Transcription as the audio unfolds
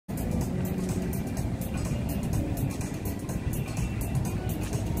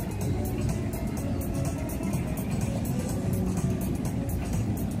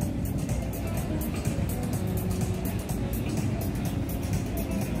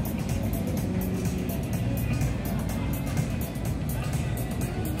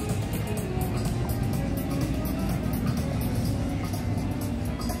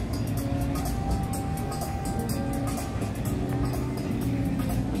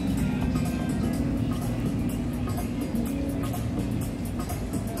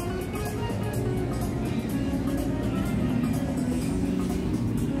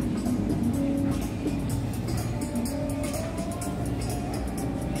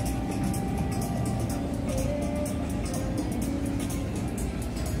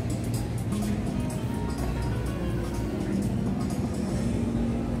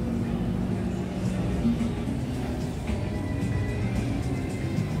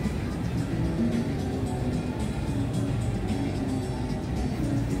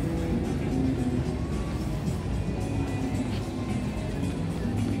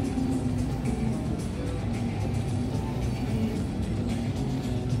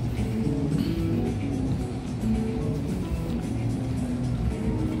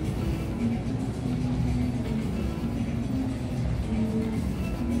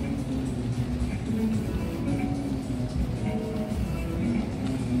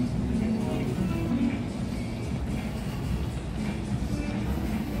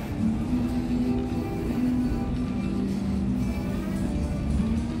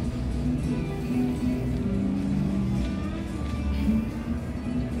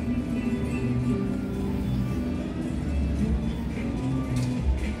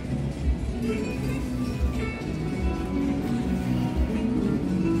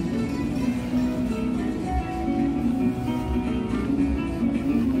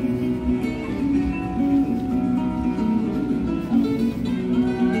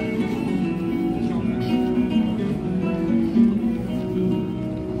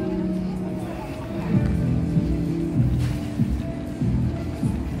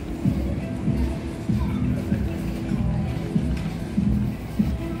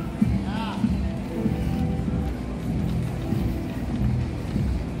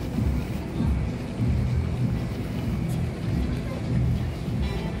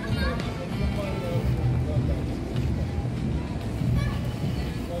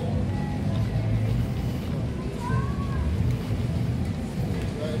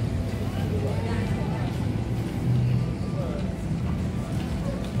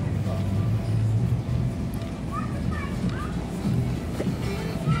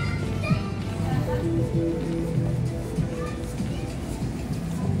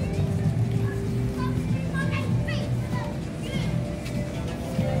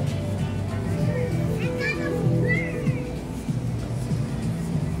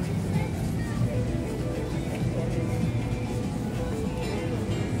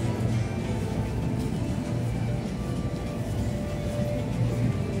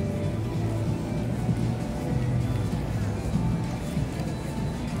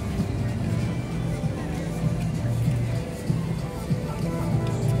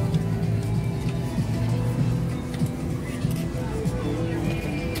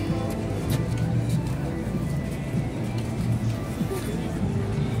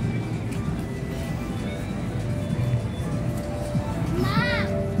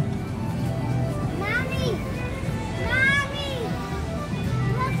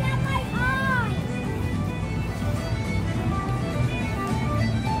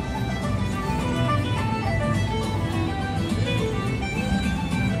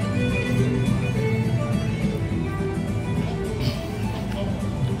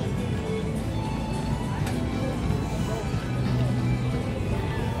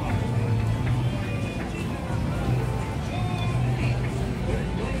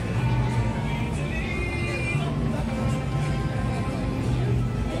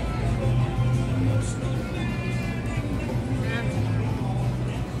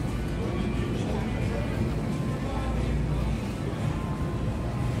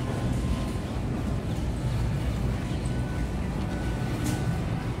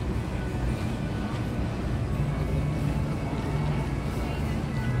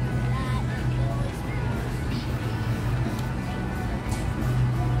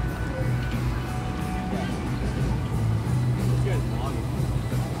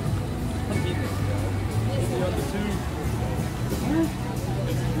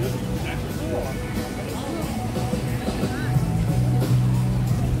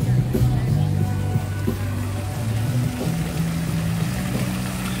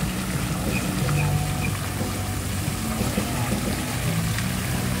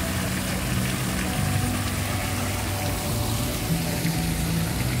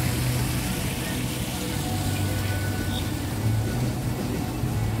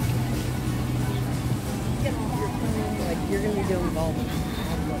you're going to be doing both.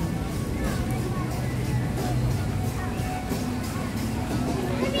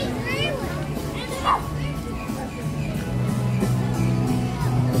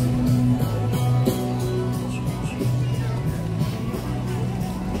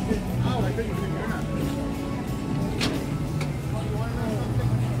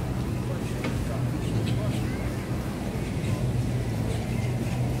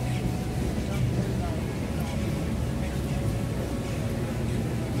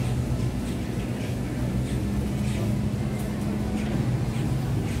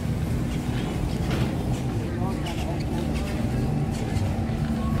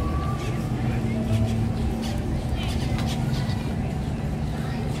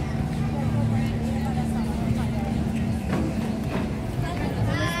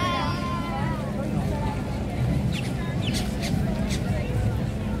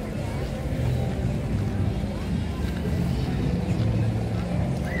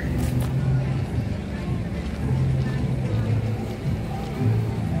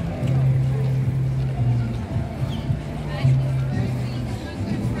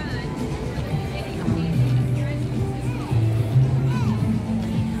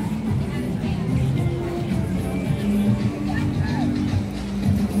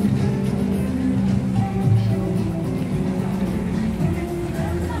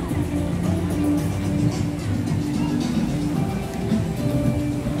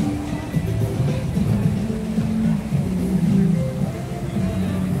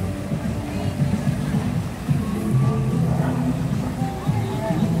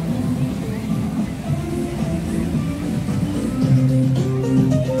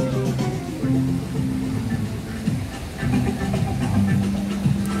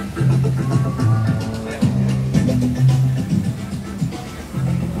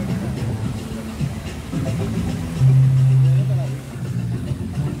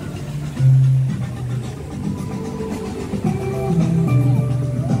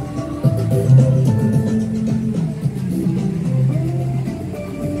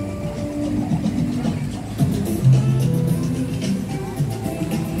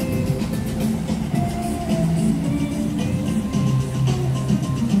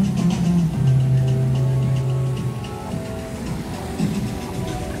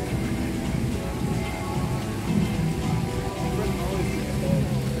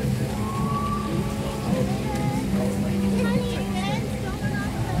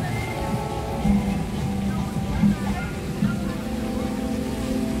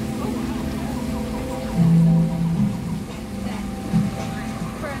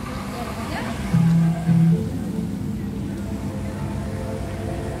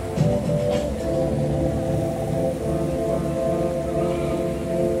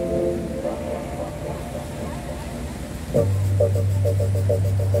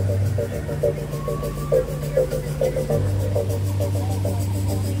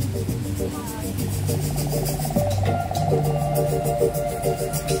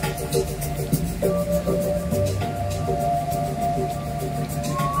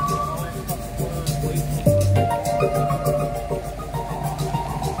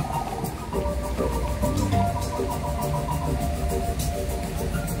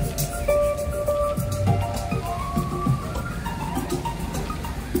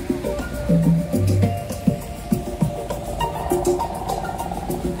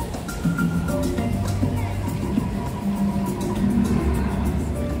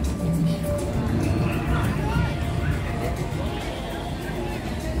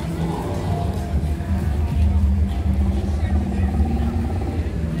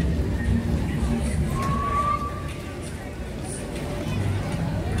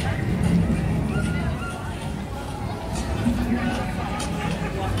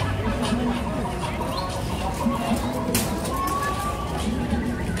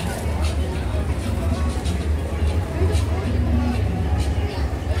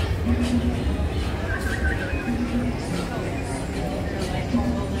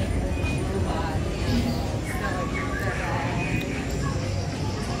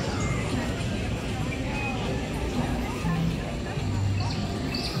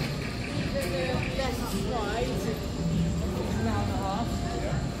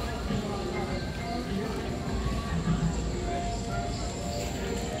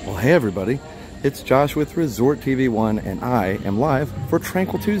 Well, hey everybody, it's Josh with Resort TV1 and I am live for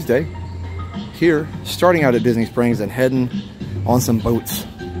Tranquil Tuesday here, starting out at Disney Springs and heading on some boats. So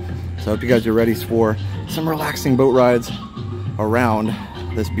I hope you guys are ready for some relaxing boat rides around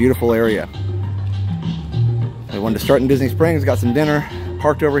this beautiful area. I wanted to start in Disney Springs, got some dinner,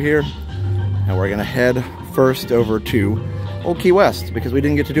 parked over here, and we're gonna head first over to Old Key West, because we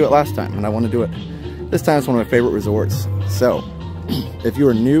didn't get to do it last time, and I want to do it this time. It's one of my favorite resorts. So if you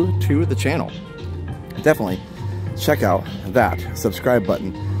are new to the channel, definitely check out that subscribe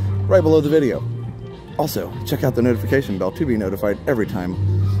button right below the video. Also, check out the notification bell to be notified every time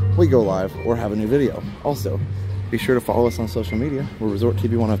we go live or have a new video. Also, be sure to follow us on social media. We're Resort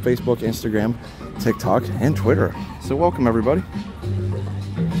TV 1 on Facebook, Instagram, TikTok, and Twitter. So welcome, everybody.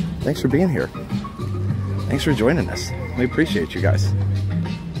 Thanks for being here. Thanks for joining us. We appreciate you guys.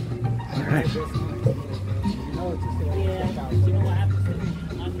 All right.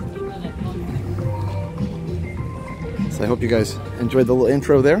 So I hope you guys enjoyed the little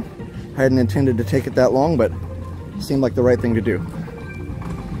intro there. I hadn't intended to take it that long, but it seemed like the right thing to do.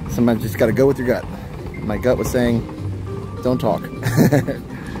 Sometimes you just got to go with your gut. My gut was saying, don't talk.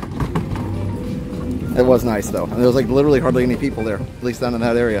 It was nice though. And there was like literally hardly any people there, at least down in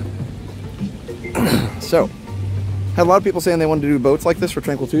that area. So, had a lot of people saying they wanted to do boats like this for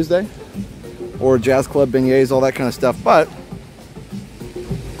Tranquil Tuesday, or jazz club, beignets, all that kind of stuff. But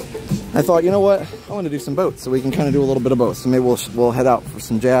I thought, you know what? I want to do some boats, so we can kind of do a little bit of both. So maybe we'll head out for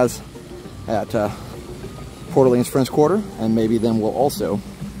some jazz at Port Orleans French Quarter, and maybe then we'll also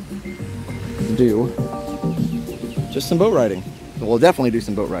do just some boat riding. We'll definitely do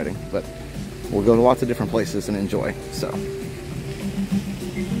some boat riding, but we'll go to lots of different places and enjoy. So,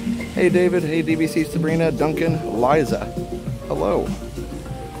 hey David, hey DBC, Sabrina, Duncan, Liza, hello.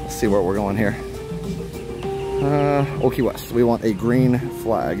 Let's see where we're going here. Old Key West. We want a green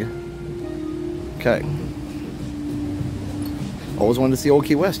flag. Okay. Always wanted to see Old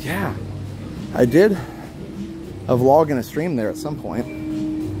Key West. Yeah, I did a vlog and a stream there at some point.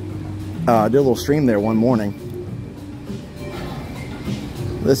 I did a little stream there one morning.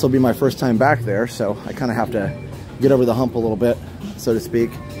 This will be my first time back there, so I kind of have to get over the hump a little bit, so to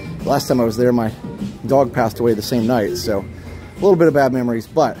speak. Last time I was there, my dog passed away the same night, so a little bit of bad memories,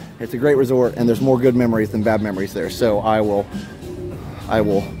 but it's a great resort and there's more good memories than bad memories there. So I will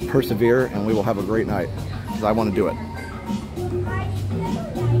persevere and we will have a great night, because I want to do it.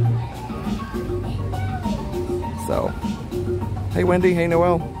 So, hey Wendy, hey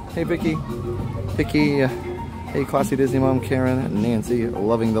Noelle, hey Vicky, hey Classy Disney Mom, Karen, and Nancy,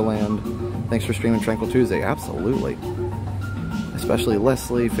 loving the land. Thanks for streaming Tranquil Tuesday. Absolutely. Especially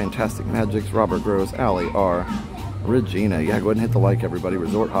Leslie, Fantastic Magics, Robert Gross, Allie R, Regina. Yeah, go ahead and hit the like, everybody.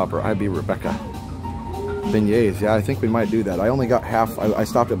 Resort Hopper, IB Rebecca. Beignets. Yeah, I think we might do that. I only got half. I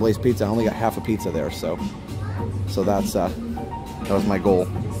stopped at Blaze Pizza. I only got half a pizza there, so that's that was my goal.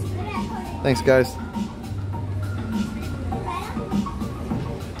 Thanks, guys.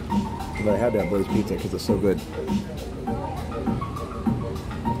 But I had to have Blaze Pizza because it's so good.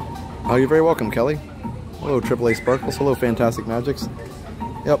 Oh, you're very welcome, Kelly. Hello, AAA Sparkles. Hello, Fantastic Magics.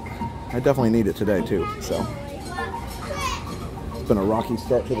 Yep, I definitely need it today, too. So, it's been a rocky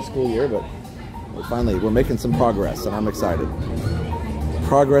start to the school year, but we're making some progress, and I'm excited.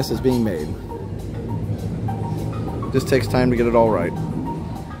 Progress is being made. Just takes time to get it all right.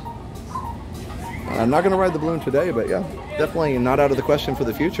 I'm not going to ride the balloon today, but yeah, definitely not out of the question for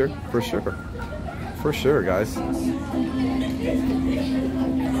the future, for sure. For sure, guys.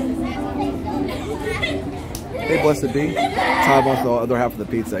 Hey, Blessed Be. Todd wants the other half of the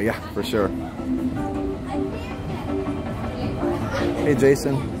pizza. Yeah, for sure. Hey,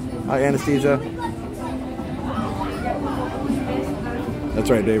 Jason. Hi, Anastasia. That's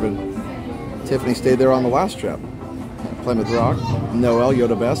right, David. Tiffany stayed there on the last trip. Plymouth Rock. Noel,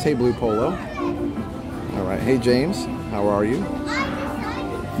 Yoda Best. Hey, Blue Polo. All right. Hey, James. How are you?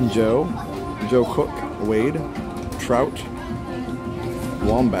 Joe Cook, Wade, Trout,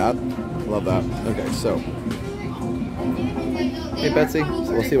 Wombat. Love that. Okay, so. Hey, Betsy.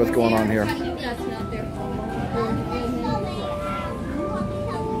 So we'll see what's going on here.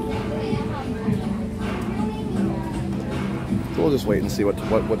 So we'll just wait and see what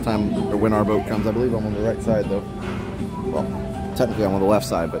time or when our boat comes. I believe I'm on the right side, though. Well, technically I'm on the left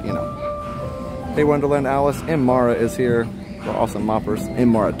side, but you know. Hey, Wonderland Alice. M. Mara is here. We're awesome moppers. M.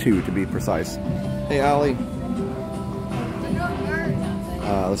 Mara 2 to be precise. Hey, Allie.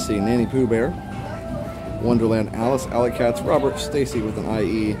 Let's see. Nanny Pooh Bear. Wonderland Alice. Alley Cats. Robert. Stacy with an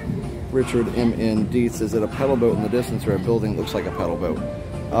IE. Richard M.N. Dietz. Is it a pedal boat in the distance or a building looks like a pedal boat?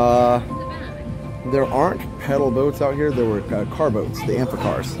 There aren't pedal boats out here. There were car boats. The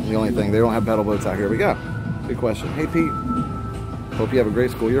Amphicars. The only thing. They don't have pedal boats out here. But yeah. Good question. Hey, Pete. Hope you have a great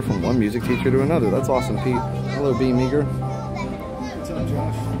school year from one music teacher to another. That's awesome, Pete. Hello, B. Meager. What's up,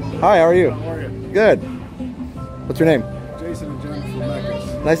 Josh? Hi, how are you? How are you? Good. What's your name? Jason and Jen from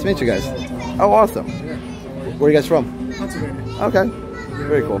Mecca's. Nice to meet you guys. Oh, awesome. Yeah. Where are you guys from? Pennsylvania. Okay.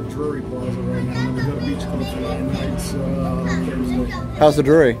 Very cool. Drury Plaza right now. And we go to Beach Club tonight nights Thursday. How's the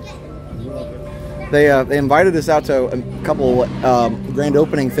Drury? Love it. They invited us out to a couple grand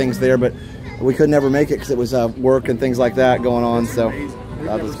opening things there, but we could never make it because it was work and things like that going on. So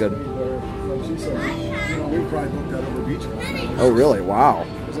that was good. Like she said, we probably booked that over Beach Club. Oh, really? Wow.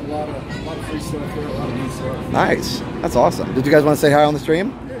 There's a lot of free stuff there, a lot of new stuff. Nice. That's awesome. Did you guys want to say hi on the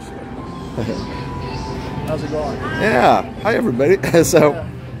stream? Yeah, sure. How's it going? Yeah. Hi, everybody. So,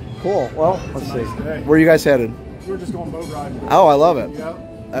 cool. Well, let's see. Where are you guys headed? We're just going boat riding. Oh, I love it. Yep.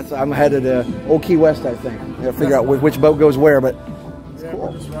 I'm headed to Old Key West, I think. I gotta figure out which boat goes where, but it's yeah,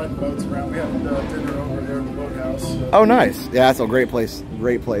 cool. We're just riding boats around. We had dinner over there in the boathouse. Oh, nice. Yeah, that's a great place.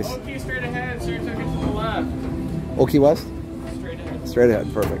 Great place. Old Key straight ahead, Saratoga to the left. Old Key West? Straight ahead. Straight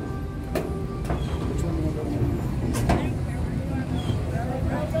ahead. Perfect.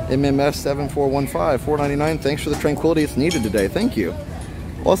 MMS 7415 499. Thanks for the tranquility it's needed today. Thank you.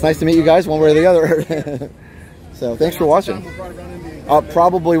 Well, it's nice to meet you guys one way or the other. So thanks for watching.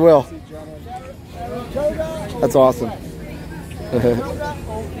 Probably will. That's awesome.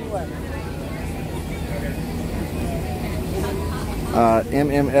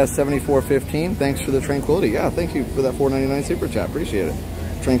 MMS 7415. Thanks for the tranquility. Yeah, thank you for that $4.99 super chat. Appreciate it.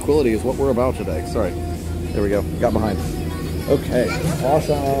 Tranquility is what we're about today. Sorry. There we go. Got behind. Okay.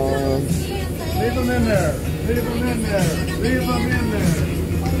 Awesome. Leave them in there. Leave them in there. Leave them in there.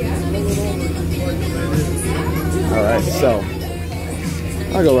 All right, so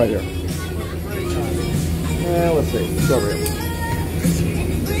I'll go right here. Let's see. Let's go over here.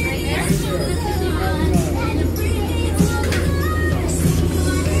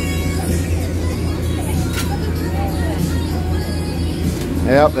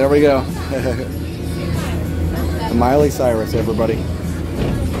 Yep, there we go. The Miley Cyrus, everybody.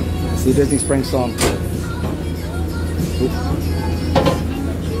 It's the Disney Springs song. Oops.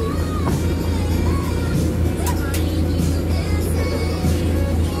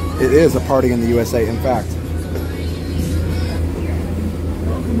 It is a party in the USA, in fact.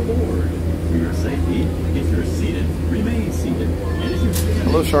 Welcome aboard. For your safety, if you're seated, remain seated. And if you're standing,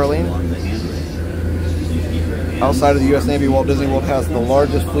 Hello, Charlene. along the handrail. Outside of the U.S. Navy, Walt Disney World has the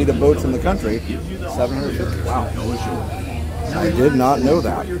largest fleet of boats in the country. 750. Wow. I did not know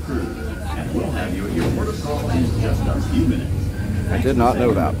that. And we'll have you at your port of call in just a few minutes. I did not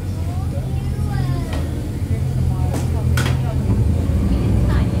know that.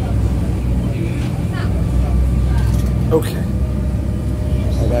 Okay.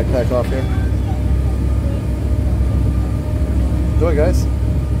 My backpack off here. Enjoy, guys.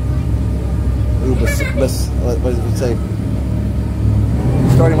 Ooh, what does it say?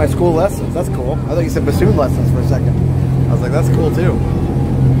 Starting my school lessons. That's cool. I thought you said bassoon lessons for a second. I was like, that's cool too.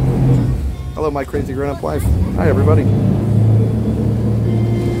 Hello, my crazy grown-up wife. Hi, everybody.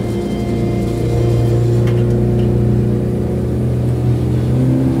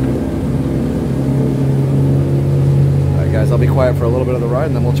 Guys, I'll be quiet for a little bit of the ride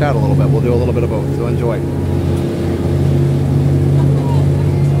and then we'll chat a little bit. We'll do a little bit of both, so enjoy.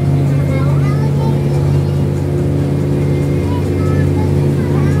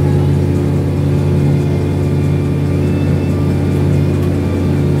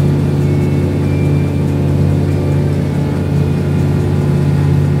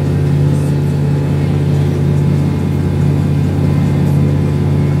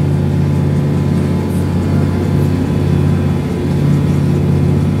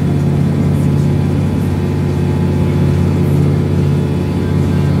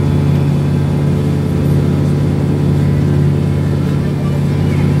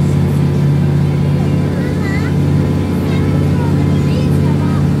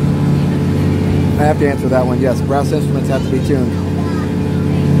 I have to answer that one. Yes, brass instruments have to be tuned.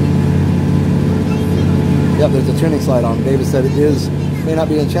 Yep, there's a tuning slide on. David said it may not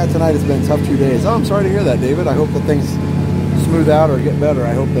be in chat tonight. It's been a tough 2 days. Oh, I'm sorry to hear that, David. I hope that things smooth out or get better.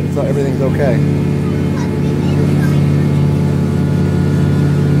 I hope that everything's okay.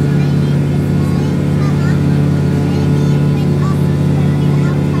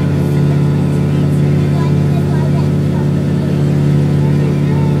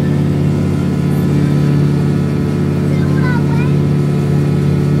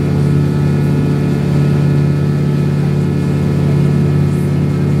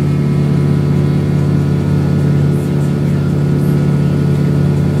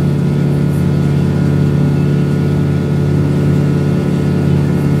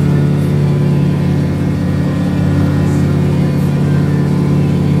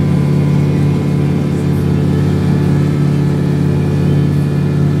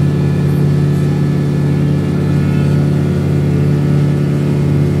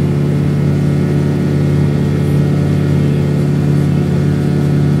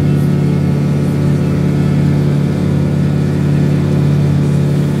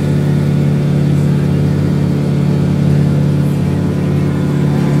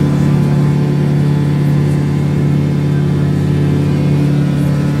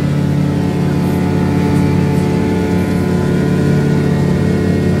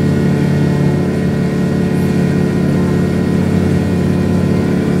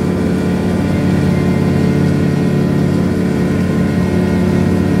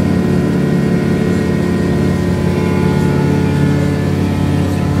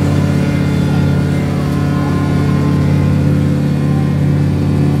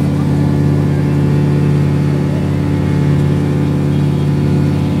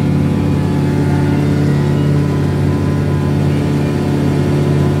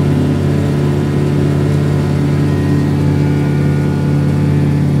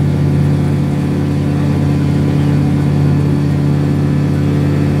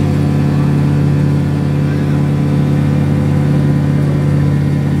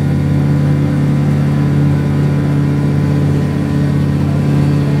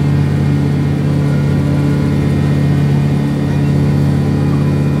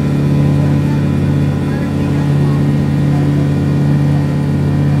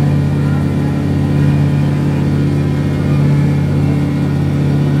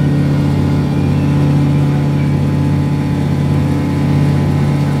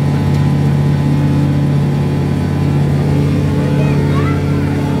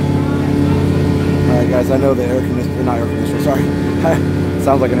 know the air conditioner, not air conditioner, sorry.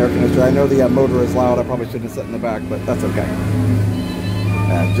 Sounds like an air conditioner. I know the motor is loud. I probably shouldn't have sat in the back, but that's okay.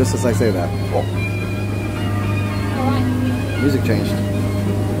 Just as I say that. Oh. Music changed.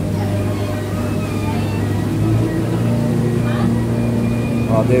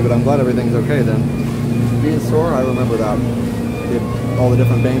 Oh, David, I'm glad everything's okay then. Being sore, I remember that. All the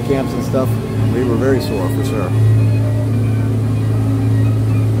different band camps and stuff, we were very sore for sure.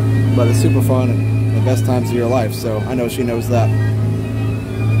 But it's super fun and the best times of your life, so I know she knows that.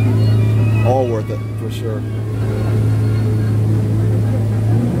 All worth it, for sure.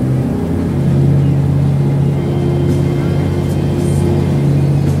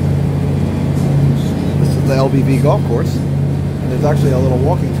 This is the LBV golf course, and there's actually a little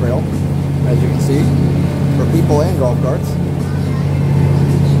walking trail, as you can see, for people and golf carts.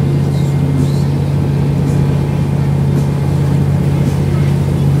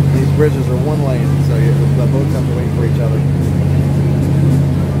 These bridges are one lane, so the boats have to wait for each other.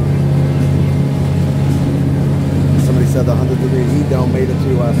 Somebody said the 100-degree heat dome made it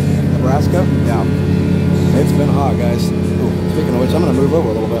to Nebraska. Yeah, it's been hot, guys. Ooh, speaking of which, I'm going to move over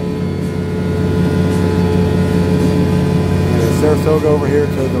a little bit. There's Saratoga over here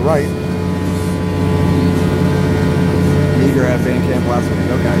to the right. Eager had band camp last week.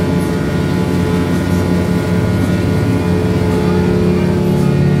 Okay.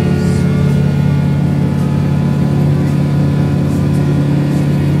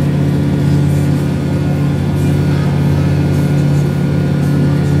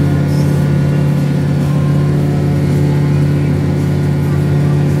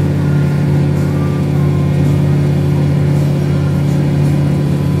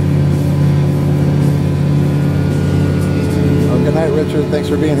 Richard, thanks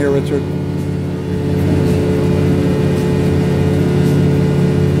for being here, Richard.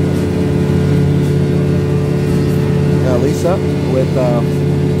 Lisa with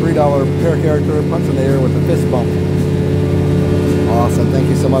 $3 per character, punch in the air with a fist bump. Awesome, thank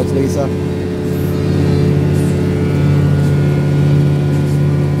you so much, Lisa.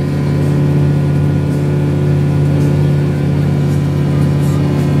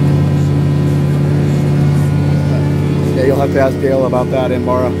 You'll have to ask Dale about that in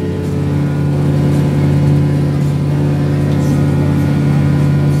Mara.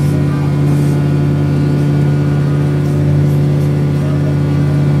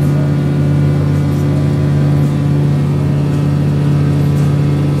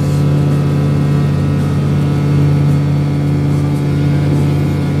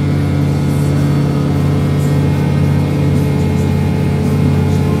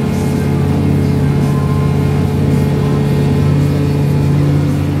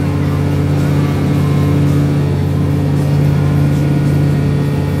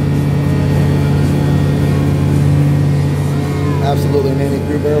 Absolutely, Nanny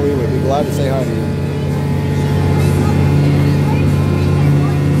Crew Bear, we would be glad to say hi to you.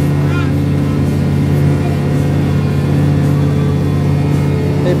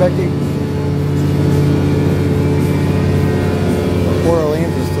 Hey, Becky. Port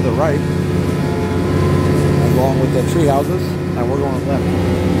Orleans is to the right, along with the tree houses, and we're going left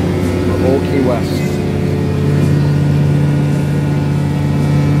for Old Key West.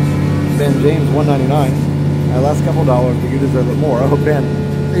 Ben James, $1.99. Last couple dollars, but you deserve it more. Oh, Ben,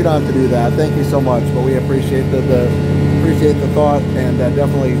 you don't have to do that. Thank you so much, but we appreciate appreciate the thought, and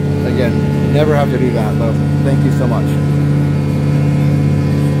definitely, again, never have to do that. But thank you so much.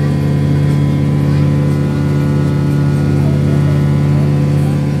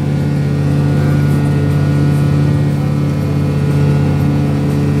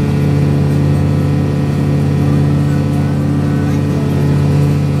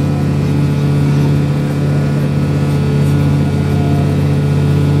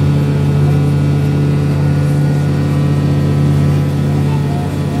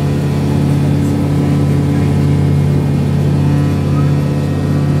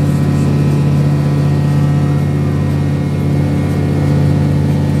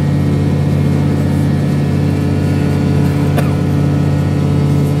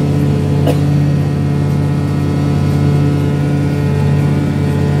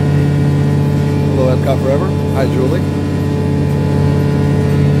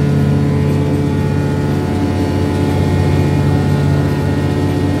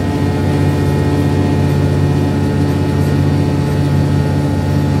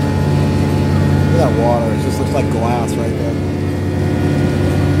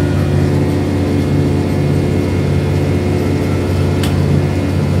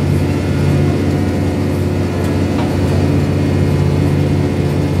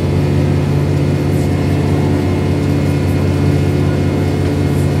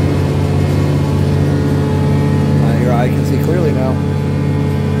 clearly now.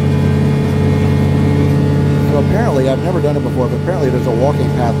 So apparently, I've never done it before, but apparently there's a walking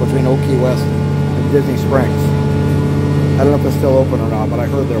path between Old Key West and Disney Springs. I don't know if it's still open or not, but I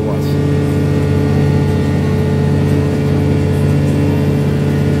heard there was.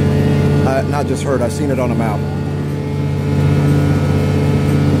 Not just heard, I've seen it on a map.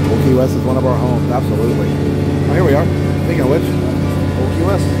 Old Key West is one of our homes, absolutely. Oh, here we are. Speaking of which, Old Key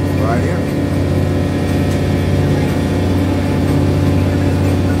West, right here.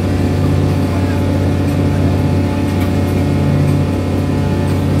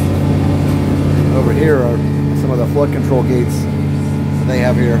 Over here are some of the flood control gates that they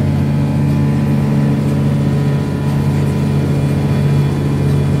have here.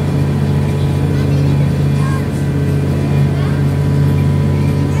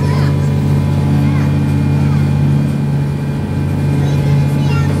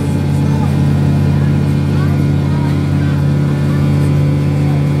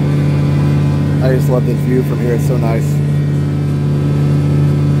 I just love this view from here, it's so nice.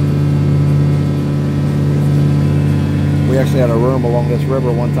 We actually had a room along this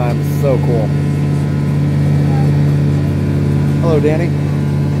river one time, it's so cool. Hello Danny,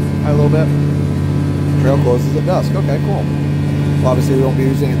 hi a little bit. Trail closes at dusk, okay cool. Well, obviously we won't be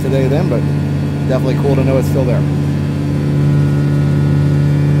using it today then, but definitely cool to know it's still there.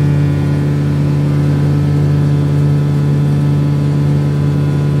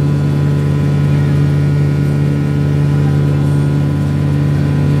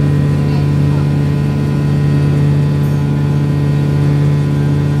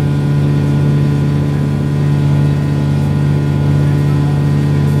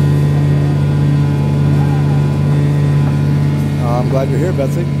 Glad you're here,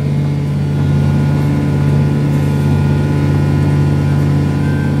 Betsy.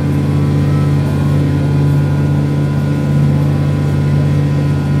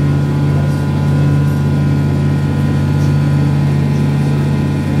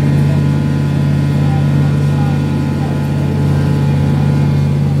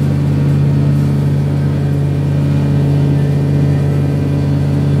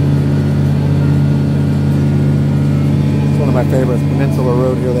 My favorite Peninsula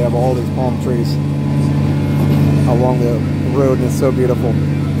Road here. They have all these palm trees along the road and it's so beautiful.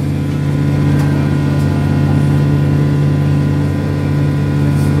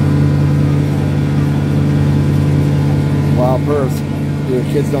 Wow, Perth. Your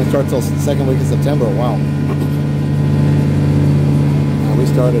kids don't start till the second week of September. Wow. We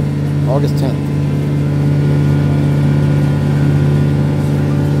started August 10th.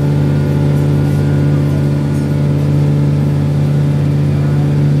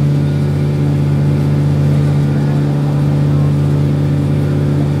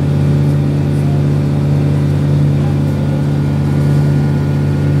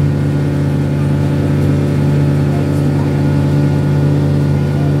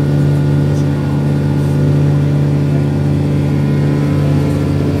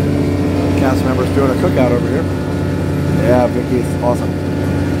 Doing a cookout over here. Yeah, Vicky, it's awesome.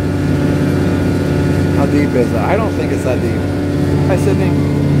 How deep is that? I don't think it's that deep. Hi,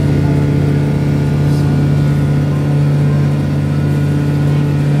 Sydney.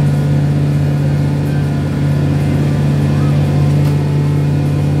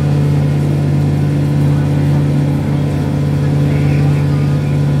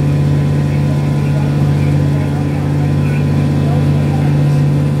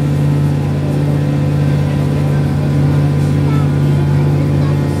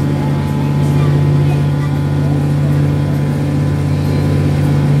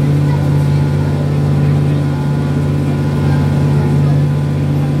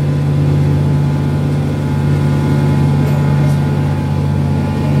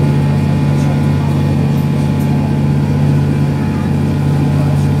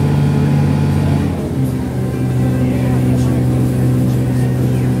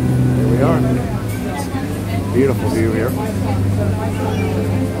 Beautiful view here.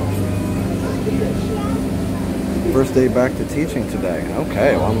 First day back to teaching today.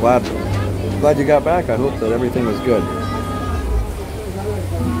 Okay, well I'm glad you got back. I hope that everything was good.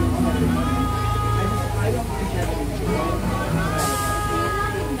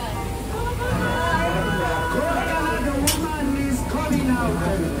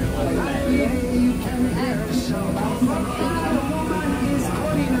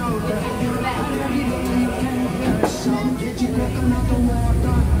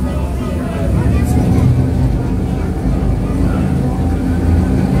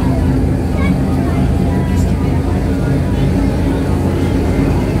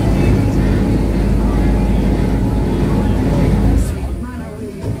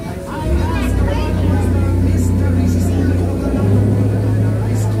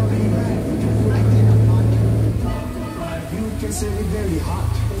 really hot.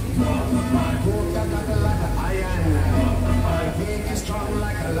 Coconut like an iron. Make you strong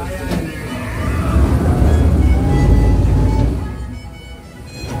like a lion.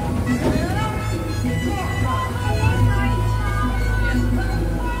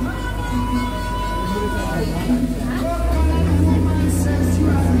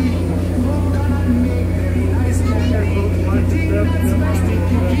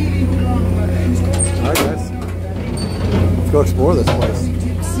 Alright guys, let's go explore this place.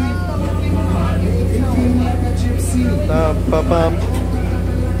 Bum, bum, bum.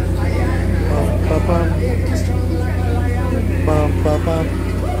 Bum, bum, bum. Bum, bum, bum.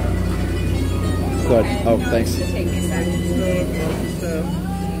 Good. Oh, thanks.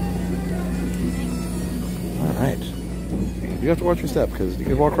 Alright. You have to watch your step because you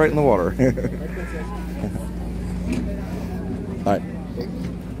can walk right in the water. Alright.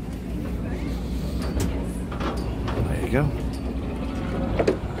 There you go.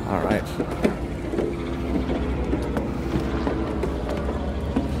 Alright.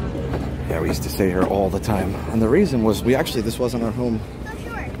 Yeah, we used to stay here all the time. And the reason was this wasn't our home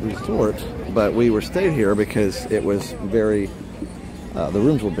resort, but we were stayed here because it was very, the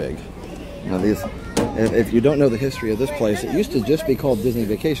rooms were big. You know, if you don't know the history of this place, it used to just be called Disney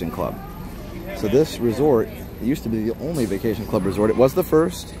Vacation Club. So this resort, it used to be the only vacation club resort. It was the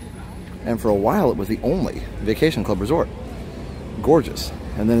first, and for a while it was the only vacation club resort. Gorgeous.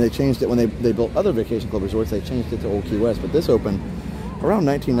 And then they changed it when they built other vacation club resorts. They changed it to Old Key West, but this opened around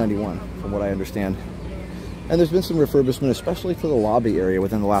 1991, from what I understand. And there's been some refurbishment, especially for the lobby area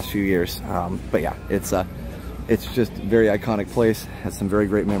within the last few years. But yeah, it's just a very iconic place. Has some very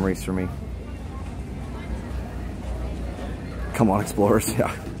great memories for me. Come on, explorers.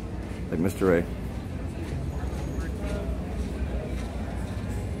 Yeah, like Mr. Ray.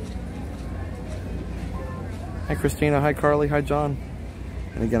 Hi, Christina. Hi, Carly. Hi, John.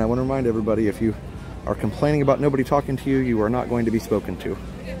 And again, I want to remind everybody, if you are complaining about nobody talking to you, you are not going to be spoken to.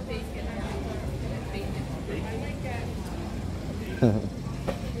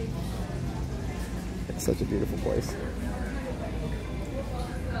 It's such a beautiful place.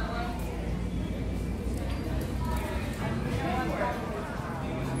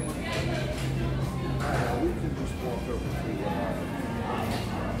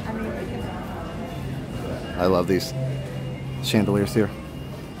 I love these chandeliers here.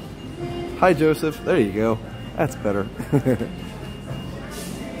 Hi, Joseph. There you go. That's better.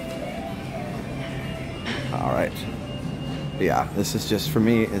 All right. Yeah, this is just, for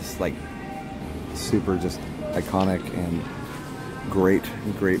me, it's like super just iconic and great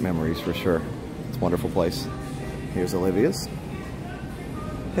memories for sure. It's a wonderful place. Here's Olivia's.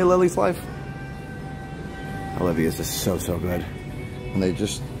 Hey, Lily's Life. Olivia's is so good. And they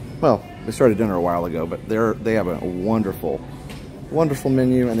just, well, they started dinner a while ago, but they have a wonderful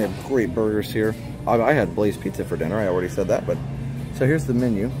menu, and they have great burgers here. I had Blaze Pizza for dinner. I already said that, but so here's the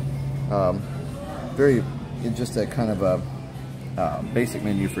menu. Just a kind of a basic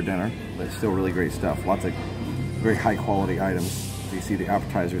menu for dinner, but it's still really great stuff. Lots of very high quality items. So you see the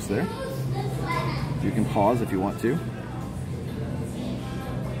appetizers there. You can pause if you want to.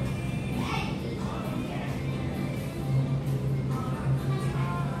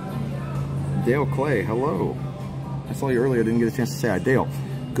 Dale Clay, hello. I saw you earlier, didn't get a chance to say hi. Dale,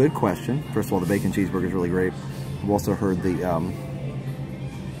 good question. First of all, the bacon cheeseburger is really great. I've also heard the,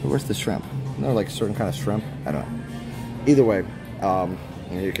 where's the shrimp? Isn't there like a certain kind of shrimp? I don't know. Either way,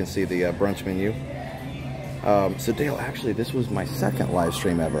 you can see the brunch menu. So Dale, actually, this was my second live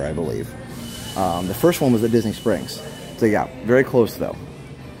stream ever, I believe. The first one was at Disney Springs. So yeah, very close though.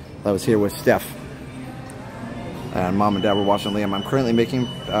 I was here with Steph. And Mom and Dad were watching Liam. I'm currently making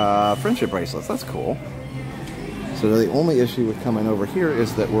friendship bracelets. That's cool. So the only issue with coming over here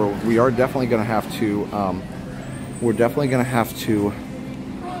is that we are definitely going to have to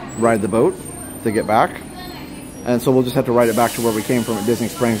ride the boat to get back. And so we'll just have to ride it back to where we came from at Disney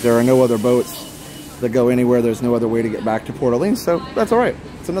Springs. There are no other boats that go anywhere. There's no other way to get back to Port Orleans, so that's all right.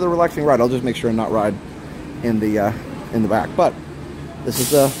 It's another relaxing ride. I'll just make sure and not ride in the back. But this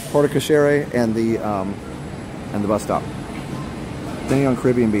is the Porte Cochere and the bus stop. Staying on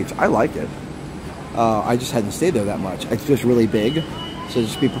Caribbean Beach. I like it. I just hadn't stayed there that much. It's just really big, so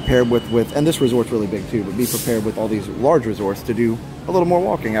just be prepared with and this resort's really big too, but be prepared with all these large resorts to do a little more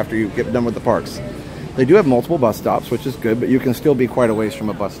walking after you get done with the parks. They do have multiple bus stops, which is good, but you can still be quite a ways from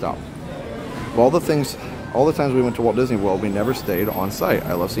a bus stop. Of all the times we went to Walt Disney World, we never stayed on site.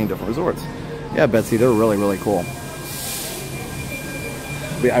 I love seeing different resorts. Yeah, Betsy, they're really cool.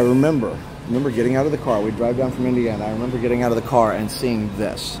 But I remember getting out of the car. We'd drive down from Indiana. I remember getting out of the car and seeing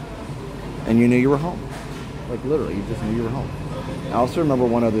this. And you knew you were home. Like literally, you just knew you were home. I also remember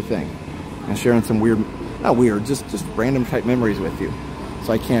one other thing, and sharing some weird, not weird, just random type memories with you.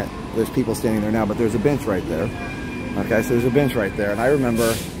 So I can't, there's people standing there now, but there's a bench right there. Okay, so there's a bench right there, and I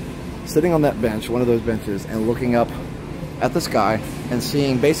remember sitting on that bench, one of those benches, and looking up at the sky and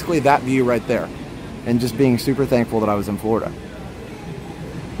seeing basically that view right there, and just being super thankful that I was in Florida.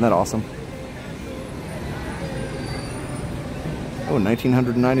 Isn't that awesome? Oh,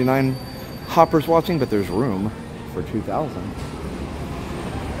 1,999 hoppers watching, but there's room for 2,000.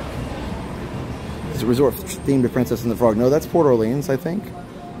 It's a resort themed to Princess and the Frog. No, that's Port Orleans, I think.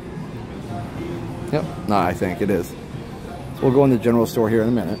 Yep, no, I think it is. So we'll go in the general store here in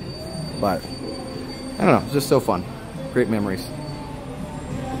a minute, but I don't know, it's just so fun. Great memories.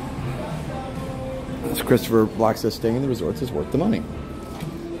 As Christopher Black says, staying in the resorts is worth the money.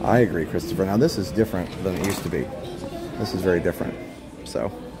 I agree, Christopher. Now this is different than it used to be. This is very different.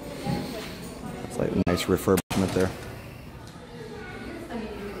 So it's like a nice refurbishment there.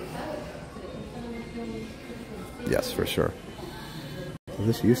 Yes, for sure. So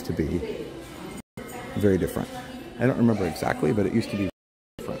this used to be very different. I don't remember exactly, but it used to be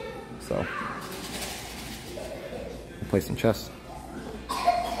different. So we'll play some chess.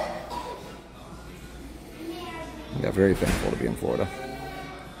 Yeah, very thankful to be in Florida.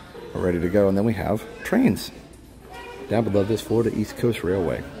 We're ready to go, and then we have trains. Dad would love this Florida East Coast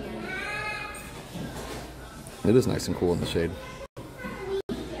Railway. It is nice and cool in the shade.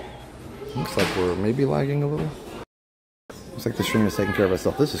 Looks like we're maybe lagging a little. Looks like the stream is taking care of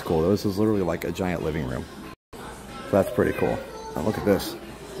itself. This is cool though. This is literally like a giant living room. So that's pretty cool. Now look at this.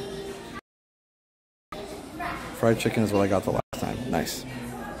 Fried chicken is what I got the last time. Nice.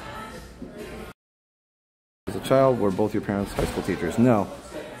 As a child, were both your parents high school teachers? No.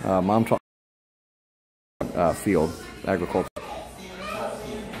 Mom taught field agriculture.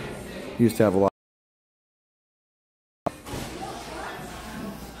 Used to have a lot.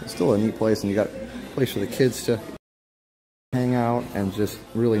 It's still a neat place, and you got a place for the kids to hang out, and just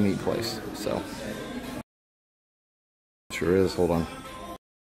really neat place. So sure is. Hold on.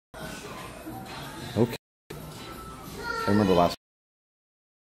 Okay. I remember last.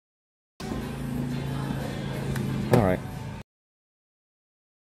 All right.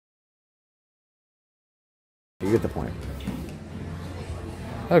 You get the point.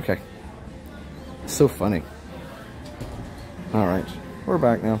 Okay. So funny. All right. We're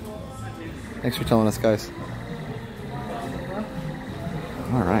back now. Thanks for telling us, guys.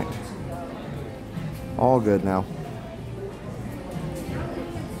 All right. All good now.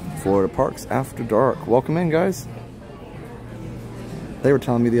 Florida Parks After Dark. Welcome in, guys. They were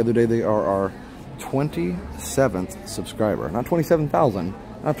telling me the other day they are our 27th subscriber. Not 27,000,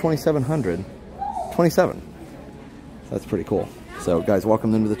 not 2,700, 27. That's pretty cool. So, guys,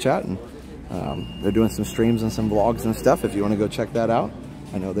 welcome them to the chat. And they're doing some streams and some vlogs and stuff. If you want to go check that out,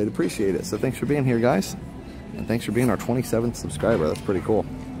 I know they'd appreciate it. So thanks for being here, guys. And thanks for being our 27th subscriber. That's pretty cool.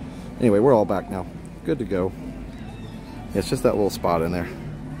 Anyway, we're all back now. Good to go. Yeah, it's just that little spot in there.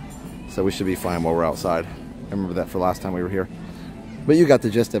 So we should be fine while we're outside. I remember that for last time we were here. But you got the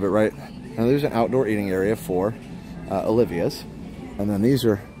gist of it, right? Now there's an outdoor eating area for Olivia's. And then these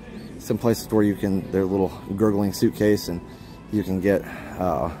are some places where you can, they're a little gurgling suitcase, and you can get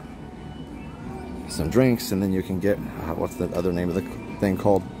some drinks, and then you can get, what's the other name of the thing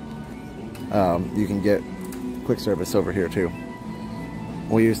called? You can get quick service over here too.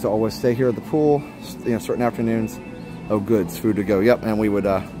 We used to always stay here at the pool, you know, certain afternoons. Oh, goods, food to go. Yep, and we would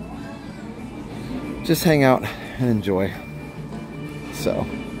just hang out and enjoy. So,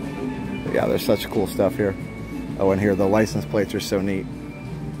 yeah, there's such cool stuff here. Oh, and here the license plates are so neat.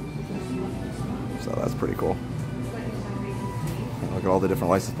 So that's pretty cool. Look at all the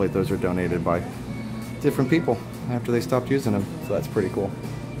different license plates. Those are donated by different people after they stopped using them. So that's pretty cool.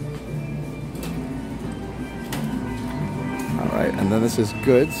 All right, and then this is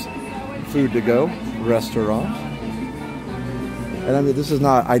Goods, food to go, restaurant. And I mean, this is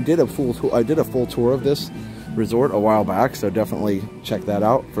not, I did a full tour of this resort a while back, so definitely check that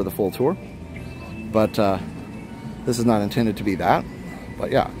out for the full tour. But this is not intended to be that.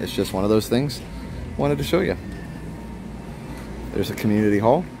 But yeah, it's just one of those things. Wanted to show you. There's a community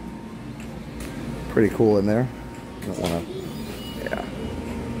hall. Pretty cool in there. Don't want to, yeah.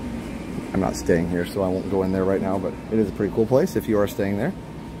 I'm not staying here, so I won't go in there right now, but it is a pretty cool place if you are staying there.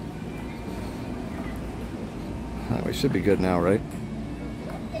 We should be good now, right?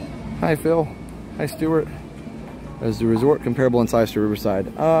 Hi, Phil. Hi, Stuart. Is the resort comparable in size to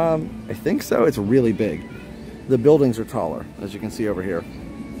Riverside? I think so. It's really big. The buildings are taller, as you can see over here.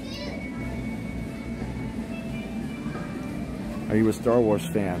 Are you a Star Wars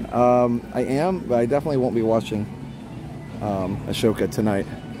fan? I am, but I definitely won't be watching Ashoka tonight.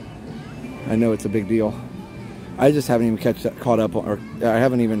 I know it's a big deal. I just haven't even caught up on, or I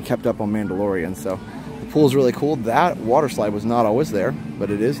haven't even kept up on Mandalorian. So the pool's really cool. That water slide was not always there,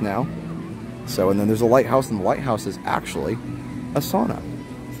 but it is now. So, and then there's a lighthouse, and the lighthouse is actually a sauna.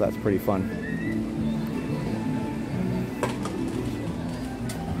 So that's pretty fun.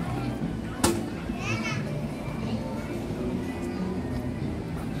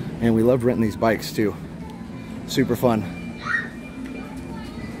 And we love renting these bikes too. Super fun.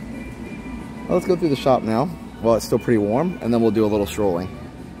 Well, let's go through the shop now. Well, it's still pretty warm, and then we'll do a little strolling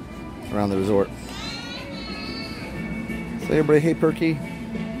around the resort. So everybody, hey Perky,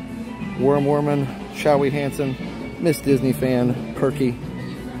 Worm Worman, Showy Hanson, Miss Disney Fan, Perky.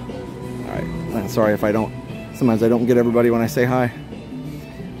 Alright, I'm sorry if I don't, sometimes I don't get everybody when I say hi.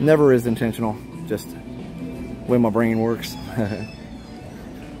 Never is intentional, just the way my brain works.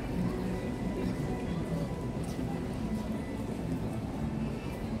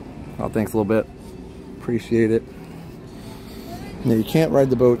 Oh, thanks a little bit. Appreciate it. Now you can't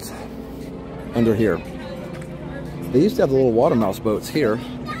ride the boats under here. They used to have the little water mouse boats here,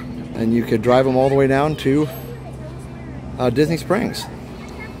 and you could drive them all the way down to Disney Springs.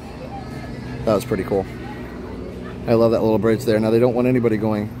 That was pretty cool. I love that little bridge there. Now they don't want anybody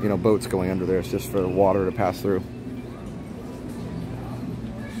going, you know, boats going under there. It's just for water to pass through.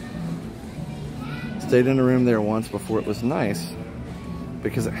 Stayed in a room there once before. It was nice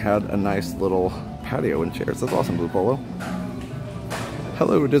because it had a nice little patio and chairs. That's awesome, Blue Polo.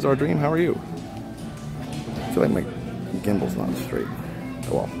 Hello, Diz Our Dream, how are you? I feel like my gimbal's not straight.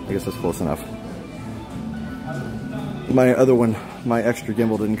 Oh well, I guess that's close enough. My other one, my extra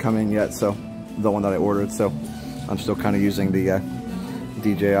gimbal didn't come in yet, so the one that I ordered, so I'm still kind of using the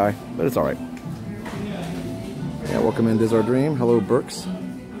DJI, but it's alright. Yeah, welcome in Diz Our Dream. Hello, Burks.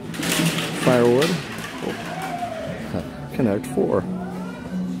 Firewood. Oh. Connect 4.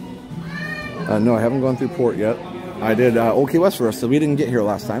 No, I haven't gone through port yet. I did Old Key West first, so we didn't get here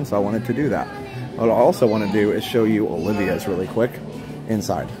last time, so I wanted to do that. What I also want to do is show you Olivia's really quick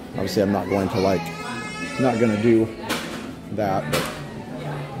inside. Obviously, I'm not going to do that, but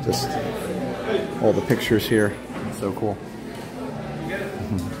just all the pictures here. It's so cool.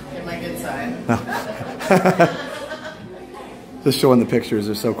 Get my good side. Just showing the pictures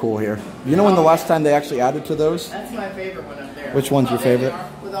are so cool here. You know when the last time they actually added to those? That's my favorite one up there. Which one's your favorite?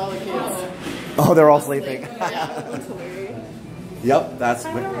 With all the kids. Oh, they're all sleeping. Yeah, that's hilarious. Yep, that's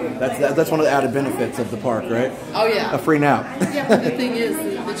one of the added benefits of the park, right? Oh yeah. A free nap. Yeah, but the thing is,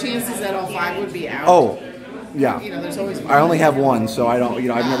 the chances that all 5 would be out. Oh, yeah. You know, there's always. I only have one, so I don't. You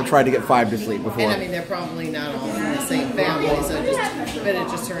know, I've never tried to get 5 to sleep before. And I mean, they're probably not all from the same family, so but it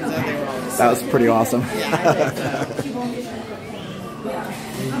just turns out they were all the same. That was pretty awesome. Yeah, I think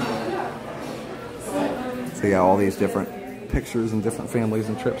so. So yeah, all these different pictures and different families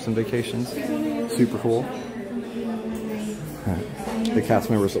and trips and vacations. Super cool. The cast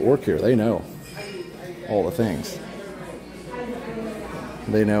members that work here, they know all the things.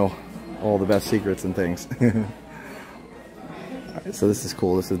 They know all the best secrets and things. Alright, so this is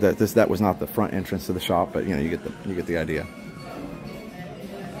cool. That was not the front entrance to the shop, but you know, you get the idea.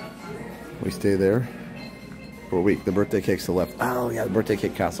 We stay there for a week. The birthday cake's to the left. Oh yeah, the birthday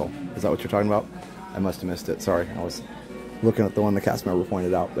cake castle. Is that what you're talking about? I must have missed it. Sorry, I was looking at the one the cast member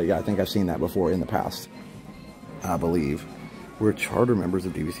pointed out. But yeah, I think I've seen that before in the past. I believe. We're charter members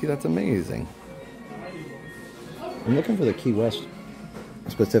of DVC. That's amazing. I'm looking for the Key West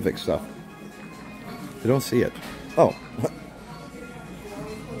specific stuff. I don't see it. Oh.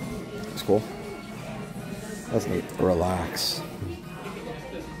 That's cool. That's neat. Relax.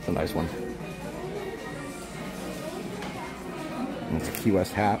 It's a nice one. And it's a Key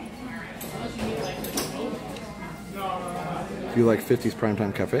West hat. Do you like 50s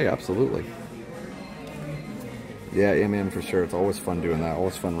Primetime Cafe? Absolutely. Yeah, man, for sure. It's always fun doing that.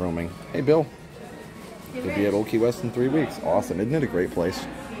 Always fun roaming. Hey, Bill. You'll be at Old Key West in 3 weeks. Awesome. Isn't it a great place?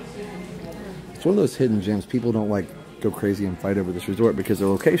 It's one of those hidden gems. People don't like go crazy and fight over this resort because their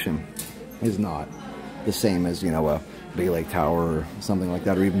location is not the same as, you know, a Bay Lake Tower or something like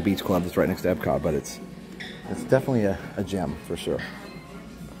that, or even Beach Club that's right next to Epcot, but it's definitely a gem for sure.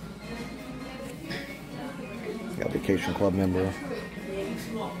 Got a vacation club member.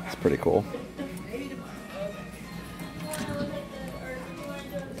 It's pretty cool.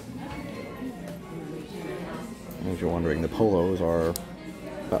 As you're wondering, the polos are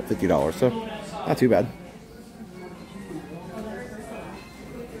about $50, so not too bad.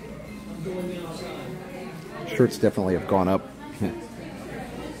 Shirts definitely have gone up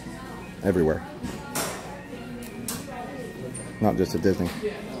everywhere. Not just at Disney.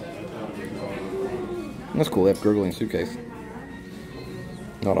 That's cool, they have gurgling suitcase.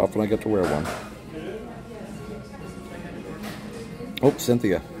 Not often I get to wear one. Oh,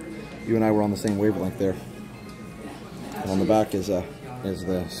 Cynthia, you and I were on the same wavelength there. And on the back is the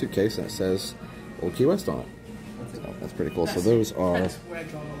suitcase, and it says Old Key West on it. So that's pretty cool. So those are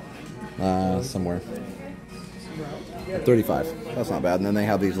somewhere 35. That's not bad. And then they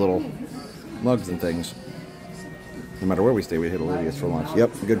have these little mugs and things. No matter where we stay, we hit Olivia's for lunch. Yep,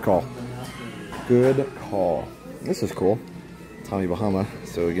 good call. Good call. This is cool. Tommy Bahama.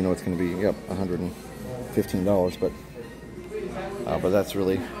 So you know it's going to be, yep, $115. But that's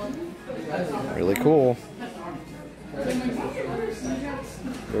really cool.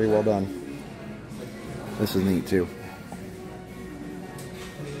 Very well done. This is neat too.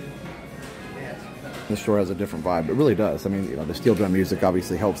 This store has a different vibe. It really does. I mean, you know, the steel drum music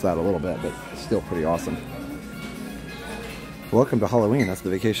obviously helps that a little bit, but it's still pretty awesome. Welcome to Halloween. That's the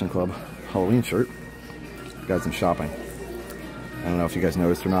Vacation Club Halloween shirt. Got some shopping. I don't know if you guys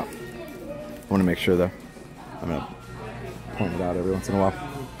noticed or not. I want to make sure though. I'm going to point it out every once in a while.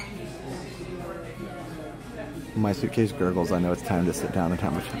 My suitcase gurgles. I know it's time to sit down and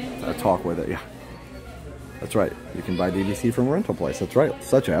have a talk with it. Yeah. That's right. You can buy DVC from a rental place. That's right.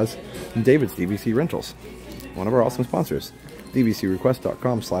 Such as David's DVC Rentals. One of our awesome sponsors.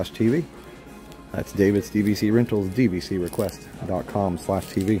 DVCrequest.com/TV. That's David's DVC Rentals,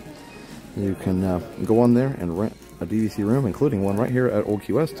 DVCrequest.com/TV. You can go on there and rent a DVC room, including one right here at Old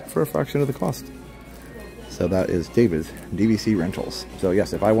Key West, for a fraction of the cost. So that is David's DVC Rentals. So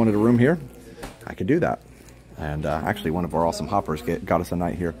yes, if I wanted a room here, I could do that. And actually one of our awesome hoppers got us a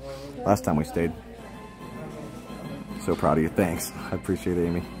night here last time we stayed. So proud of you. Thanks. I appreciate it,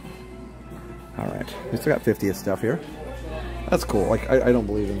 Amy. All right. We still got 50th stuff here. That's cool. Like, I don't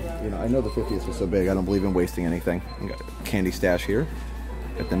believe in, you know, I know the 50th was so big, I don't believe in wasting anything. We got candy stash here.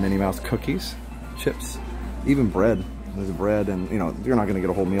 Got the Minnie Mouse cookies, chips, even bread. There's bread, and, you know, you're not going to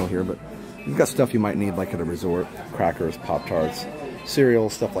get a whole meal here, but you've got stuff you might need, like at a resort. Crackers, Pop-Tarts, cereal,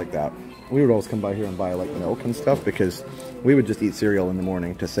 stuff like that. We would always come by here and buy, like, milk and stuff, because we would just eat cereal in the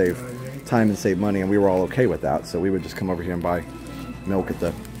morning to save time and save money, and we were all okay with that. So we would just come over here and buy milk at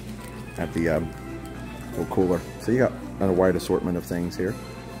the little cooler. So you got a wide assortment of things here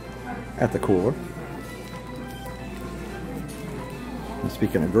at the cooler. And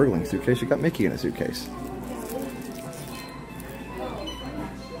speaking of gurgling suitcase, you got Mickey in a suitcase.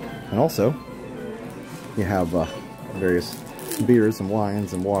 And also, you have various beers and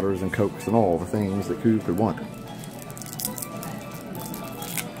wines and waters and cokes and all the things that you could want.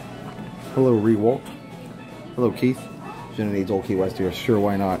 Hello, Walt. Hello, Keith. Jenna needs Old Key West here. Sure,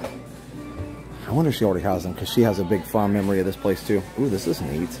 why not? I wonder if she already has them, because she has a big fond memory of this place too. Ooh, this is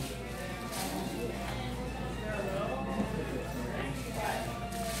neat.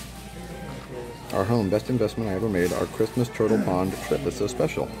 Our home, best investment I ever made. Our Christmas Turtle Pond trip is so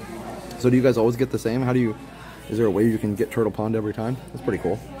special. So do you guys always get the same? Is there a way you can get Turtle Pond every time? That's pretty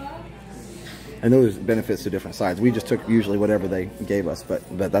cool. I know there's benefits to different sides. We just took usually whatever they gave us, but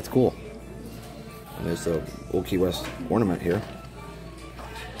that's cool. And there's the Old Key West ornament here.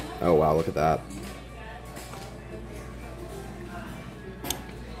 Oh wow, look at that.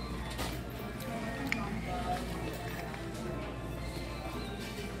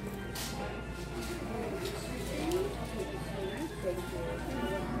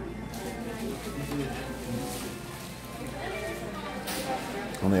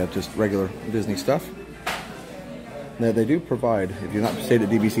 And they have just regular Disney stuff. Now they do provide, if you're not stayed at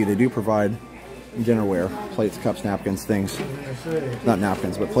DVC, they do provide dinnerware, plates, cups, napkins, things. Not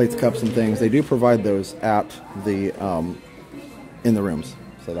napkins, but plates, cups, and things. They do provide those at the in the rooms,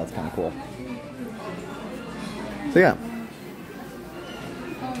 so that's kind of cool. So yeah.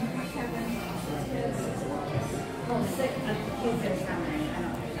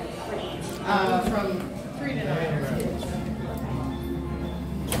 From 3 to 9.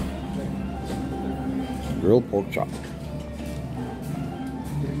 Grilled pork chop.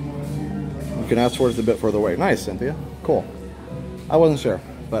 You can ask for it a bit further away. Nice, Cynthia. Cool. I wasn't sure,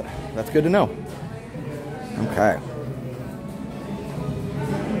 but that's good to know. Okay.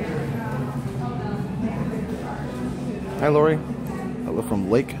 Hi, Lori. I live from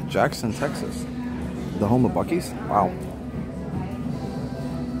Lake Jackson, Texas. The home of Buc-ee's. Wow.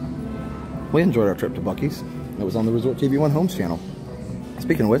 We enjoyed our trip to Buc-ee's. It was on the Resort TV 1 Homes channel.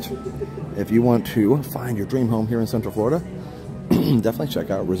 Speaking of which, if you want to find your dream home here in Central Florida, definitely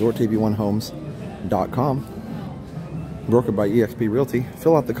check out resorttv1homes.com. Brokered by eXp Realty.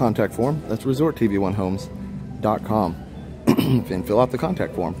 Fill out the contact form. That's resorttv1homes.com. And fill out the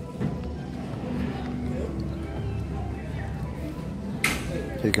contact form.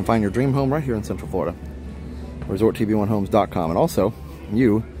 So you can find your dream home right here in Central Florida. resorttv1homes.com. And also,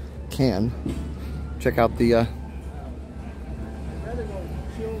 you can check out the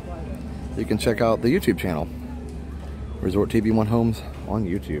you can check out the YouTube channel, Resort TV One Homes on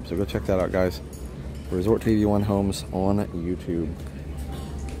YouTube. So go check that out, guys. Resort TV One Homes on YouTube.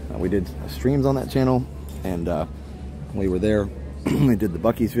 We did streams on that channel, and we were there. We did the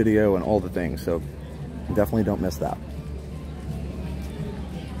Buc-ee's video and all the things, so definitely don't miss that.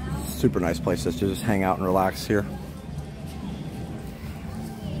 Super nice place to just hang out and relax here.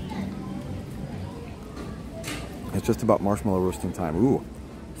 It's just about marshmallow roasting time. Ooh,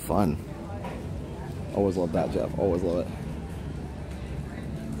 fun. Always love that, Jeff. Always love it.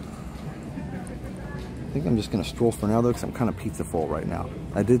 I think I'm just going to stroll for now, though, because I'm kind of pizza full right now.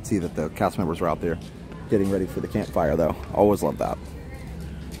 I did see that the cast members were out there getting ready for the campfire, though. Always love that.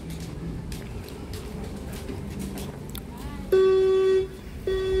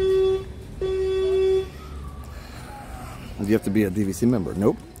 Do you have to be a DVC member?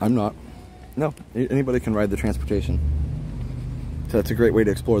 Nope, I'm not. No, anybody can ride the transportation. So that's a great way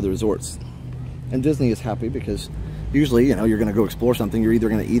to explore the resorts. And Disney is happy because usually, you know, you're going to go explore something. You're either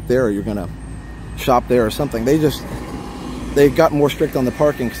going to eat there or you're going to shop there or something. They got more strict on the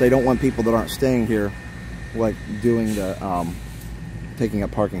parking because they don't want people that aren't staying here like doing the taking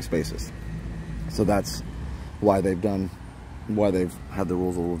up parking spaces. So that's why they've had the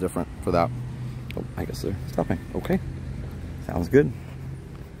rules a little different for that. Oh, I guess they're stopping. Okay, sounds good.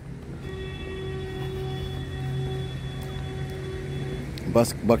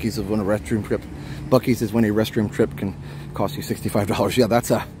 Buc-ee's is when a restroom trip. Buc-ee's is when a restroom trip can cost you $65. Yeah,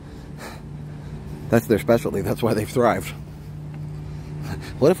 that's their specialty. That's why they've thrived.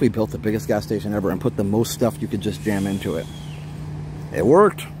 What if we built the biggest gas station ever and put the most stuff you could just jam into it? It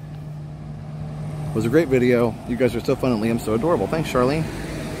worked. It was a great video. You guys are so fun and Liam's so adorable. Thanks, Charlene.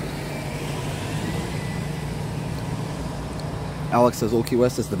 Alex says Old Key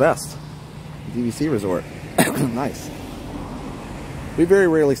West is the best DVC resort. Nice. We very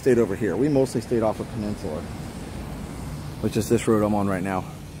rarely stayed over here. We mostly stayed off of Peninsula, which is this road I'm on right now.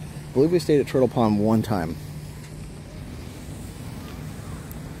 I believe we stayed at Turtle Pond one time.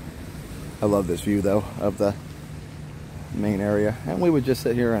 I love this view, though, of the main area. And we would just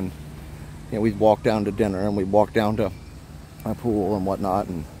sit here and, you know, we'd walk down to dinner and we'd walk down to my pool and whatnot.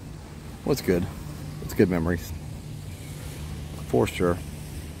 And what's good? It's good memories. For sure.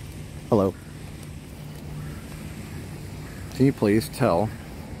 Hello. Can you please tell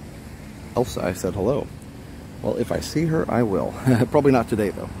Elsa I said hello? Well, if I see her, I will. Probably not today,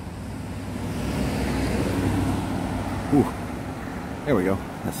 though. Ooh. There we go.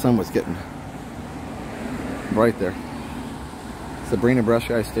 The sun was getting bright there. Sabrina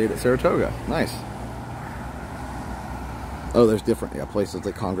Brescia, I stayed at Saratoga. Nice. Oh, there's different places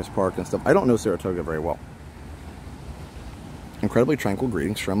like Congress Park and stuff. I don't know Saratoga very well. Incredibly tranquil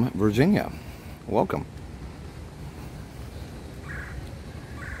greetings from Virginia. Welcome.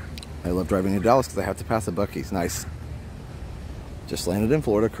 I love driving to Dallas because I have to pass a Buc-ee's. Nice. Just landed in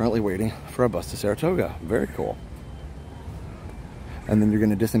Florida, currently waiting for a bus to Saratoga. Very cool. And then you're going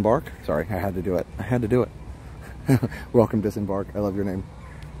to disembark? Sorry, I had to do it. I had to do it. Welcome, Disembark. I love your name.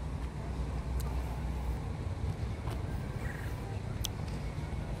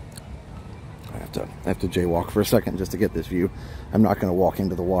 I have to jaywalk for a second just to get this view. I'm not going to walk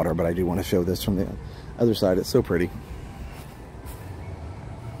into the water, but I do want to show this from the other side. It's so pretty.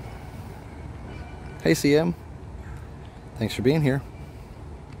 Hey, CM. Thanks for being here.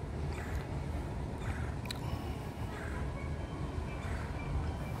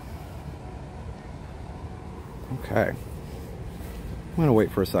 Okay. I'm going to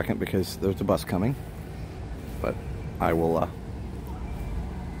wait for a second because there's a bus coming. But I will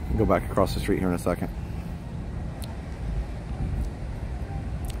go back across the street here in a second.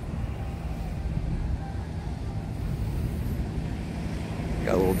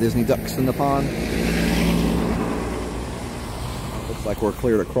 Got little Disney ducks in the pond. Looks like we're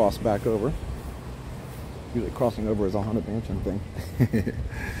clear to cross back over. Usually crossing over is a Haunted Mansion thing.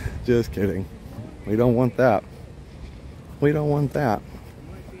 Just kidding. We don't want that. We don't want that.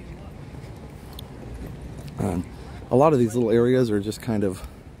 A lot of these little areas are just kind of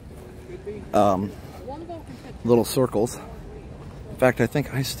little circles. In fact, I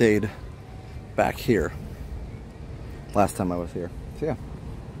think I stayed back here last time I was here. So yeah.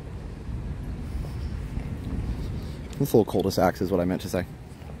 This little cul-de-sac is what I meant to say.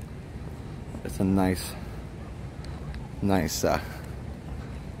 It's a nice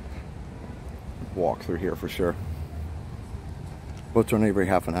walk through here for sure. Boats run every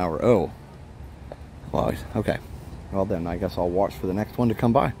half an hour. Oh. Well, okay. Well then, I guess I'll watch for the next one to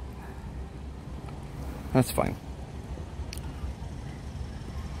come by. That's fine.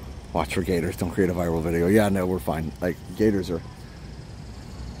 Watch for gators. Don't create a viral video. Yeah, no, we're fine. Like, gators are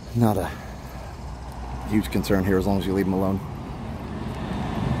not a huge concern here as long as you leave them alone.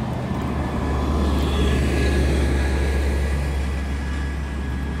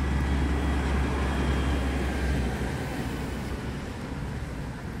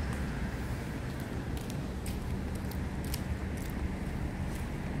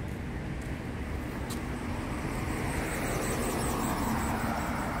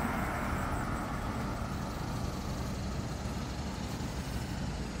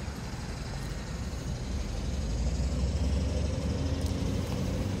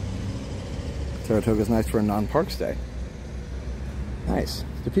 Saratoga's nice for a non-park stay. Nice.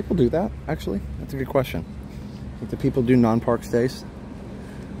 Do people do that, actually? That's a good question. Do people do non-park stays?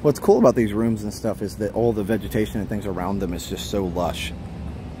 What's cool about these rooms and stuff is that all the vegetation and things around them is just so lush.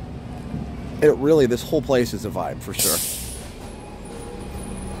 It really, this whole place is a vibe, for sure.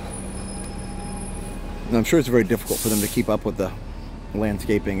 And I'm sure it's very difficult for them to keep up with the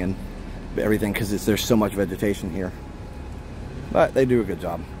landscaping and everything because there's so much vegetation here. But they do a good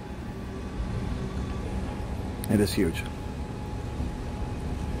job. It is huge.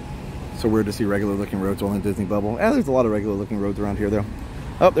 So weird to see regular looking roads all in Disney bubble. Yeah, there's a lot of regular looking roads around here though.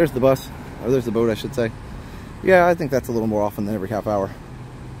 Oh, there's the bus. Or there's the boat, I should say. Yeah, I think that's a little more often than every half hour.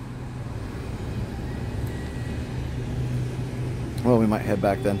 Well, we might head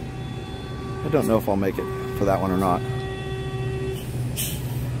back then. I don't know if I'll make it for that one or not.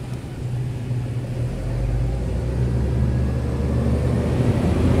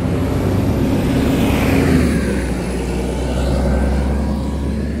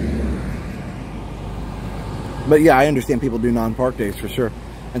 But yeah, I understand people do non-park days for sure.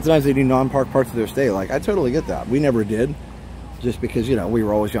 And sometimes they do non-park parts of their stay. Like, I totally get that. We never did. Just because, you know, we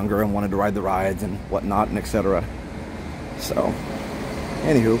were always younger and wanted to ride the rides and whatnot and etc. So,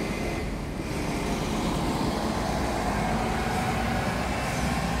 anywho.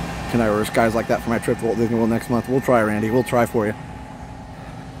 Can I order skies like that for my trip to Walt Disney World next month? We'll try, Randy. We'll try for you.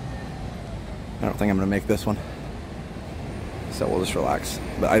 I don't think I'm going to make this one. So we'll just relax.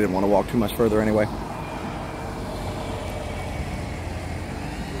 But I didn't want to walk too much further anyway.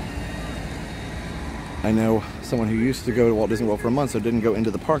 I know someone who used to go to Walt Disney World for a month, so didn't go into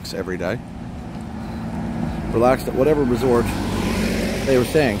the parks every day. Relaxed at whatever resort they were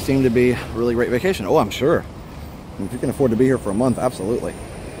staying. Seemed to be a really great vacation. Oh, I'm sure. If you can afford to be here for a month, absolutely.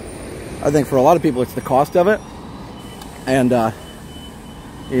 I think for a lot of people, it's the cost of it. And,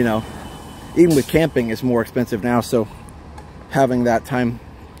 you know, even with camping, it's more expensive now. So having that time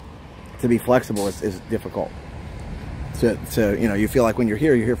to be flexible is difficult. To you know, you feel like when you're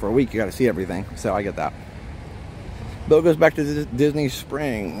here for a week, you got to see everything. So I get that. Boat goes back to Disney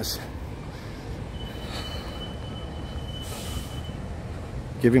Springs.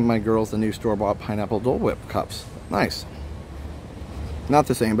 Giving my girls the new store-bought pineapple Dole Whip cups. Nice. Not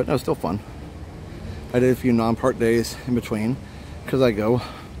the same, but no, still fun. I did a few non-park days in between because I go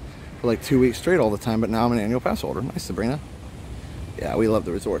for like 2 weeks straight all the time, but now I'm an annual pass holder. Nice, Sabrina. Yeah, we love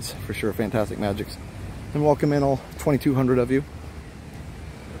the resorts for sure. Fantastic Magics. And welcome in all 2,200 of you.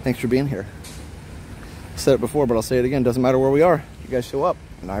 Thanks for being here. I said it before, but I'll say it again. Doesn't matter where we are. You guys show up,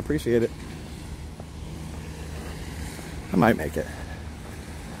 and I appreciate it. I might make it.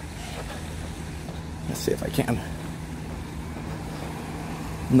 Let's see if I can.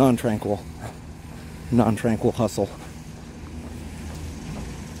 Non-tranquil hustle.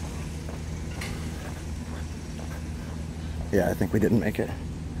 Yeah, I think we didn't make it.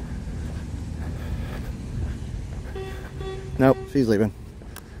 Nope, she's leaving.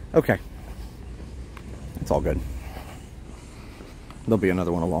 Okay. It's all good. There'll be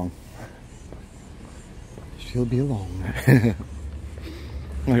another one along. She'll be along.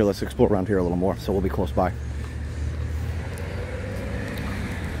 Here, let's explore around here a little more, so we'll be close by.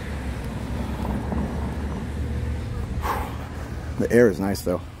 The air is nice,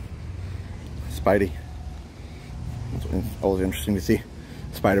 though. Spidey. It's always interesting to see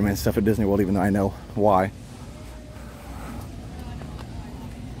Spider-Man stuff at Disney World, even though I know why.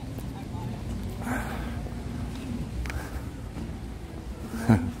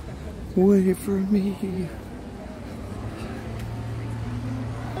 Wait for me.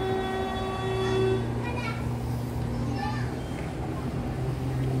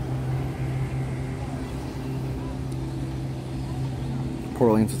 Port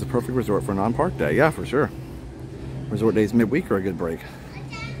Orleans is the perfect resort for a non-park day. Yeah, for sure. Resort days midweek are a good break.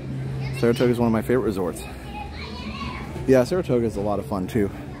 Saratoga is one of my favorite resorts. Yeah, Saratoga is a lot of fun too.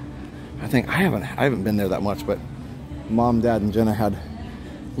 I think I haven't been there that much, but Mom, Dad, and Jenna had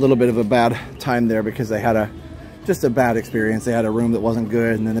a little bit of a bad time there because they had a just a bad experience. They had a room that wasn't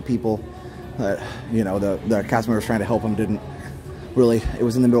good, and then the people that, you know, the cast members trying to help them didn't really, it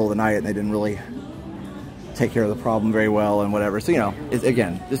was in the middle of the night and they didn't really take care of the problem very well and whatever. So, you know,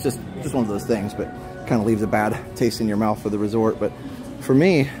 again, it's just one of those things, but kind of leaves a bad taste in your mouth for the resort. But for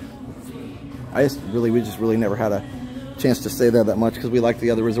me, we just really never had a chance to stay there that much because we liked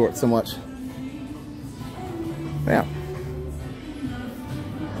the other resort so much. Yeah.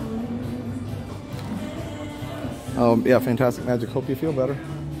 Yeah, fantastic magic. Hope you feel better.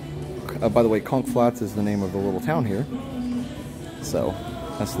 By the way, Conch Flats is the name of the little town here. So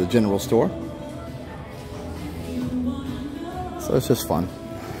that's the general store. So it's just fun.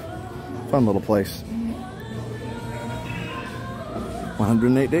 Fun little place.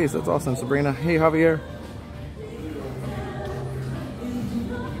 108 days. That's awesome, Sabrina. Hey, Javier.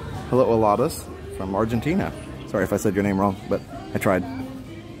 Hello, Aladas from Argentina. Sorry if I said your name wrong, but I tried.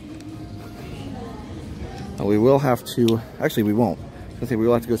 We will have to, actually we won't. I was gonna say we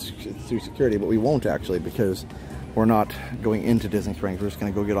will have to go through security, but we won't actually because we're not going into Disney Springs. We're just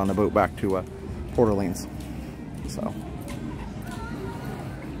gonna go get on the boat back to Port Orleans. So,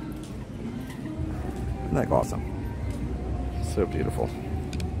 isn't that awesome? So beautiful.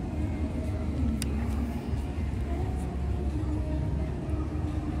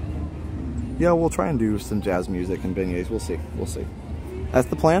 Yeah, we'll try and do some jazz music and beignets. We'll see. We'll see. That's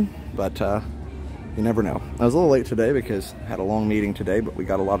the plan, but you never know. I was a little late today because I had a long meeting today, but we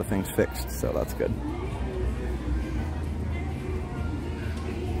got a lot of things fixed, so that's good.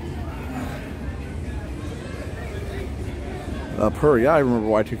 Yeah, I remember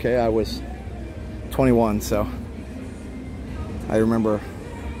Y2K. I was 21, so I remember.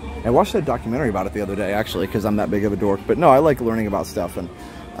 I watched a documentary about it the other day, actually, because I'm that big of a dork. But no, I like learning about stuff, and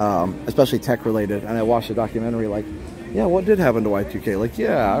especially tech related. And I watched a documentary like, yeah, what did happen to Y2K? Like,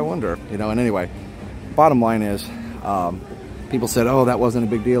 yeah, I wonder, you know. And anyway, bottom line is, people said, oh, that wasn't a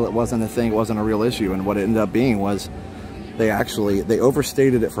big deal. It wasn't a thing. It wasn't a real issue. And what it ended up being was they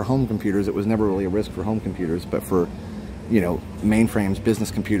overstated it for home computers. It was never really a risk for home computers, but for, you know, mainframes,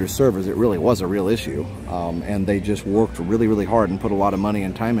 business computer servers, it really was a real issue. And they just worked really, really hard and put a lot of money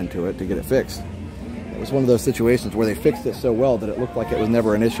and time into it to get it fixed. It was one of those situations where they fixed it so well that it looked like it was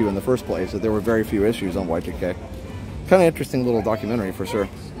never an issue in the first place, that there were very few issues on Y2K. Kind of interesting little documentary for sure.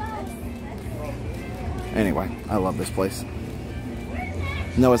 Anyway, I love this place.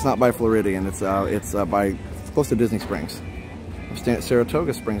 No, it's not by Floridian. It's close to Disney Springs. I'm staying at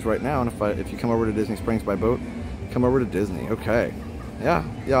Saratoga Springs right now, and if you come over to Disney Springs by boat, come over to Disney. Okay. Yeah,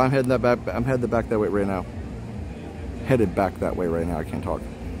 I'm heading that back. I'm headed back that way right now. Headed back that way right now. I can't talk.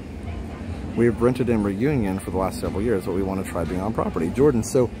 We've rented in Reunion for the last several years, but we want to try being on property. Jordan,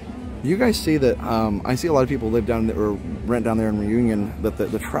 so you guys see that? I see a lot of people live down there or rent down there in Reunion. That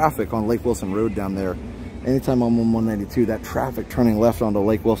the traffic on Lake Wilson Road down there, anytime I'm on 192, that traffic turning left onto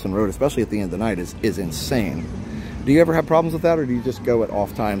Lake Wilson Road, especially at the end of the night, is insane. Do you ever have problems with that, or do you just go at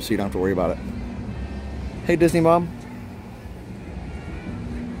off time so you don't have to worry about it? Hey, Disney Mom.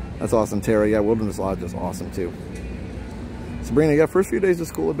 That's awesome, Tara. Yeah, Wilderness Lodge is awesome too. Sabrina, yeah, first few days of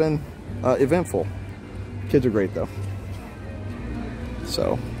school have been eventful. Kids are great though.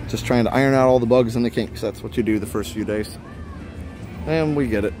 So, just trying to iron out all the bugs and the kinks. That's what you do the first few days. And we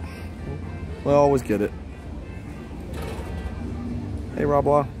get it. We always get it. Hey, Rob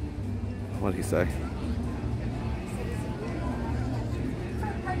Law. What did he say?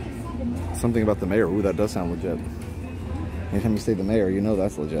 Something about the mayor. Ooh, that does sound legit. Anytime you say the mayor, you know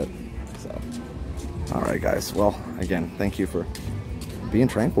that's legit. So, all right, guys. Well, again, thank you for being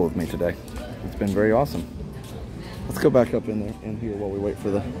tranquil with me today. It's been very awesome. Let's go back up in here while we wait for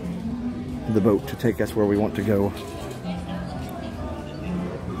the boat to take us where we want to go.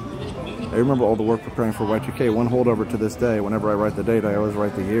 I remember all the work preparing for Y2K. One holdover to this day. Whenever I write the date, I always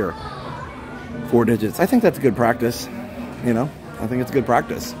write the year. 4 digits. I think that's good practice. You know, I think it's good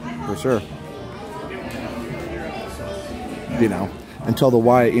practice for sure. You know, until the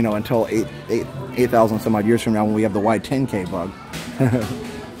Y, you know, until 8,000 some odd years from now when we have the Y10K bug.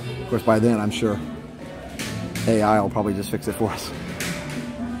 Of course, by then I'm sure AI will probably just fix it for us.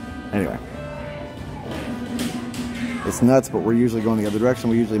 Anyway. It's nuts, but we're usually going the other direction.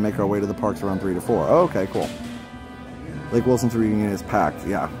 We usually make our way to the parks around 3 to 4. Oh, okay, cool. Lake Wilson's Reunion is packed,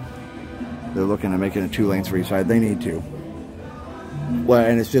 yeah. They're looking at making it 2 lanes for each side. They need to. Well,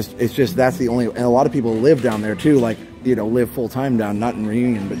 and it's just that's the only, and a lot of people live down there too, like, you know, live full time down, not in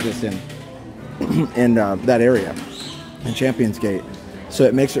Reunion, but just in that area, in Champions Gate. So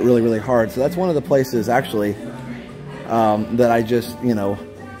it makes it really, really hard. So that's one of the places actually that I just, you know,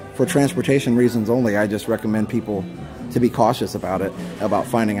 for transportation reasons only, I just recommend people to be cautious about it, about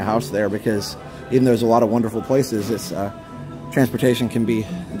finding a house there, because even though there's a lot of wonderful places, it's transportation can be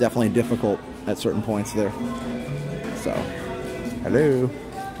definitely difficult at certain points there. So, hello.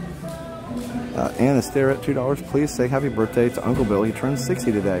 Anna Stare at $2. Please say happy birthday to Uncle Bill. He turns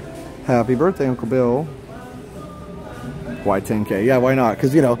 60 today. Happy birthday, Uncle Bill. Why 10K? Yeah, why not?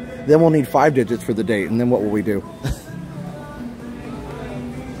 Because, you know, then we'll need 5 digits for the date, and then what will we do?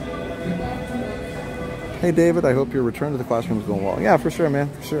 Hey, David, I hope your return to the classroom is going well. Yeah, for sure, man,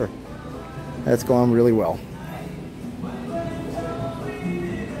 for sure. That's going really well.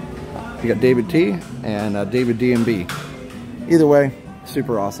 You got David T and David D and B. Either way,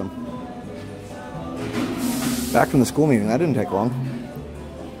 super awesome. Back from the school meeting. That didn't take long.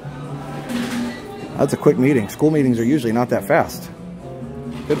 That's a quick meeting. School meetings are usually not that fast.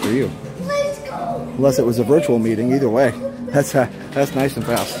 Good for you. Let's go. Unless it was a virtual meeting. Either way, that's nice and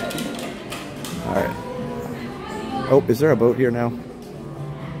fast. All right. Oh, is there a boat here now?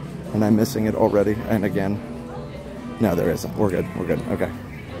 And I'm missing it already. And again, no, there isn't. We're good. We're good. Okay.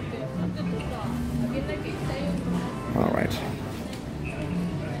 All right.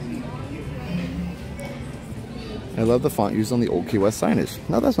 I love the font used on the old Key West signage.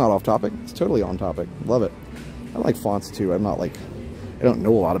 No, that's not off topic. It's totally on topic. Love it. I like fonts too. I'm not like, I don't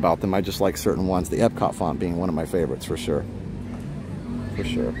know a lot about them. I just like certain ones. The Epcot font being one of my favorites for sure. For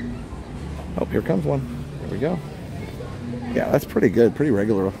sure. Oh, here comes one. There we go. Yeah, that's pretty good. Pretty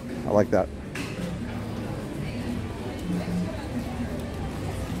regular. I like that.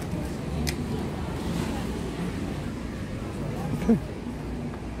 Okay.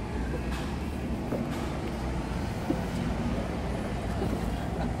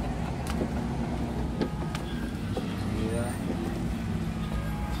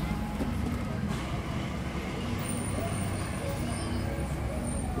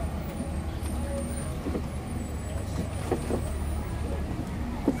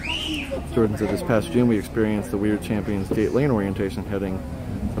 Jordan said this past June we experienced the weird Champions Gate lane orientation heading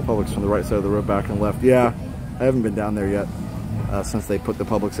the Publix from the right side of the road back and left. Yeah, I haven't been down there yet since they put the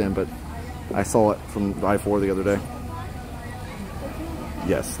Publix in, but I saw it from I-4 the other day.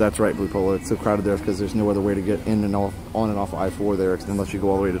 Yes, that's right, Blue Polo. It's so crowded there because there's no other way to get in and off, on and off I-4 there unless you go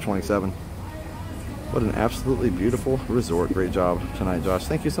all the way to 27. What an absolutely beautiful resort. Great job tonight, Josh.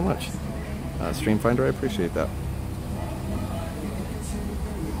 Thank you so much. Stream Finder, I appreciate that.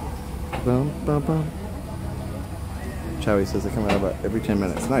 Bum, bum, bum. Chowie says they come out about every 10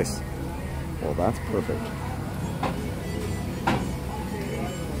 minutes. Nice. Well, that's perfect.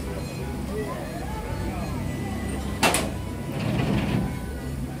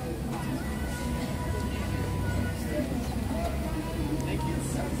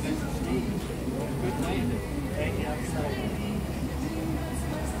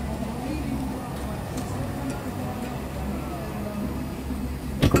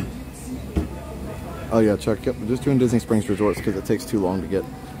 Oh yeah, Chuck, yep, we're just doing Disney Springs Resorts because it takes too long to get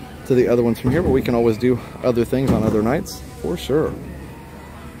to the other ones from here, but we can always do other things on other nights, for sure.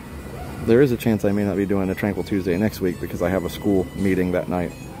 There is a chance I may not be doing a Tranquil Tuesday next week because I have a school meeting that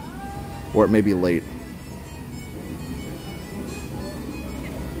night, or it may be late.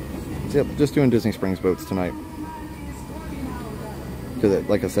 So, yep, just doing Disney Springs boats tonight. Because,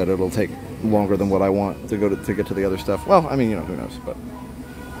 like I said, it'll take longer than what I want to get to the other stuff. Well, I mean, you know, who knows, but...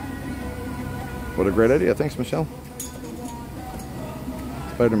 What a great idea. Thanks, Michelle.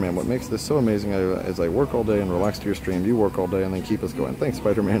 Spider-Man, what makes this so amazing is I work all day and relax to your stream. You work all day and then keep us going. Thanks,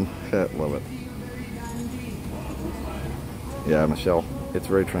 Spider-Man. Love it. Yeah, Michelle, it's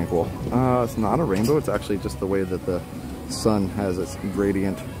very tranquil. It's not a rainbow. It's actually just the way that the sun has its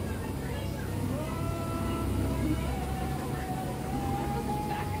gradient.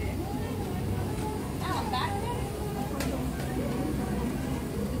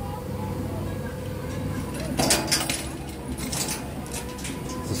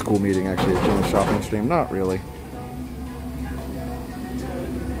 School meeting actually is doing a shopping stream. Not really.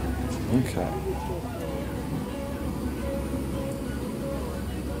 Okay.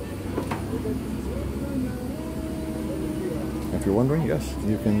 If you're wondering, yes,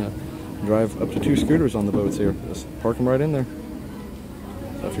 you can drive up to 2 scooters on the boats here. Just park them right in there.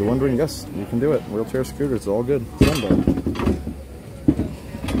 So if you're wondering, yes, you can do it. Wheelchair scooters, it's all good. Sunday.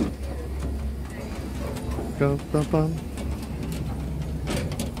 Go, bum, bum.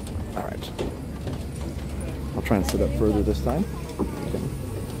 I'll try and sit up further this time.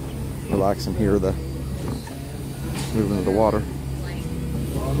 Relax and hear the movement of the water.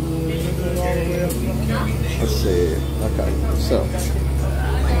 Let's see. Okay, so I'm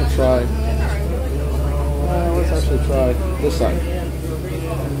gonna try. Let's actually try this side.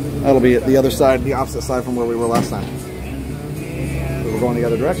 That'll be the other side, the opposite side from where we were last time. But we're going the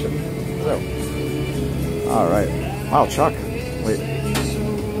other direction. So All right. Wow, Chuck. Wait.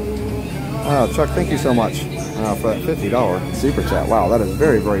 Chuck, thank you so much for that $50 super chat. Wow, that is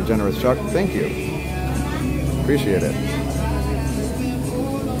very, very generous, Chuck. Thank you. Appreciate it.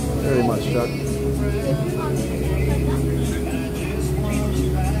 Very much, Chuck.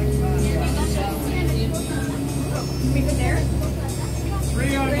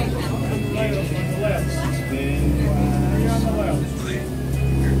 Three on the left. Three on the left.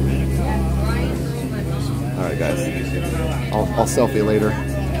 All right, guys. I'll selfie later.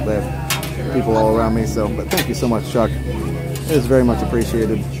 They have people all around me, so, but thank you so much, Chuck. It is very much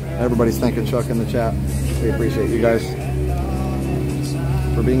appreciated. Everybody's thanking Chuck in the chat. We appreciate you guys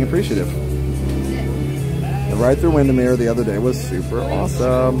for being appreciative. The ride through Windermere the other day was super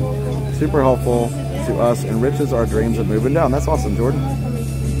awesome. Super helpful to us. Enriches our dreams of moving down. That's awesome, Jordan.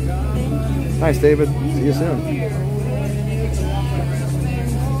 Nice, David. See you soon.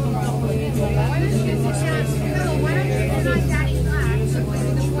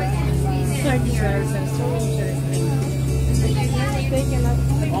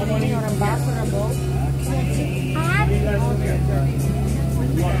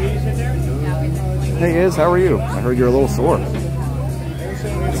 Hey, Iz, how are you? I heard you're a little sore.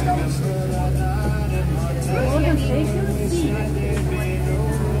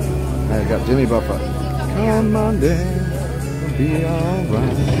 I got Jimmy Buffett. Come on down, it'll be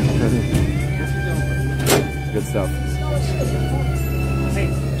alright. Good stuff.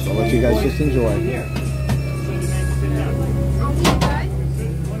 So I'll let you guys just enjoy.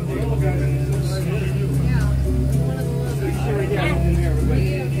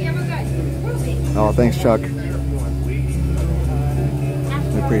 Oh, thanks, Chuck. We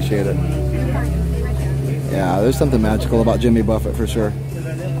appreciate it. Yeah, there's something magical about Jimmy Buffett for sure.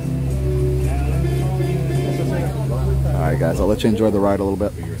 Alright guys, I'll let you enjoy the ride a little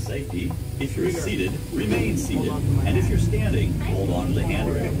bit. For your safety, if you're seated, remain seated. And if you're standing, hold on to the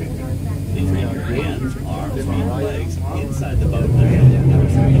handrail. Entering your hands, arms, feet, and legs inside the boat.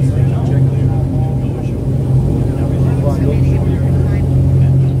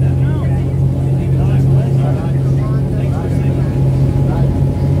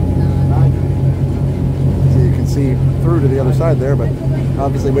 See through to the other side there, but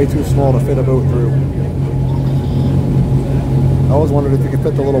obviously way too small to fit a boat through. I always wondered if you could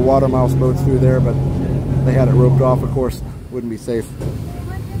fit the little water mouse boats through there, but they had it roped off, of course. Wouldn't be safe.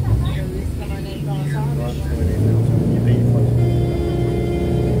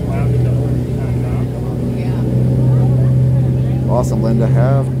 Awesome, Linda.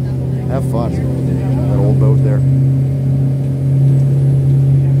 Have fun. That old boat there.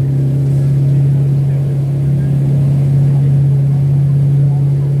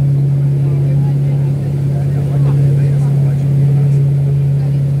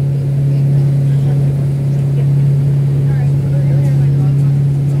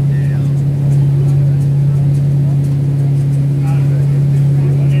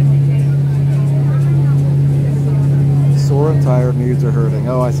 Tired, knees are hurting.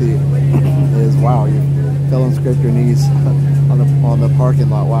 Oh, I see. Is wow, you fell and scraped your knees on the parking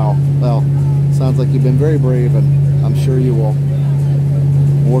lot. Wow. Well, sounds like you've been very brave, and I'm sure you will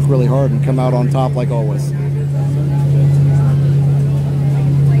work really hard and come out on top like always.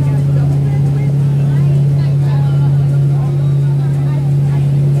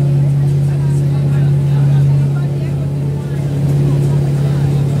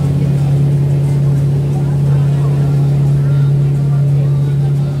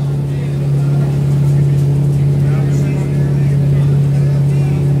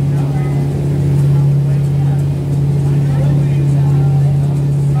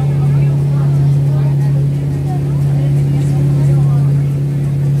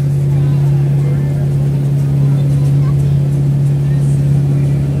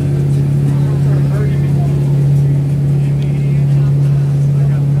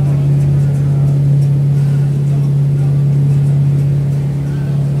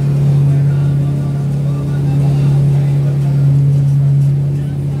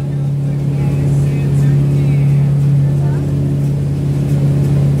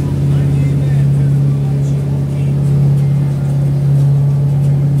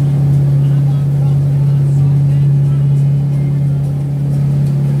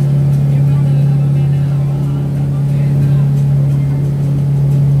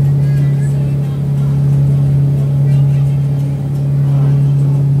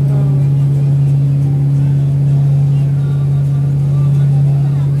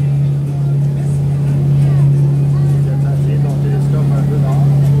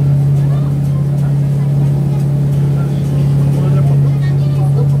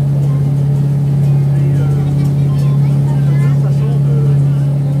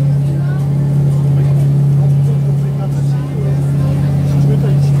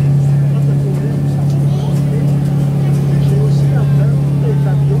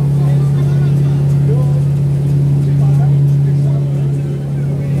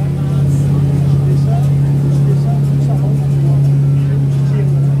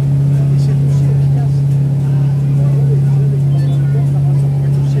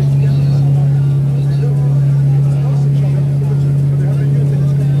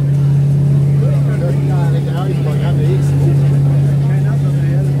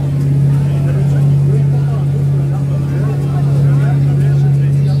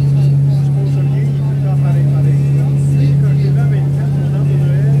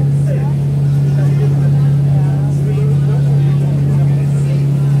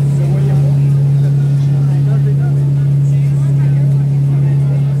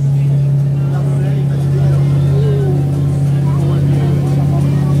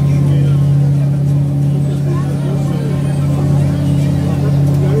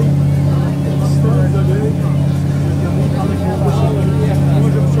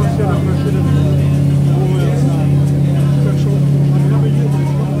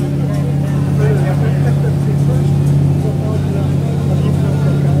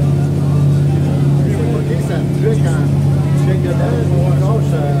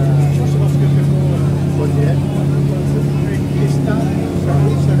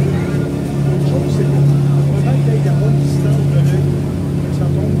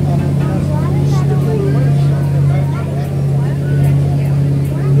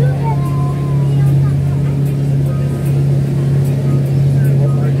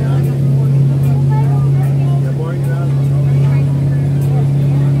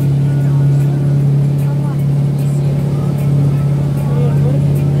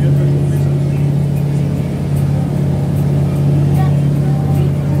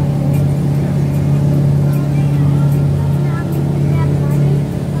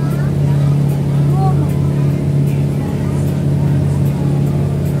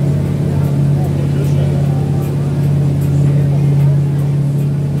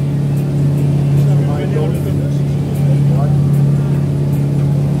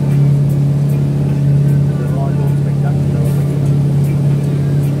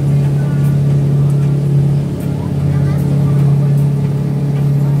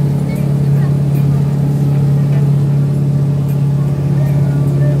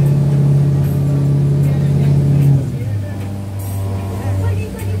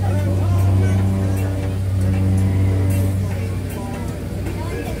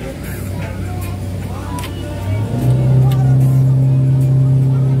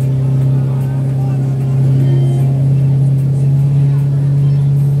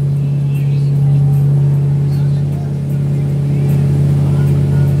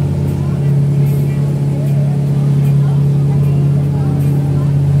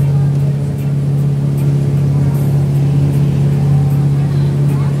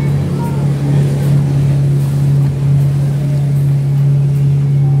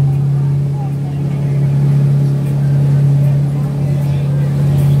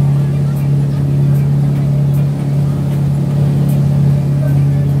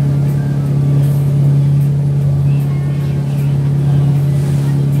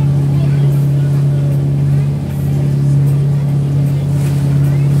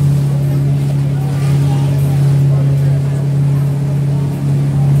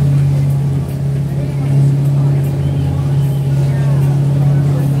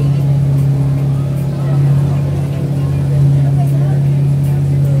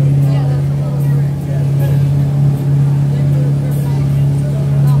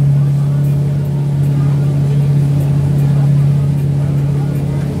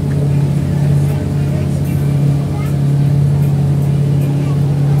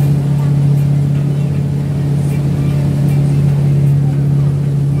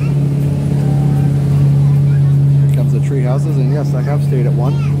 Yes, I have stayed at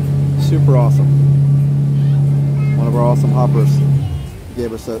one. Super awesome. One of our awesome hoppers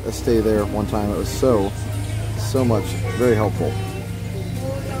gave us a stay there one time. It was so much, very helpful.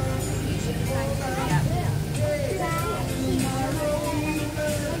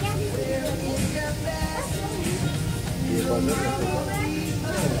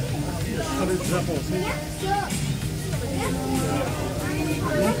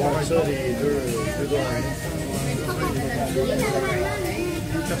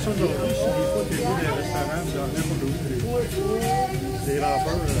 Personne aujourd'hui, si des fois tu es dans les restaurants, dans n'importe où, des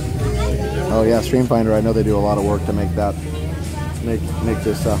rappeurs. Oh yeah, Stream Finder. I know they do a lot of work to make that, make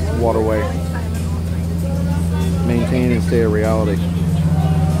this waterway maintain and stay a reality.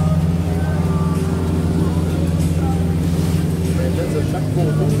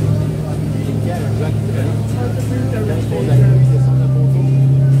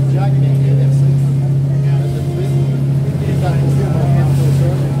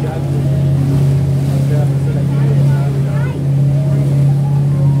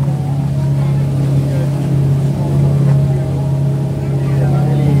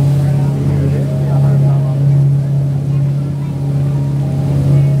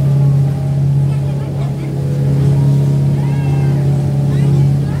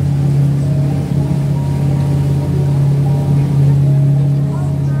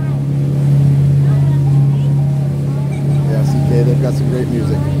 They've got some great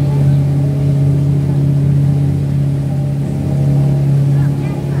music.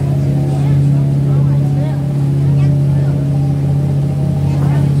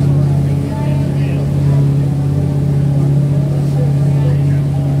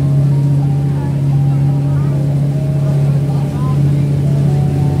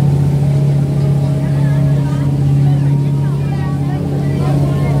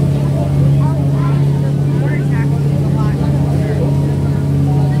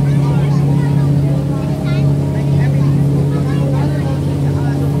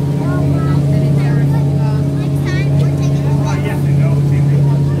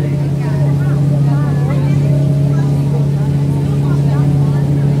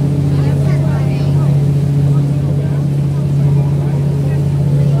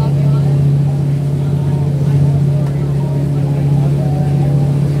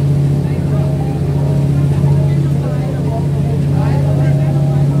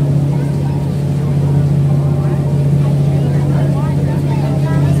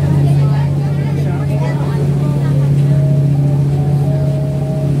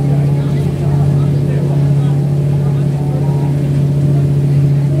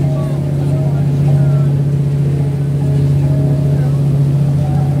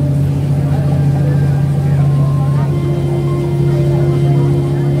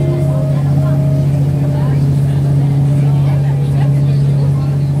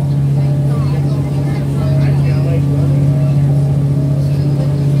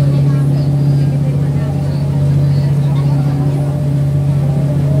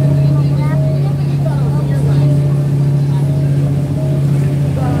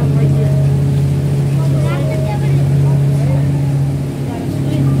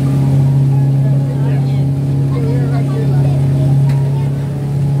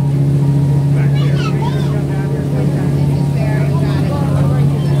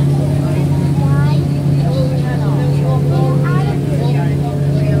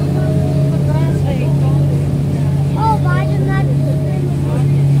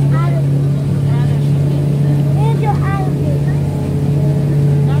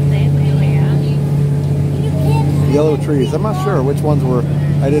 Yellow trees. I'm not sure which ones were.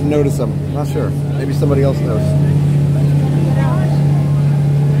 I didn't notice them. I'm not sure. Maybe somebody else knows.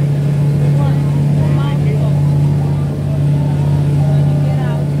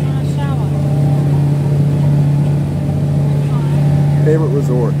 Favorite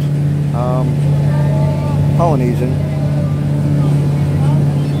resort? Polynesian.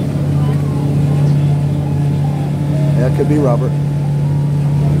 Yeah, it could be Robert.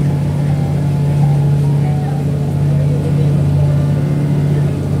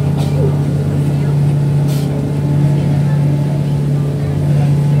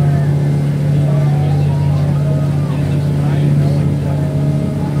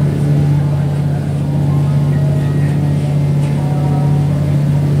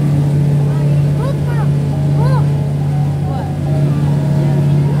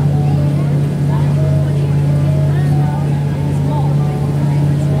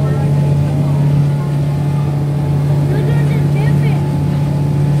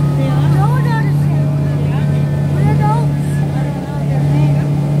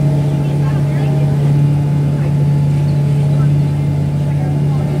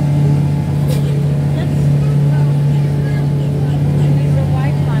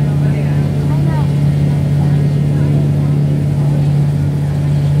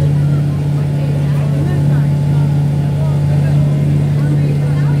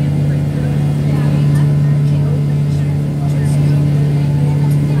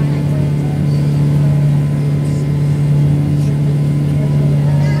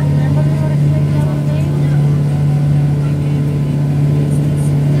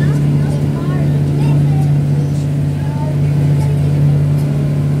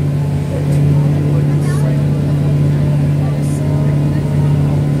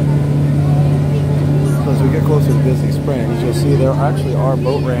 actually are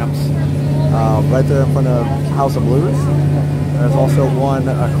boat ramps right there in front of House of Blues. There's also one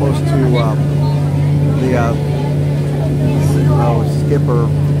close to the Skip or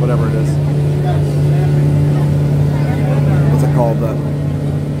whatever it is. What's it called?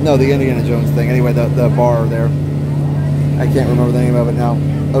 No, the Indiana Jones thing. Anyway, the bar there. I can't remember the name of it now.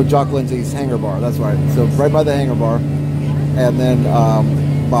 Oh, Jock Lindsay's Hangar Bar. That's right. So right by the Hangar Bar, and then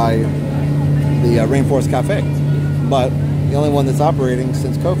by the Rainforest Cafe. But the only one that's operating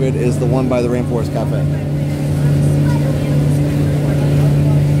since COVID is the one by the Rainforest Cafe.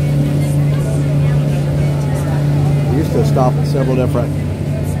 We used to stop at several different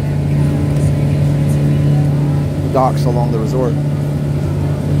docks along the resort.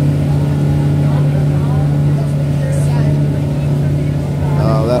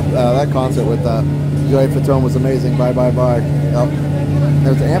 That concert with Joey Fatone was amazing. Bye, bye, bye. Yep.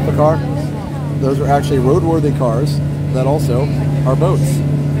 There's the Amphicar. Those are actually roadworthy cars that also are boats.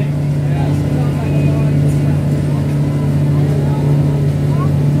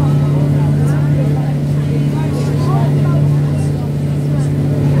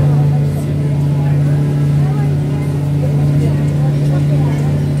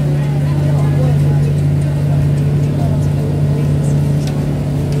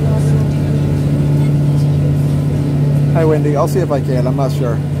 Hi, Wendy. I'll see if I can. I'm not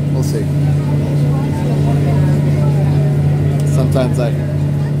sure. We'll see. Sometimes I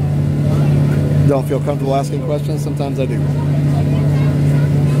don't feel comfortable asking questions. Sometimes I do.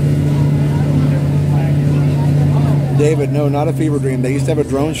 David, no, not a fever dream. They used to have a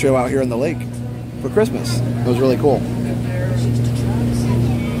drone show out here in the lake for Christmas. It was really cool.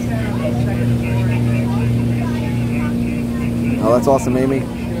 Oh, that's awesome, Amy.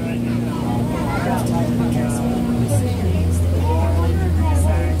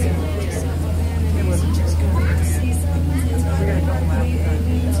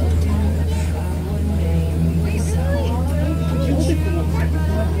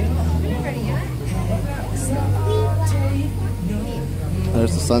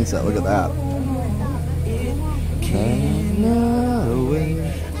 There's the sunset. Look at that.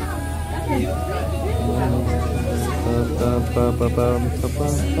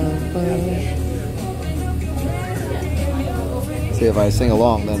 See, if I sing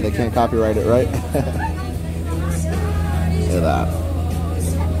along, then they can't copyright it, right? Look at that.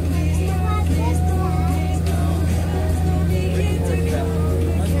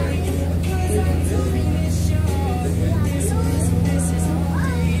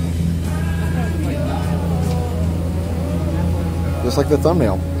 Just like the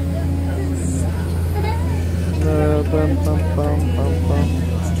thumbnail.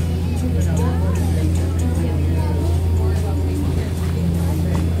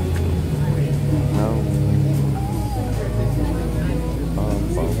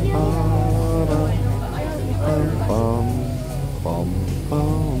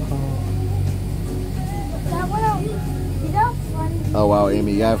 Oh wow,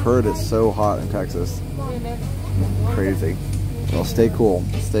 Amy, yeah, I've heard it's so hot in Texas. Crazy. Well, stay cool.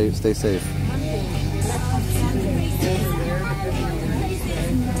 Stay safe.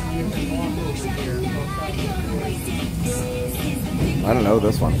 I don't know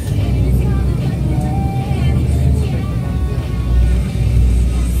this one.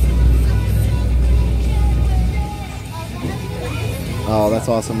 Oh, that's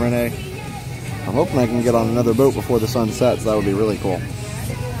awesome, Renee. I'm hoping I can get on another boat before the sun sets. That would be really cool.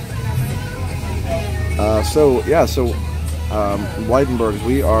 Blydenburgs,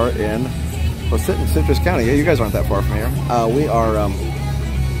 we are in, we're sitting in Citrus County. Yeah, you guys aren't that far from here. We are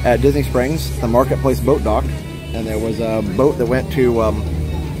at Disney Springs, the Marketplace Boat Dock, and there was a boat that went to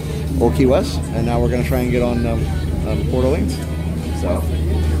Old Key West, and now we're going to try and get on Port Orleans. So,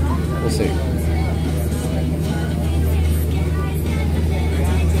 we'll see.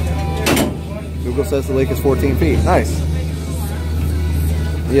 Google says the lake is 14 feet. Nice.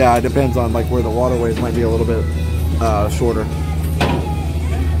 Yeah, it depends on like where the waterways might be a little bit shorter.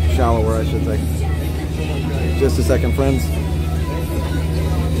 Shallower, I should say. Just a second, friends.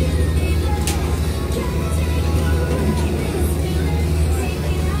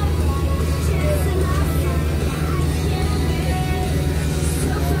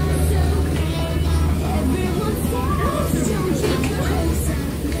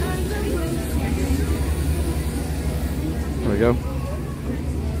 There we go.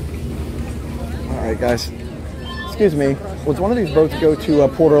 All right, guys. Excuse me. Would one of these boats go to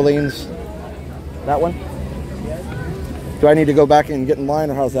Port Orleans? That one? Do I need to go back and get in line,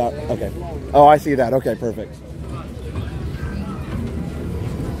 or how's that? Okay. Oh, I see that. Okay, perfect.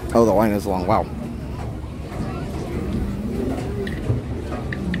 Oh, the line is long. Wow.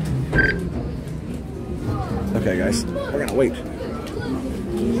 Okay, guys, we're gonna wait. All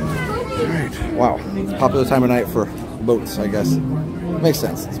right, wow, popular time of night for boats, I guess. Makes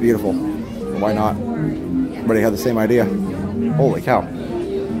sense, it's beautiful. Why not? Everybody had the same idea. Holy cow.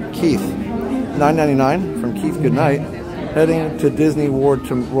 Keith, $9.99 from Keith, good night. Heading to Disney World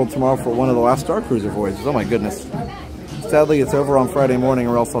tomorrow for one of the last Star Cruiser voyages. Oh my goodness. Sadly, it's over on Friday morning,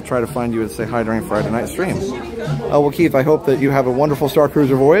 or else I'll try to find you and say hi during Friday night stream. Well, Keith, I hope that you have a wonderful Star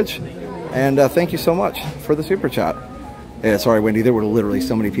Cruiser voyage, and thank you so much for the super chat. Yeah, sorry, Wendy, there were literally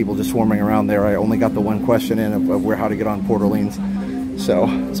so many people just swarming around there. I only got the one question in of how to get on Port Orleans. So,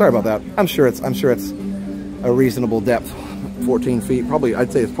 sorry about that. I'm sure it's a reasonable depth, 14 feet. Probably,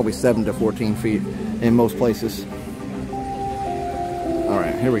 I'd say it's probably 7 to 14 feet in most places. All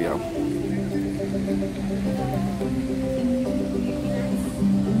right, here we go.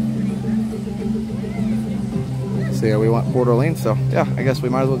 So yeah, we want Port Orleans, so yeah, I guess we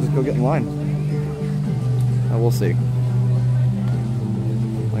might as well just go get in line. We'll see.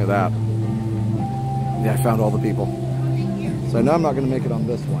 Look at that. Yeah, I found all the people. So I know I'm not going to make it on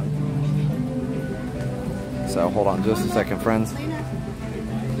this one. So hold on just a second, friends.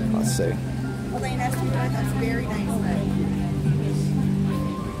 Let's see. That's very nice.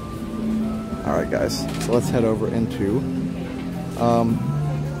 All right, guys. So let's head over into.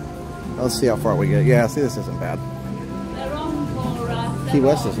 Let's see how far we get. Yeah, see, this isn't bad. Key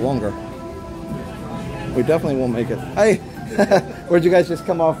West is longer. We definitely won't make it. Hey, where'd you guys just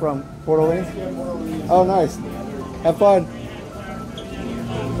come off from? Port Orleans? Oh, nice. Have fun.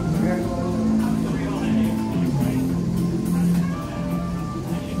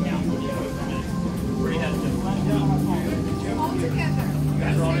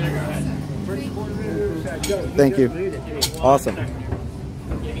 Thank you. Awesome.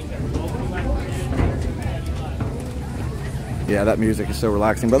 Yeah, that music is so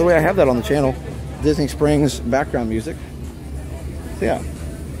relaxing. By the way, I have that on the channel. Disney Springs background music. So, yeah.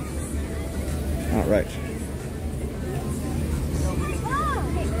 All right.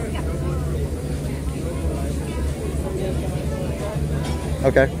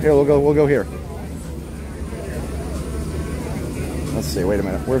 Okay, here we'll go here. Let's see, wait a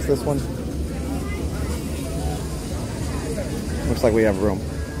minute. Where's this one? Looks like we have room.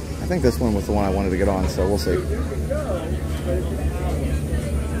 I think this one was the one I wanted to get on, so we'll see.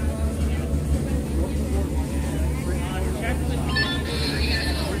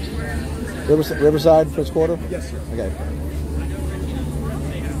 Riverside, first quarter? Yes, sir. Okay.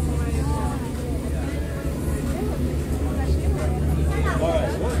 All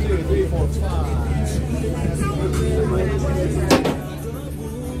right, 1, 2, 3, 4, 5.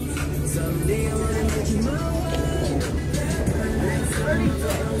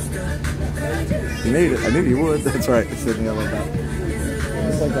 You made it. I knew you would. That's right. It's sitting there like that.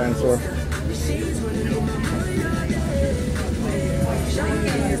 Just like dinosaur.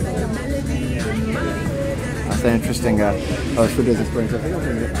 That's an interesting, oh, it's for Disney Springs. I think it's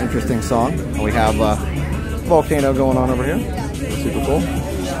an interesting song. We have Volcano going on over here. Super cool.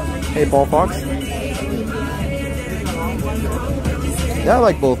 Hey, Paul Fox. Yeah, I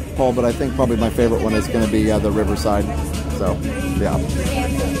like both, Paul, but I think probably my favorite one is going to be the Riverside. So, yeah.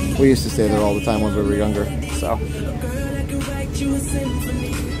 We used to stay there all the time when we were younger, so.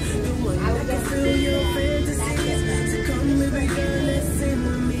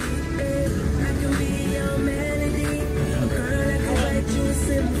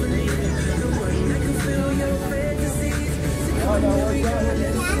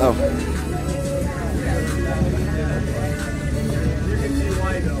 Oh.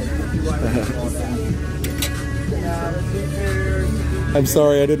 I'm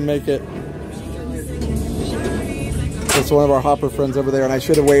sorry, I didn't make it. It's one of our hopper friends over there, and I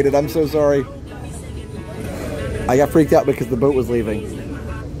should have waited. I'm so sorry. I got freaked out because the boat was leaving.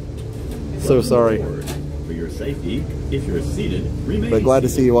 So sorry. For your safety, if you're seated, remain But glad to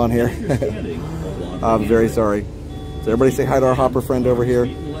see you on here. I'm very sorry. So everybody say hi to our hopper friend over here.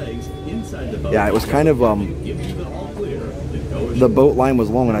 Yeah, it was kind of, the boat line was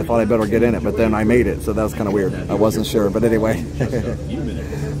long and I thought I better get in it, but then I made it, so that was kind of weird. I wasn't sure, but anyway.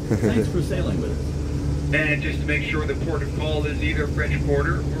 Thanks for sailing with us. And just to make sure the port of call is either French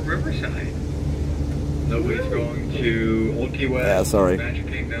Quarter or Riverside. Nobody's going to Old Key West, Yeah, sorry. Magic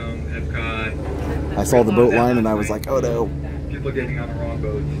Kingdom, Epcot. I saw the boat line and I was like, oh no. People getting on the wrong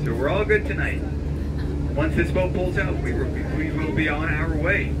boats. So we're all good tonight. Once this boat pulls out, we will be on our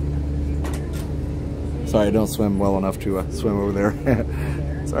way. Sorry, I don't swim well enough to swim over there.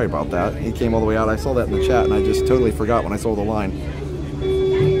 Sorry about that. He came all the way out. I saw that in the chat and I just totally forgot when I saw the line.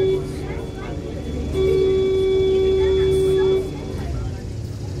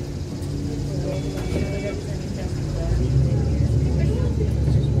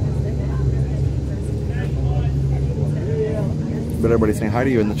 said everybody's saying hi to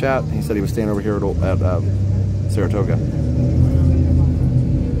you in the chat. And he said he was staying over here at Saratoga.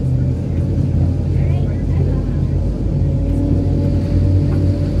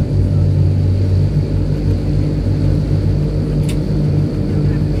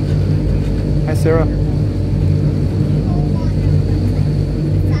 Hi, Sarah.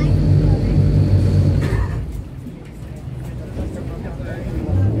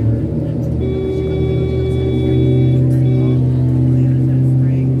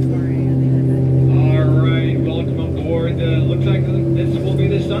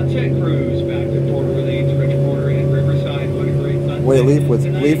 Wait,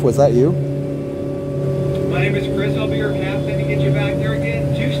 Leaf, was that you? My name is Chris. I'll be your captain to get you back there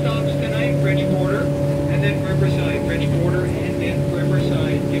again. 2 stops tonight, French Quarter, and then Riverside. French Quarter, and then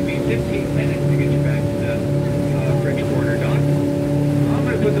Riverside. Give me 15 minutes to get you back to the French Quarter, Doc. I'm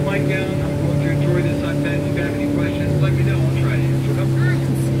going to put the mic down. I'm going to enjoy the sunset. If you have any questions, let me know. I'll try to answer them.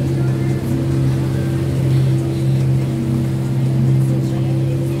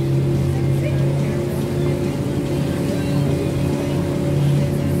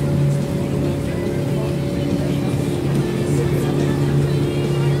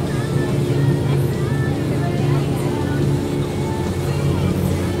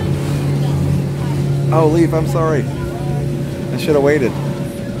 Oh, Leaf, I'm sorry. I should have waited.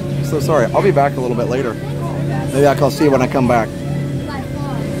 I'm so sorry. I'll be back a little bit later. Maybe I'll see you when I come back.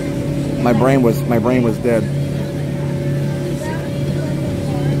 My brain was dead.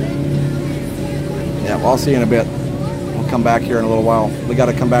 Yeah, well, I'll see you in a bit. We'll come back here in a little while. We got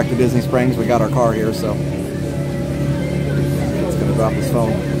to come back to Disney Springs. We got our car here, so it's gonna drop his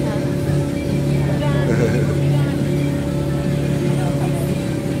phone.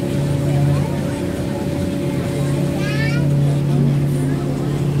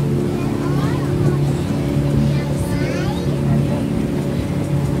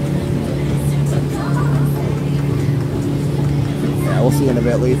 We'll see you in a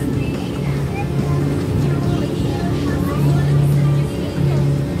bit, Leaf.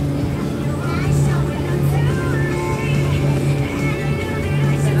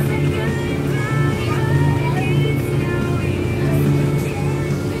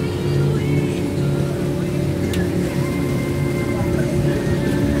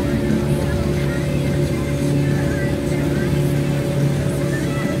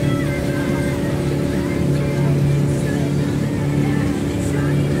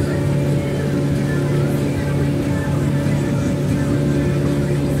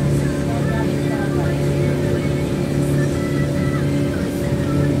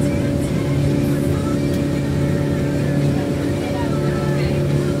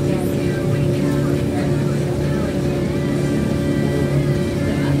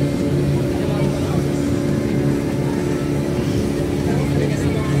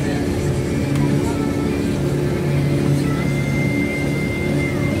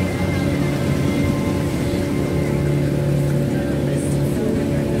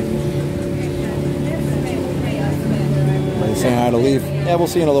 Saying hi to Leaf. Yeah, we'll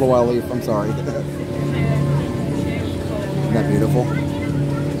see you in a little while, Leaf. I'm sorry. Isn't that beautiful?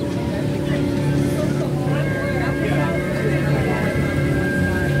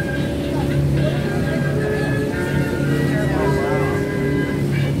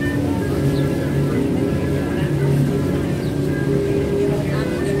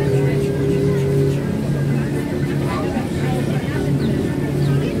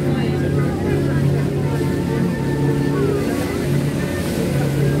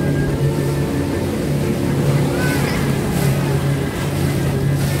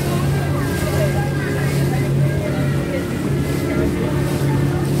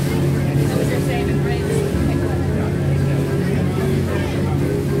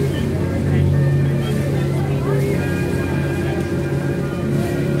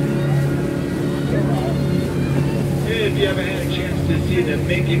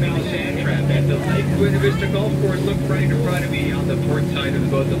 Mickey Mouse sand trap at the Lake Winter Vista Golf Course. Look right in front of me on the port side of the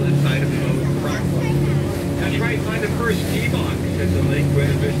boat, the left side of the boat in front. That's right, find the first tee box at the Lake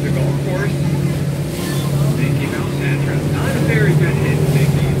Winter Vista Golf Course. Mickey Mouse sand trap. Not a very good hit,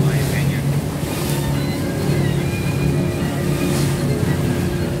 Mickey, in my opinion.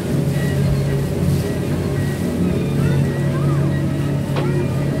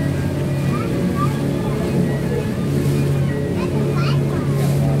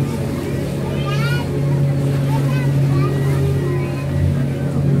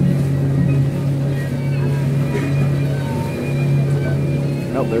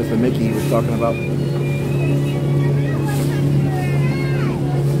 There's the Mickey he was talking about.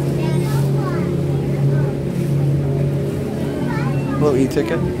 little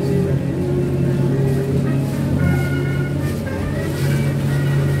e-ticket.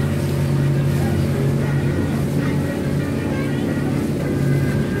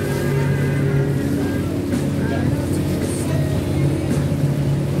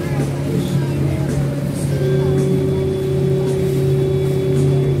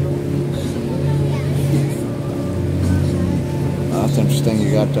 That's interesting.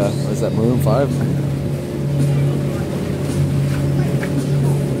 You got, what is that, Maroon 5?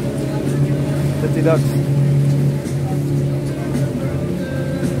 $50.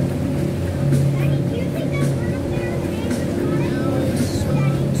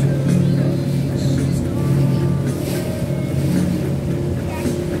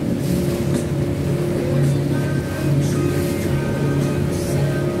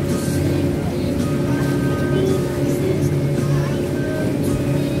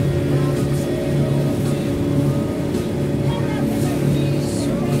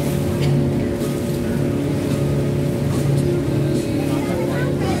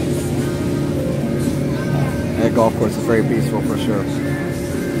 That golf course is very peaceful for sure.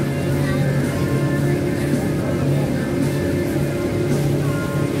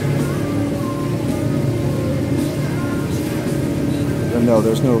 And no,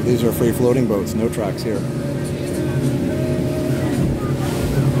 there's no, these are free floating boats, no tracks here.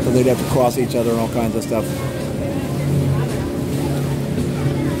 So they'd have to cross each other and all kinds of stuff.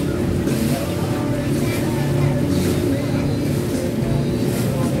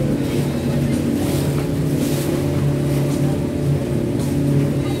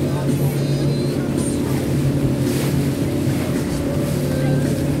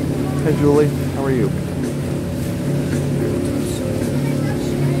 Hey Julie, how are you?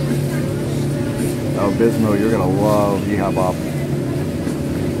 Oh, Bismo, you're gonna love Yeehaw Bob.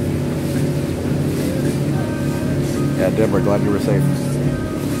 Yeah, Deborah, glad you were safe.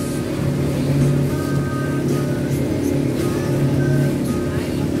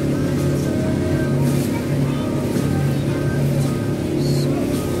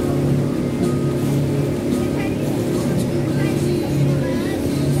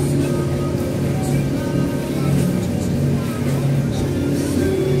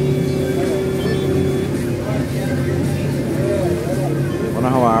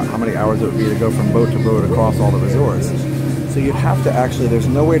 How many hours it would be to go from boat to boat across all the resorts. So you'd have to actually, there's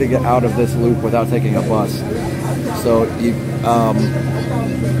no way to get out of this loop without taking a bus. So you,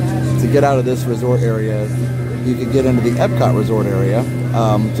 to get out of this resort area, you could get into the Epcot resort area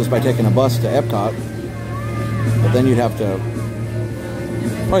just by taking a bus to Epcot. But then you'd have to,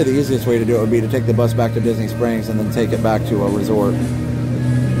 probably the easiest way to do it would be to take the bus back to Disney Springs and then take it back to a resort.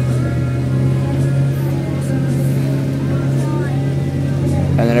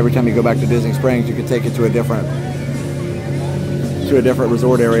 And then every time you go back to Disney Springs, you could take it to a different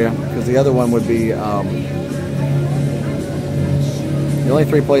resort area. Because the other one would be the only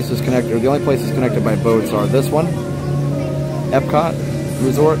three places connected, or the only places connected by boats are this one, Epcot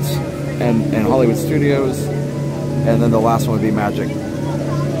Resorts, and Hollywood Studios, and then the last one would be Magic.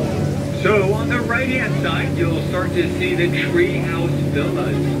 So on the right-hand side, you'll start to see the Treehouse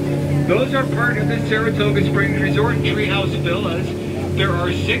Villas. Those are part of the Saratoga Springs Resort Treehouse Villas. There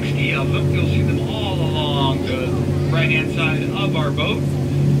are 60 of them. You'll see them all along the right-hand side of our boat.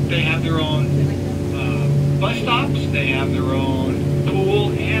 They have their own bus stops, they have their own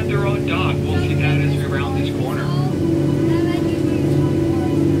pool, and their own dock. We'll see that as we round this corner.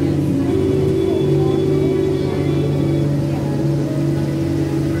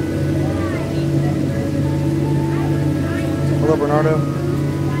 Hello, Bernardo.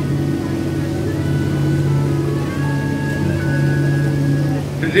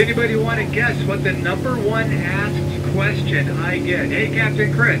 Does anybody want to guess what the number one asked question I get? Hey,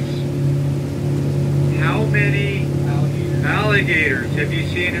 Captain Chris, how many alligators have you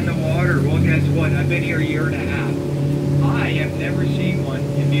seen in the water? Well, guess what? I've been here a year and a half. I have never seen one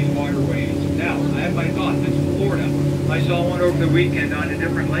in these waterways. Now, I have my thoughts. It's Florida. I saw one over the weekend on a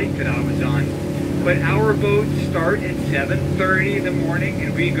different lake that I was on. But our boats start at 7:30 in the morning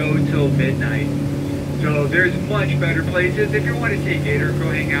and we go till midnight. So there's much better places. If you want to see a gator, go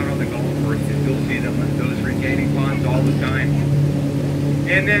hang out on the golf courses. You'll see them on those retaining ponds all the time.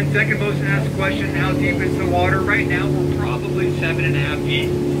 And then second most asked question, how deep is the water? Right now, we're probably 7.5 feet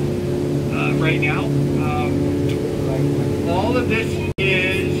right now. All of this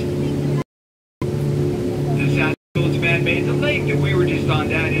is the Saratoga man-made. The lake that we were just on,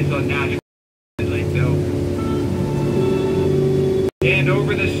 that is a natural lake though. And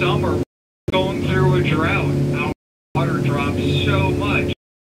over the summer, going through a drought, our water drops so much.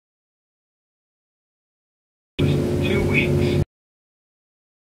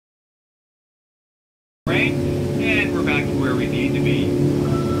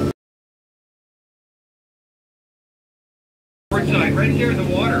 Riverside, right there in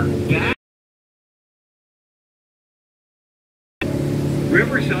the water. That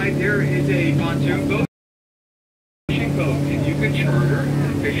Riverside, there is a pontoon boat, fishing boat, and you can charter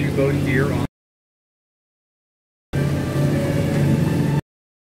a fishing boat here on.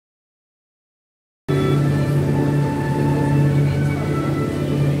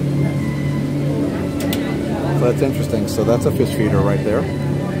 So that's interesting. So that's a fish feeder right there.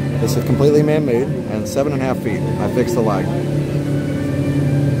 This is completely man-made and 7.5 feet. I fixed the lag.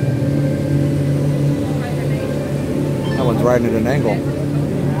 That one's riding at an angle.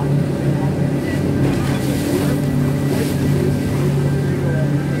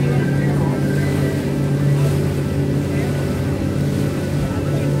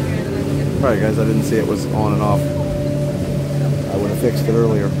 Alright guys, I didn't see it was on and off. I would have fixed it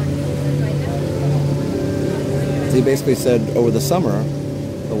earlier. So he basically said over the summer,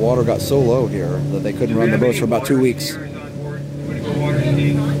 the water got so low here that they couldn't run the boats for about 2 weeks.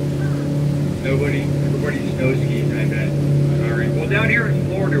 Nobody, everybody's snow skiing, I bet. Alright, well down here in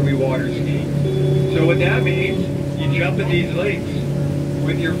Florida we water ski. So what that means, you jump in these lakes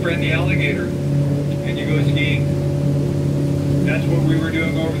with your friend the alligator and you go skiing. That's what we were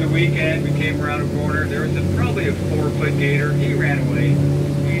doing over the weekend. We came around a corner, there was probably a 4-foot gator. He ran away.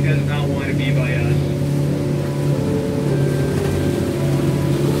 He does not want to be by us.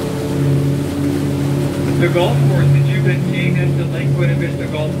 The golf course that you've been seeing is the Lake Buena Vista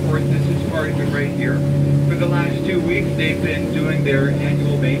Golf Course. This is part of it right here. For the last 2 weeks, they've been doing their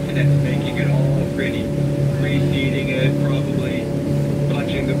annual maintenance, making it all pretty, reseeding it, probably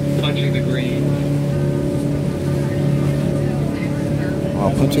punching the greens.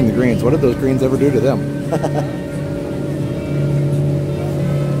 Oh, punching the greens. What did those greens ever do to them?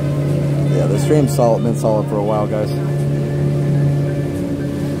 Yeah, the stream's been solid for a while, guys.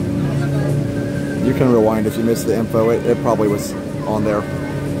 You can rewind if you missed the info. It probably was on there.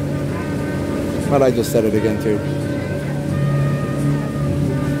 But I just said it again too.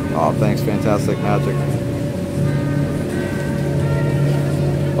 Oh, thanks, fantastic magic.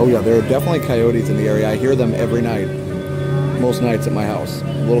 Oh yeah, there are definitely coyotes in the area. I hear them every night. Most nights at my house. A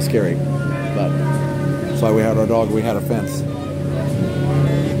little scary. But that's why we had our dog, we had a fence.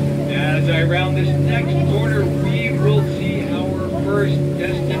 As I round this next corner, we will see our first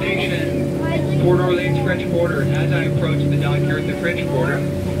destination. Port Orleans French Quarter. As I approach the dock here at the French Quarter,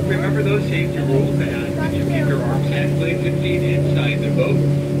 remember those safety rules that ask you keep your arms, hands, legs, and feet inside the boat.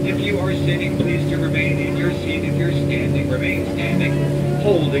 If you are sitting, please to remain in your seat. If you're standing, remain standing,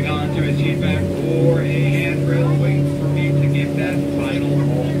 holding on to a seat back or a handrail. Wait for me to give that final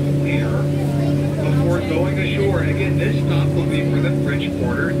all clear before going ashore. And again, this stop will be for the French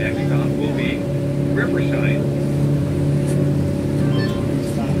Quarter. Next stop will be Riverside.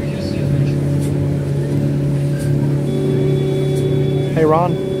 Hey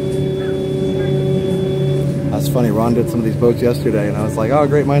Ron. That's funny, Ron did some of these boats yesterday and I was like, oh,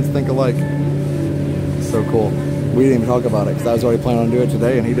 great minds think alike. So cool. We didn't even talk about it because I was already planning on doing it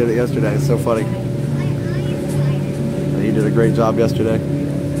today and he did it yesterday. It's so funny. And he did a great job yesterday.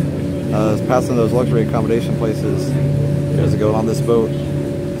 I was passing those luxury accommodation places years ago on this boat.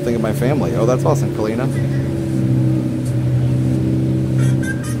 Think of my family. Oh, that's awesome, Kalina.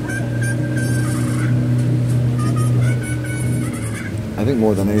 I think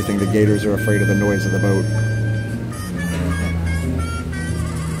more than anything, the gators are afraid of the noise of the boat.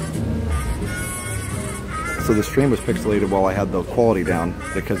 So the stream was pixelated while I had the quality down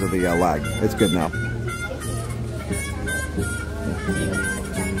because of the lag. It's good now.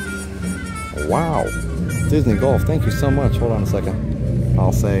 Wow. Disney Golf, thank you so much. Hold on a second.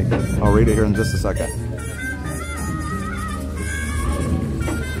 I'll read it here in just a second.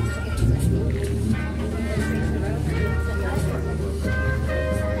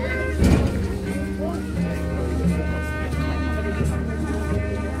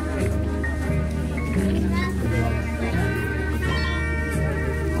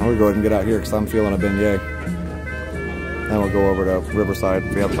 We'll go ahead and get out here because I'm feeling a beignet. Then we'll go over to Riverside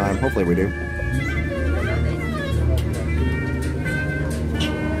if we have time. Hopefully we do.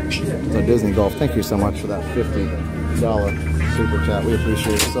 So Disney Golf, thank you so much for that $50 super chat. We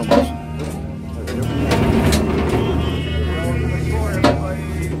appreciate it so much.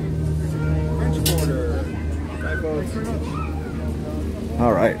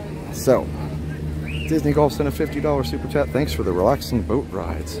 All right, so Disney Golf sent a $50 super chat. Thanks for the relaxing boat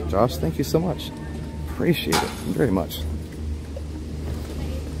rides. Josh, thank you so much. Appreciate it very much.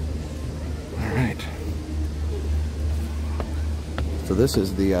 All right. So this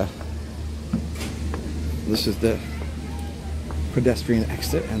is the pedestrian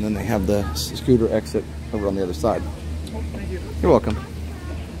exit, and then they have the scooter exit over on the other side. You're welcome.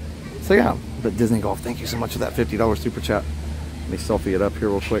 So yeah, but Disney Golf, thank you so much for that $50 super chat. Let me selfie it up here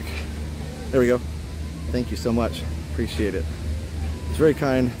real quick. There we go. Thank you so much. Appreciate it. It's very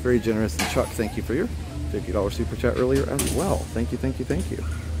kind, very generous. And Chuck, thank you for your $50 super chat earlier as well. Thank you, thank you, thank you.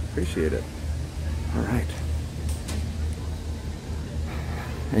 Appreciate it. All right.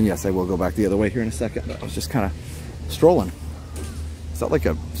 And yes, I will go back the other way here in a second. But I was just kind of strolling. Is that like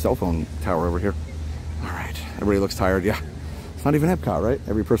a cell phone tower over here? All right. Everybody looks tired. Yeah. It's not even Epcot, right?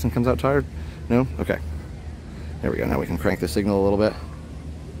 Every person comes out tired? No? Okay. There we go. Now we can crank the signal a little bit.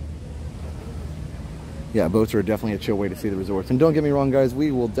 Yeah, boats are definitely a chill way to see the resorts. And don't get me wrong, guys,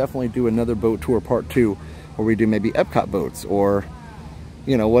 we will definitely do another boat tour part 2 where we do maybe Epcot boats or,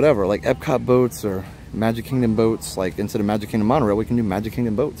 you know, whatever, like Epcot boats or Magic Kingdom boats. Like instead of Magic Kingdom monorail, we can do Magic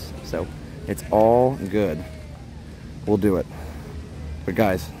Kingdom boats. So it's all good. We'll do it. But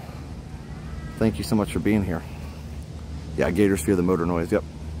guys, thank you so much for being here. Yeah, gators fear the motor noise. Yep,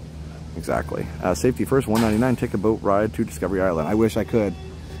 exactly. Safety first, $199. Take a boat ride to Discovery Island. I wish I could.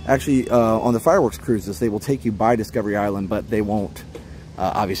 Actually, on the fireworks cruises, they will take you by Discovery Island, but they won't.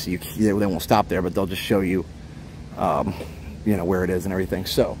 Obviously, they won't stop there, but they'll just show you, you know, where it is and everything.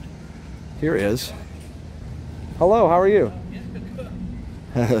 So, here is. Hello, how are you?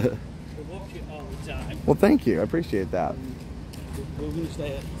 We watch it all the time. Well, thank you. I appreciate that. We're going to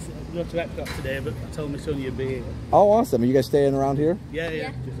stay at, go to Epcot today, but I told my son you'd be here. Oh, awesome. Are you guys staying around here?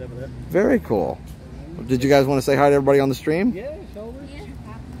 Yeah, just over there. Very cool. Did you guys want to say hi to everybody on the stream? Yeah, always.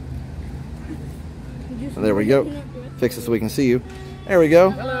 And there we go. Fix it so we can see you. There we go.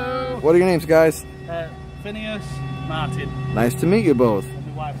 Hello. What are your names, guys? Phineas, Martin. Nice to meet you both. And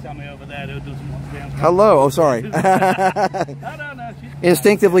my wife's family over there who doesn't want to be on camera. Hello. Oh, sorry. No.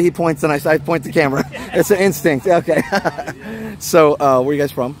 Instinctively, he points and I point the camera. It's an instinct. Okay. So, where are you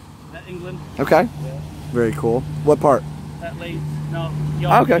guys from? England. Okay. Yeah. Very cool. What part? Leeds. No,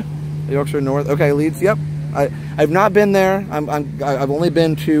 Yorkshire. Okay. Yorkshire North. Okay, Leeds. Yep. I've not been there. I've only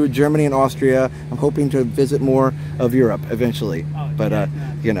been to Germany and Austria. I'm hoping to visit more of Europe eventually. But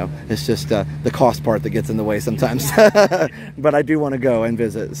you know, it's just the cost part that gets in the way sometimes. But I do want to go and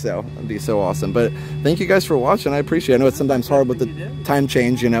visit, so it'd be so awesome. But thank you guys for watching. I appreciate it. I know it's sometimes hard with the time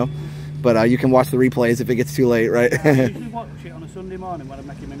change, you know. But you can watch the replays if it gets too late, right? I usually watch it on a Sunday morning when I'm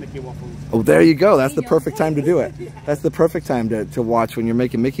making my Mickey waffles. Oh, there you go. That's the perfect time to do it. That's the perfect time to watch when you're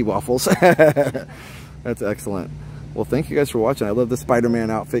making Mickey waffles. That's excellent. Well, thank you guys for watching. I love the Spider-Man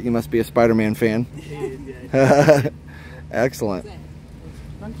outfit. You must be a Spider-Man fan. Excellent.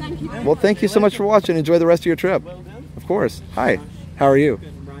 Thank you. Well, thank you so much for watching. Enjoy the rest of your trip. Of course. Hi. How are you?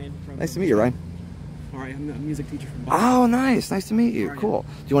 Nice to meet you, Ryan. Alright, I'm a music teacher from Boston. Oh, nice. Nice to meet you. Cool.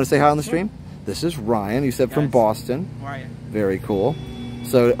 Do you want to say hi on the stream? This is Ryan. You said from Boston. How are you? Very cool.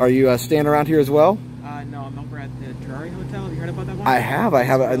 So, are you staying around here as well? No, I'm over at the Drury Hotel. Have you heard about that one? I have. I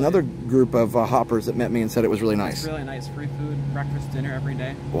have another group of hoppers that met me and said it was really nice. It's really nice. Free food, breakfast, dinner every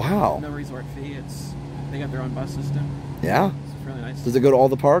day. Wow. No resort fee. They got their own bus system. Yeah. It's really nice. Does it go to all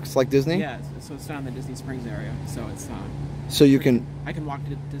the parks like Disney? Yeah. So it's down in the Disney Springs area. So it's. So you can. I can walk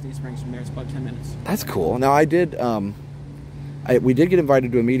to Disney Springs from there. It's about 10 minutes. That's cool. Now I did. We did get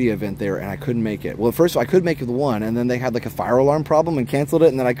invited to a media event there, and I couldn't make it. Well, at first I could make it to the one, and then they had like a fire alarm problem and canceled it,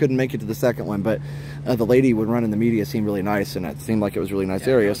 and then I couldn't make it to the second one. But the lady who would run in the media seemed really nice, and it seemed like it was a really nice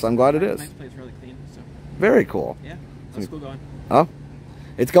area, so I'm glad it is. Nice place, really clean. So. Very cool. Yeah. How's school going? Oh,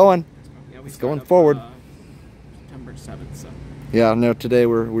 it's going. Yeah, it's going forward. September 7th. So. Yeah. No, today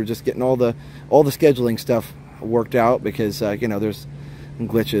we're just getting all the scheduling stuff worked out because you know there's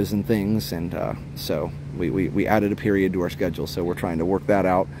glitches and things, and so we added a period to our schedule, so we're trying to work that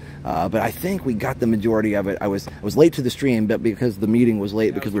out. But I think we got the majority of it. I was late to the stream, but because the meeting was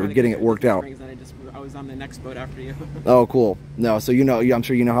late, because we were getting it worked out. I was on the next boat after you. Oh, cool. No, so you know, I'm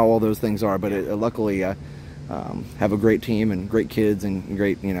sure you know how all those things are, but luckily have a great team and great kids and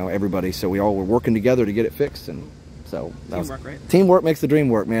great, you know, everybody. So we all were working together to get it fixed, and so teamwork, right? Teamwork makes the dream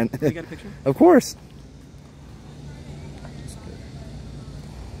work, man. Can you get a picture? Of course.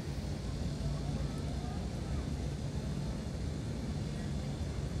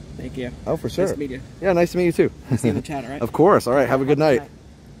 Thank you. Oh, for sure. Nice to meet you. Yeah, nice to meet you too. See you in the chat, all right? Of course. All right. Have a good night.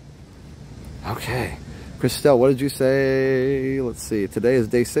 Okay. Christelle, what did you say? Let's see. Today is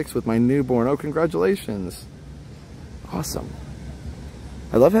day 6 with my newborn. Oh, congratulations. Awesome.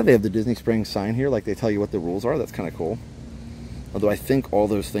 I love how they have the Disney Springs sign here. Like they tell you what the rules are. That's kind of cool. Although I think all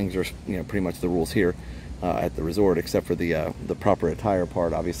those things are, you know, pretty much the rules here at the resort, except for the proper attire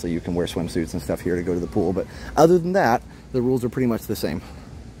part. Obviously, you can wear swimsuits and stuff here to go to the pool. But other than that, the rules are pretty much the same.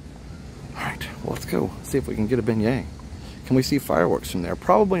 All right, well, let's go see if we can get a beignet. Can we see fireworks from there?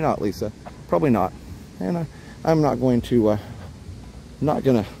 Probably not, Lisa. Probably not. And I'm not going to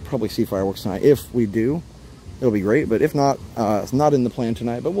probably see fireworks tonight. If we do, it'll be great, but if not, it's not in the plan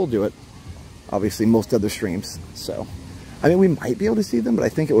tonight, but we'll do it. Obviously, most other streams. So, I mean, we might be able to see them, but I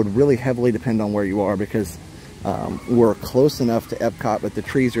think it would really heavily depend on where you are, because we're close enough to Epcot, but the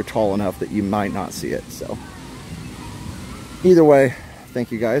trees are tall enough that you might not see it. So, either way,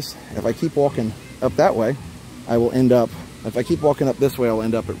 thank you guys. If I keep walking up that way, I will end up, if I keep walking up this way, I'll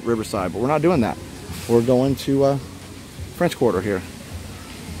end up at Riverside, but we're not doing that. We're going to French Quarter here.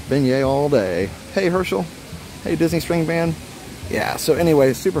 Beignet all day. Hey, Herschel. Hey, Disney String Band. Yeah, so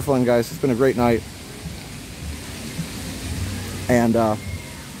anyway, super fun, guys. It's been a great night. And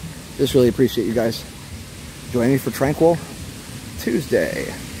just really appreciate you guys joining me for Tranquil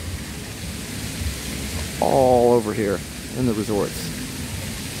Tuesday. All over here in the resorts.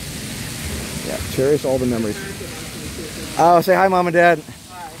 Yeah, cherish all the memories. Oh, say hi, Mom and Dad.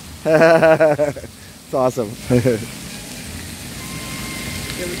 Hi. It's awesome. Yeah,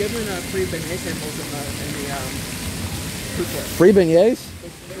 we're given free beignet samples in the food court. Free beignets?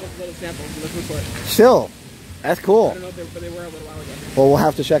 Little samples in the food court. Still, that's cool. I don't know if but they were a little while ago. Well, we'll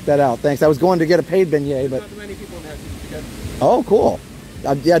have to check that out. Thanks. I was going to get a paid beignet, but... Not many people in there. Good. Oh, cool.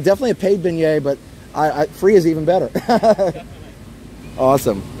 Yeah, definitely a paid beignet, but free is even better.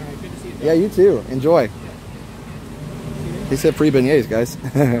 Awesome. All right, good to see you. Yeah, you too. Enjoy. He said free beignets, guys.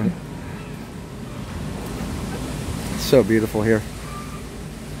 So beautiful here.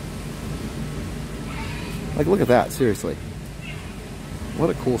 Like, look at that, seriously. What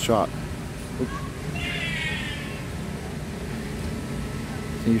a cool shot.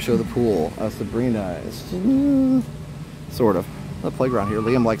 Can you show the pool? Sabrina is sort of. The playground here.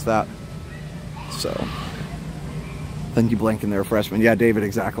 Liam likes that. So. Then you blank in there, freshman. Yeah, David,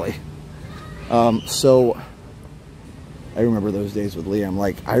 exactly. So, I remember those days with Liam.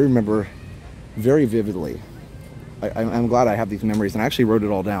 Like, I remember very vividly. I'm glad I have these memories, and I actually wrote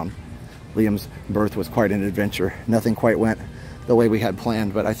it all down. Liam's birth was quite an adventure. Nothing quite went the way we had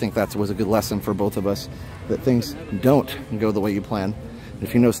planned, but I think that was a good lesson for both of us, that things don't go the way you plan.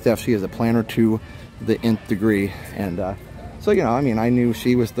 If you know Steph, she is a planner to the nth degree. And so, you know, I mean, I knew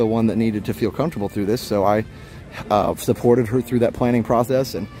she was the one that needed to feel comfortable through this, so I supported her through that planning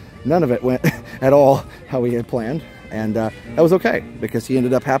process, and none of it went at all how we had planned. And that was okay, because he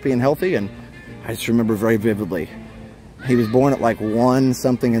ended up happy and healthy. And I just remember very vividly, he was born at like 1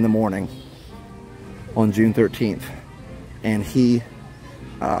 something in the morning on June 13th. And he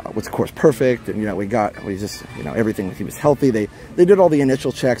was, of course, perfect. And, you know, we just, you know, everything, he was healthy. They did all the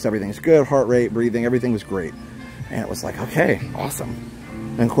initial checks. Everything's good. Heart rate, breathing, everything was great. And it was like, okay, awesome.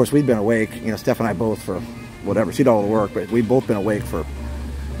 And, of course, we'd been awake, you know, Steph and I both for whatever. She did all the work, but we'd both been awake for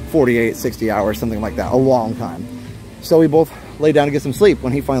 48, 60 hours, something like that, a long time. So we both laid down to get some sleep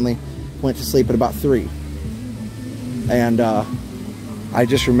when he finally went to sleep at about 3. And I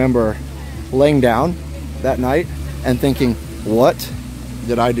just remember laying down that night and thinking, what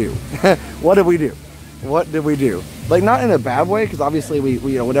did I do? What did we do? What did we do? Like, not in a bad way, because obviously we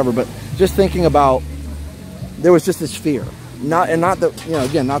you know, whatever, but just thinking about, there was just this fear. Not that, you know,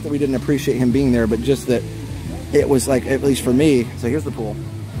 again, not that we didn't appreciate him being there, but just that it was like, at least for me, so here's the pool.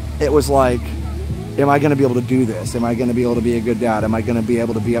 It was like, am I going to be able to do this? Am I going to be able to be a good dad? Am I going to be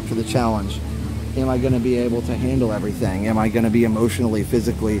able to be up to the challenge? Am I going to be able to handle everything? Am I going to be emotionally,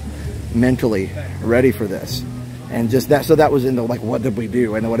 physically, mentally ready for this? And just that, so that was into like, what did we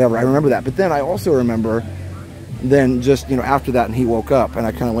do? And whatever, I remember that. But then I also remember then just, you know, after that, and he woke up, and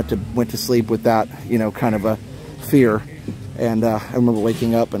I kind of went to sleep with that, you know, kind of a fear. And I remember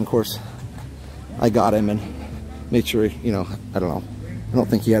waking up, and of course, I got him and made sure, you know, I don't know. I don't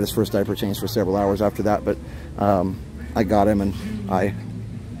think he had his first diaper change for several hours after that, but I got him, and I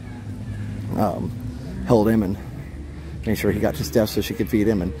held him and made sure he got to Steph so she could feed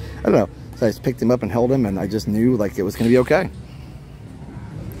him. And I don't know, so I just picked him up and held him, and I just knew like it was going to be okay.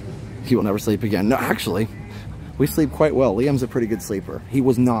 He will never sleep again. No, actually, we sleep quite well. Liam's a pretty good sleeper. He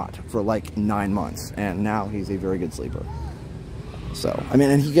was not for like 9 months, and now he's a very good sleeper. So, I mean,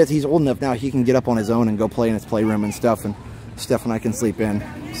 and he's old enough now, he can get up on his own and go play in his playroom and stuff, and Steph and I can sleep in,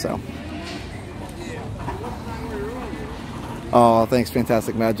 so. Oh, thanks,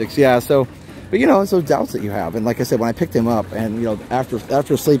 Fantastic Magics. Yeah, so, but you know, it's those doubts that you have. And like I said, when I picked him up, and you know,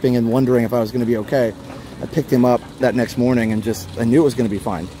 after sleeping and wondering if I was going to be okay, I picked him up that next morning and just, I knew it was going to be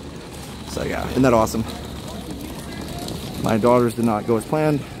fine. So yeah, isn't that awesome? My daughters did not go as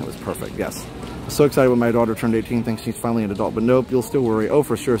planned. It was perfect, yes. I was so excited when my daughter turned 18, thinks she's finally an adult, but nope, you'll still worry. Oh,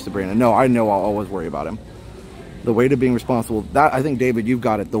 for sure, Sabrina. No, I know I'll always worry about him. The weight of being responsible, that, I think, David, you've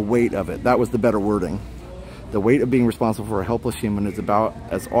got it, the weight of it. That was the better wording. The weight of being responsible for a helpless human is about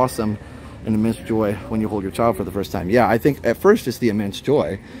as awesome an immense joy when you hold your child for the first time. Yeah, I think at first it's the immense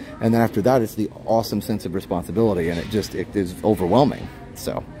joy, and then after that it's the awesome sense of responsibility, and it is overwhelming.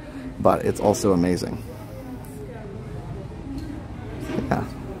 So, but it's also amazing. Yeah.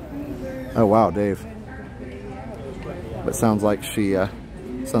 Oh wow, Dave. But sounds like she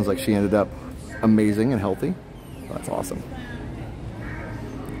ended up amazing and healthy. That's awesome.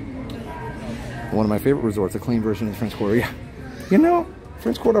 One of my favorite resorts, a clean version of French Quarter. Yeah. You know,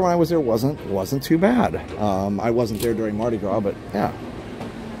 French Quarter when I was there wasn't too bad. I wasn't there during Mardi Gras, but yeah.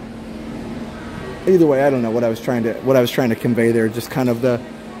 Either way, I don't know what I was trying to convey there. Just kind of the,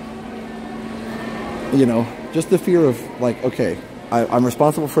 you know, just the fear of like, okay, I'm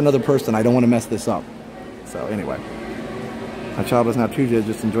responsible for another person. I don't want to mess this up. So anyway, my child is now 2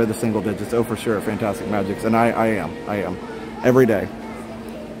 digits. Enjoy the single digits. Oh, for sure, fantastic magics, and I am every day.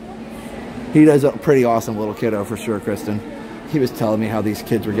 He does a pretty awesome little kiddo for sure, Kristen. He was telling me how these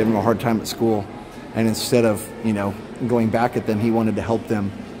kids were giving him a hard time at school, and instead of, you know, going back at them, he wanted to help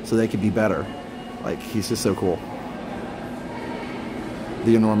them so they could be better. Like, he's just so cool.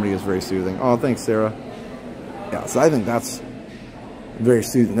 The enormity is very soothing. Oh, thanks, Sarah. Yeah, so I think that's very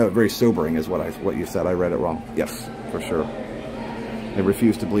soothing. No, very sobering is what you said. I read it wrong. Yes, for sure. I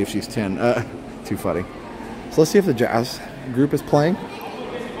refuse to believe she's 10. Too funny. So let's see if the jazz group is playing.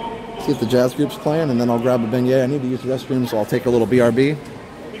 See if the jazz group's playing, and then I'll grab a beignet. I need to use the restroom, so I'll take a little BRB,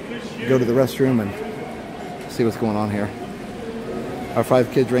 go to the restroom, and see what's going on here. Our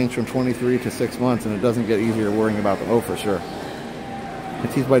 5 kids range from 23 to 6 months, and it doesn't get easier worrying about them. Oh, for sure. I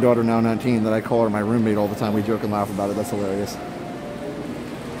tease my daughter, now 19, that I call her my roommate all the time. We joke and laugh about it. That's hilarious.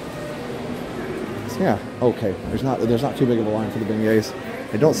 So yeah, okay. There's not too big of a line for the beignets.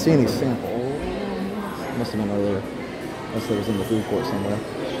 I don't see any samples. Must have been earlier. Unless it was in the food court somewhere.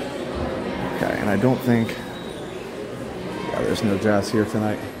 Okay, and I don't think, yeah, there's no jazz here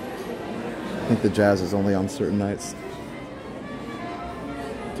tonight. I think the jazz is only on certain nights.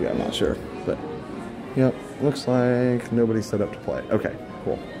 Yeah, I'm not sure, but yep, looks like nobody's set up to play. Okay,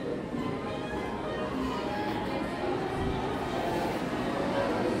 cool.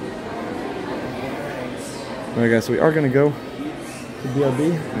 All right, guys, so we are going to go to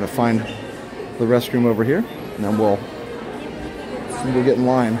BRB. I'm going to find the restroom over here, and then we'll get in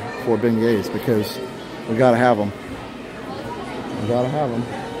line for beignets because we got to have them. We got to have them.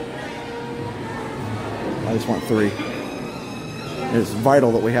 I just want 3. It's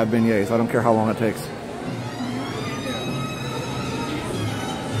vital that we have beignets. I don't care how long it takes.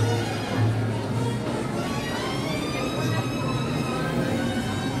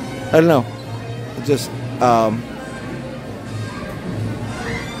 I don't know.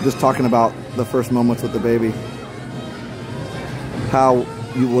 Just talking about the first moments with the baby. How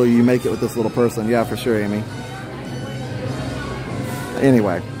will you make it with this little person? Yeah, for sure, Amy.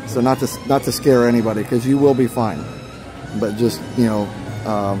 Anyway, so not to scare anybody, because you will be fine. But just, you know,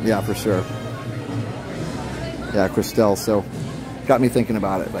 yeah, for sure. Yeah, Christelle. So got me thinking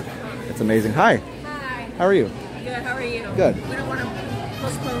about it, but it's amazing. Hi. Hi. How are you? Good. How are you? Good. We don't want to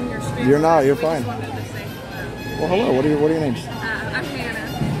postpone your stream. You're not. You're fine. Just wanted to say hello. Well, hello. What are your names? I'm Hannah.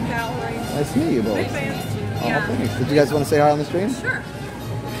 Valerie. Nice to meet you both. Big fans. Oh, Yeah. thanks. Did you guys want to say hi on the stream? Sure.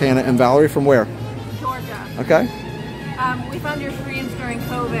 Hannah and Valerie from where? Georgia. Okay. We found your streams during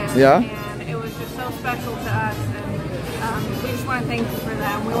COVID. Yeah. And it was just so special to us. And we just want to thank you for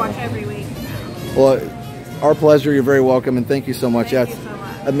that. We watch every week. Well, our pleasure. You're very welcome, and thank you so much. Thank That's you so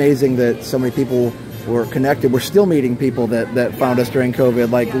much. amazing that so many people were connected. We're still meeting people that found us during COVID,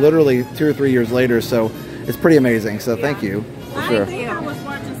 like literally 2 or 3 years later. So it's pretty amazing. So thank you. For sure. I think I was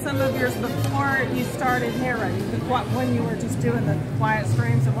watching some of yours before you started narrating, when you were just doing the quiet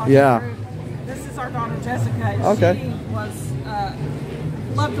streams and watching through. This is our daughter Jessica. Okay. She was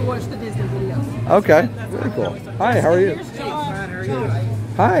loved to watch the Disney videos. Okay. Very cool. Hi, how are you?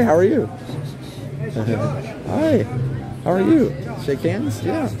 Hi, how are you? Hi, how are you? Shake hands?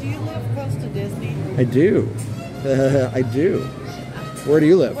 Yeah. Do you live close to Disney? I do. I do. Where do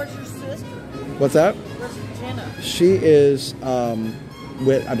you live? Where's your sister? What's that? Where's Jenna? She is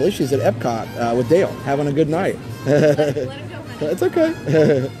I believe she's at Epcot with Dale, having a good night. It's okay.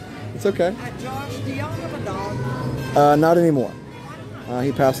 It's okay. Josh, do y'all have a dog? Not anymore.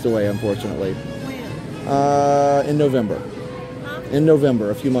 He passed away, unfortunately. When? In November. Huh? In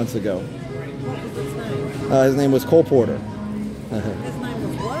November, a few months ago. What was his name? His name was Cole Porter. His name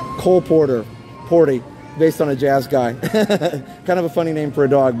was what? Cole Porter. Porty, based on a jazz guy. Kind of a funny name for a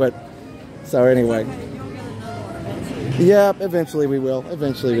dog, but so anyway. Yeah, eventually we will.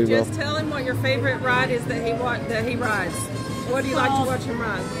 Eventually we will. Just tell him what your favorite ride is that he rides. What do you like to watch him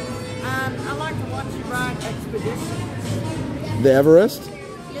ride? I like to watch him ride Expeditions. The Everest?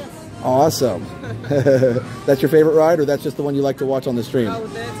 Yes. Awesome. That's your favorite ride, or that's just the one you like to watch on the stream? Oh,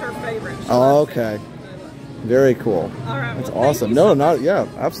 that's her favorite. Oh, okay. Very cool. All right. That's well, awesome. No, not yeah,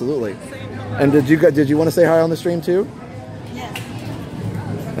 absolutely. And did you want to say hi on the stream too? Yes.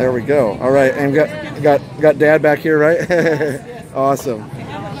 There we go. All right, and got Dad back here, right? Yes. Awesome.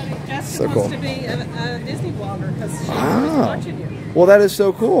 Jessica So cool. wants to be a Disney vlogger because she's watching you. Well, that is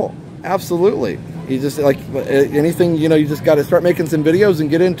so cool. Absolutely. You just like anything, you know, you just got to start making some videos and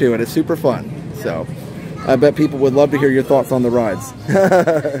get into it. It's super fun. So I bet people would love to hear your thoughts on the rides.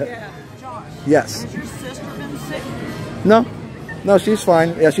 Yeah. Josh, Yes. has your sister been sick? No, she's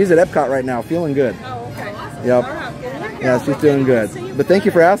fine. Yeah, she's at Epcot right now, feeling good. Oh, okay. Yep. All right. Well, Yeah, she's doing good. But thank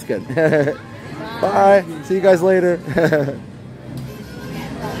you for asking. Bye. See you guys later.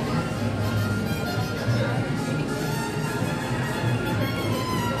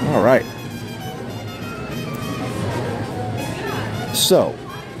 All right. So,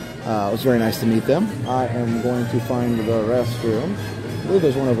 it was very nice to meet them. I am going to find the restroom. I believe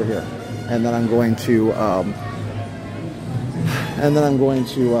there's one over here. And then I'm going to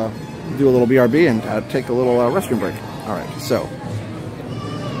do a little BRB and take a little restroom break. All right. So,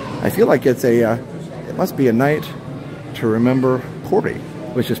 I feel like it must be a night to remember Porty,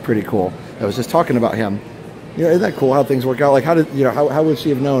 which is pretty cool. I was just talking about him. You know, isn't that cool how things work out? Like, how would she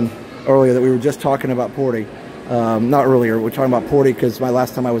have known earlier that we were just talking about Porty? Not earlier, we're talking about Porty because my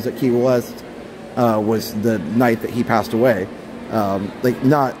last time I was at Key West was the night that he passed away. I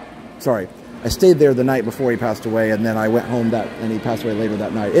stayed there the night before he passed away, and then I went home and he passed away later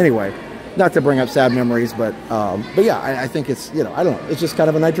that night. Anyway, not to bring up sad memories, but yeah, I think it's, you know, I don't know, it's just kind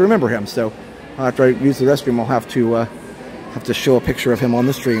of a night to remember him. So after I use the restroom, I'll have to show a picture of him on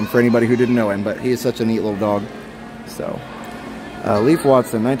the stream for anybody who didn't know him, but he is such a neat little dog. So, Leif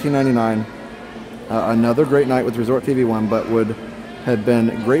Watson, 1999. Another great night with Resort TV 1, but would have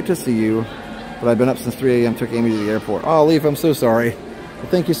been great to see you. But I've been up since 3 a.m. Took Amy to the airport. Oh, Leif, I'm so sorry. Well,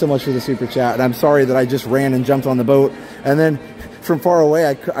 thank you so much for the super chat. And I'm sorry that I just ran and jumped on the boat. And then from far away,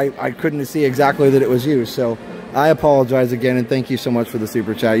 I couldn't see exactly that it was you. So I apologize again, and thank you so much for the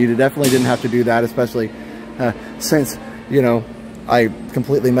super chat. You definitely didn't have to do that, especially since, you know, I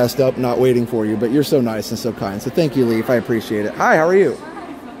completely messed up not waiting for you. But you're so nice and so kind. So thank you, Leif. I appreciate it. Hi, how are you?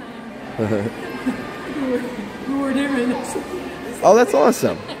 Oh, that's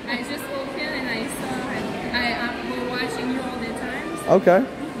awesome. I just walked in and I saw I was watching you all the time. Okay.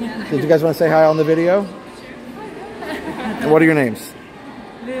 Yeah. Did you guys want to say hi on the video? And what are your names?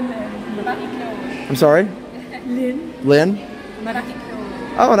 Lynn and Marikyo. I'm sorry? Lynn. Lynn?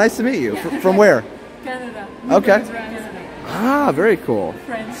 Marikyo. Oh, nice to meet you. From where? Canada. Okay. Canada. Ah, very cool.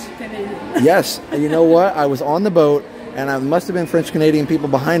 French Canadian. Yes. You know what? I was on the boat, and I must have been French-Canadian people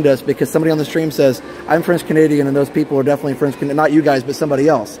behind us because somebody on the stream says, I'm French-Canadian, and those people are definitely French-Canadian. Not you guys, but somebody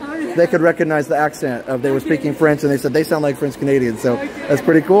else. Oh, yeah. They could recognize the accent of they were speaking French, and they said they sound like French-Canadian. So that's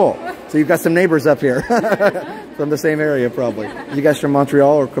pretty cool. So you've got some neighbors up here from the same area, probably. You guys from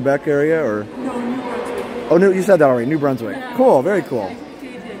Montreal or Quebec area? Or? No, New Brunswick. Oh, you said that already. New Brunswick. Yeah. Cool. Very cool.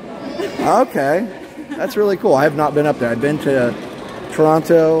 Okay. That's really cool. I have not been up there. I've been to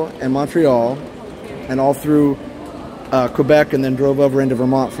Toronto and Montreal and all through Quebec, and then drove over into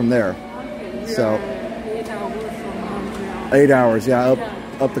Vermont from there. So 8 hours from Montreal. 8 hours, yeah,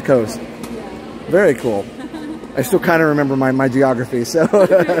 up the coast. Very cool. I still kind of remember my geography. So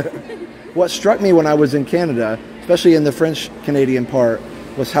what struck me when I was in Canada, especially in the French-Canadian part,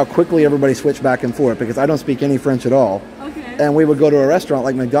 was how quickly everybody switched back and forth, because I don't speak any French at all. Okay. And we would go to a restaurant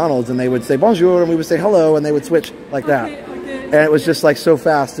like McDonald's, and they would say bonjour, and we would say hello, and they would switch like that. Okay. And it was just like so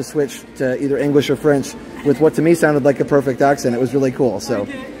fast to switch to either English or French with what to me sounded like a perfect accent. It was really cool. So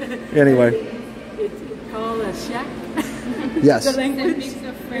anyway. It's called a shack. Yes. The language. It's a mix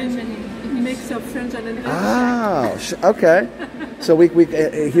of French and Mix of French and English. Oh, okay. So we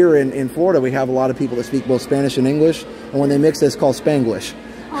here in Florida, we have a lot of people that speak both Spanish and English. And when they mix it, it's called Spanglish.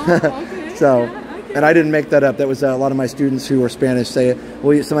 Oh, okay. So, yeah, okay. and I didn't make that up. That was a lot of my students who are Spanish say,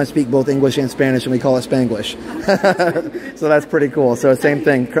 well, sometimes speak both English and Spanish, and we call it Spanglish. So that's pretty cool. So same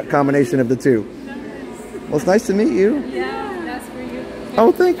thing, combination of the two. Well, it's nice to meet you. yeah, that's for you.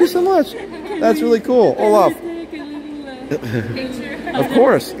 Oh, thank you so much. That's really cool. Olaf. Take a little Picture. Of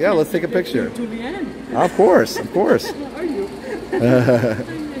course. Yeah, let's take a picture. to the end. Of course. Of course. How are you?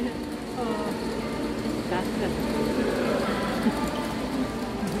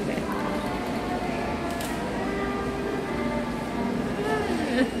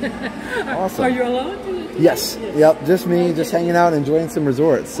 Awesome. Are you alone? Yes. Yep. Just me, just hanging out, enjoying some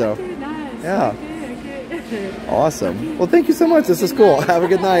resorts. So, Okay, nice. yeah. Okay. Awesome. Well, thank you so much. This is cool. Have a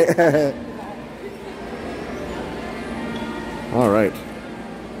good night. All right.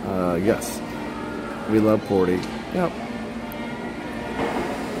 yes. We love Porty. Yep.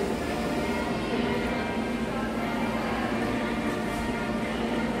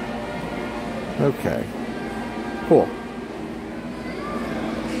 Okay. Cool.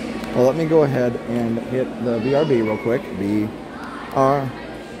 Well, let me go ahead and hit the BRB real quick.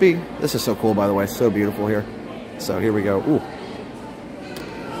 BRB. This is so cool, by the way. So beautiful here. So here we go. Ooh.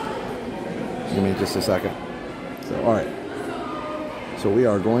 Give me just a second. So, all right. So we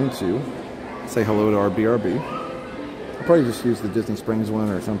are going to say hello to our BRB. I'll probably just use the Disney Springs one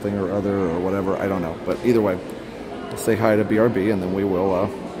or something or other or whatever. I don't know. But either way, we'll say hi to BRB and then we will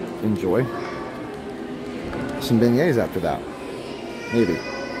enjoy some beignets after that. Maybe.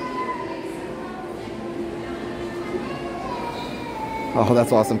 Oh,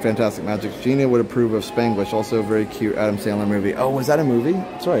 that's awesome. Fantastic Magic. Gina would approve of Spanglish. Also a very cute Adam Sandler movie. Oh, was that a movie?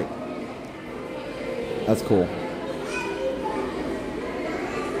 That's right. That's cool.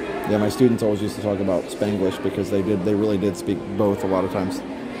 Yeah, my students always used to talk about Spanglish because they really did speak both a lot of times.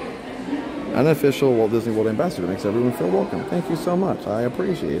 Unofficial Walt Disney World ambassador makes everyone feel welcome. Thank you so much. I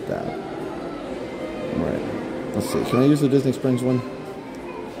appreciate that. All right. Let's see. Can I use the Disney Springs one?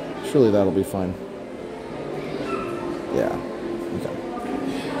 Surely that'll be fine. Yeah. Okay.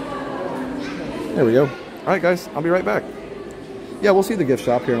 There we go. All right, guys. I'll be right back. Yeah, we'll see the gift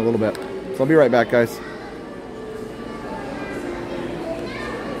shop here in a little bit. So I'll be right back, guys.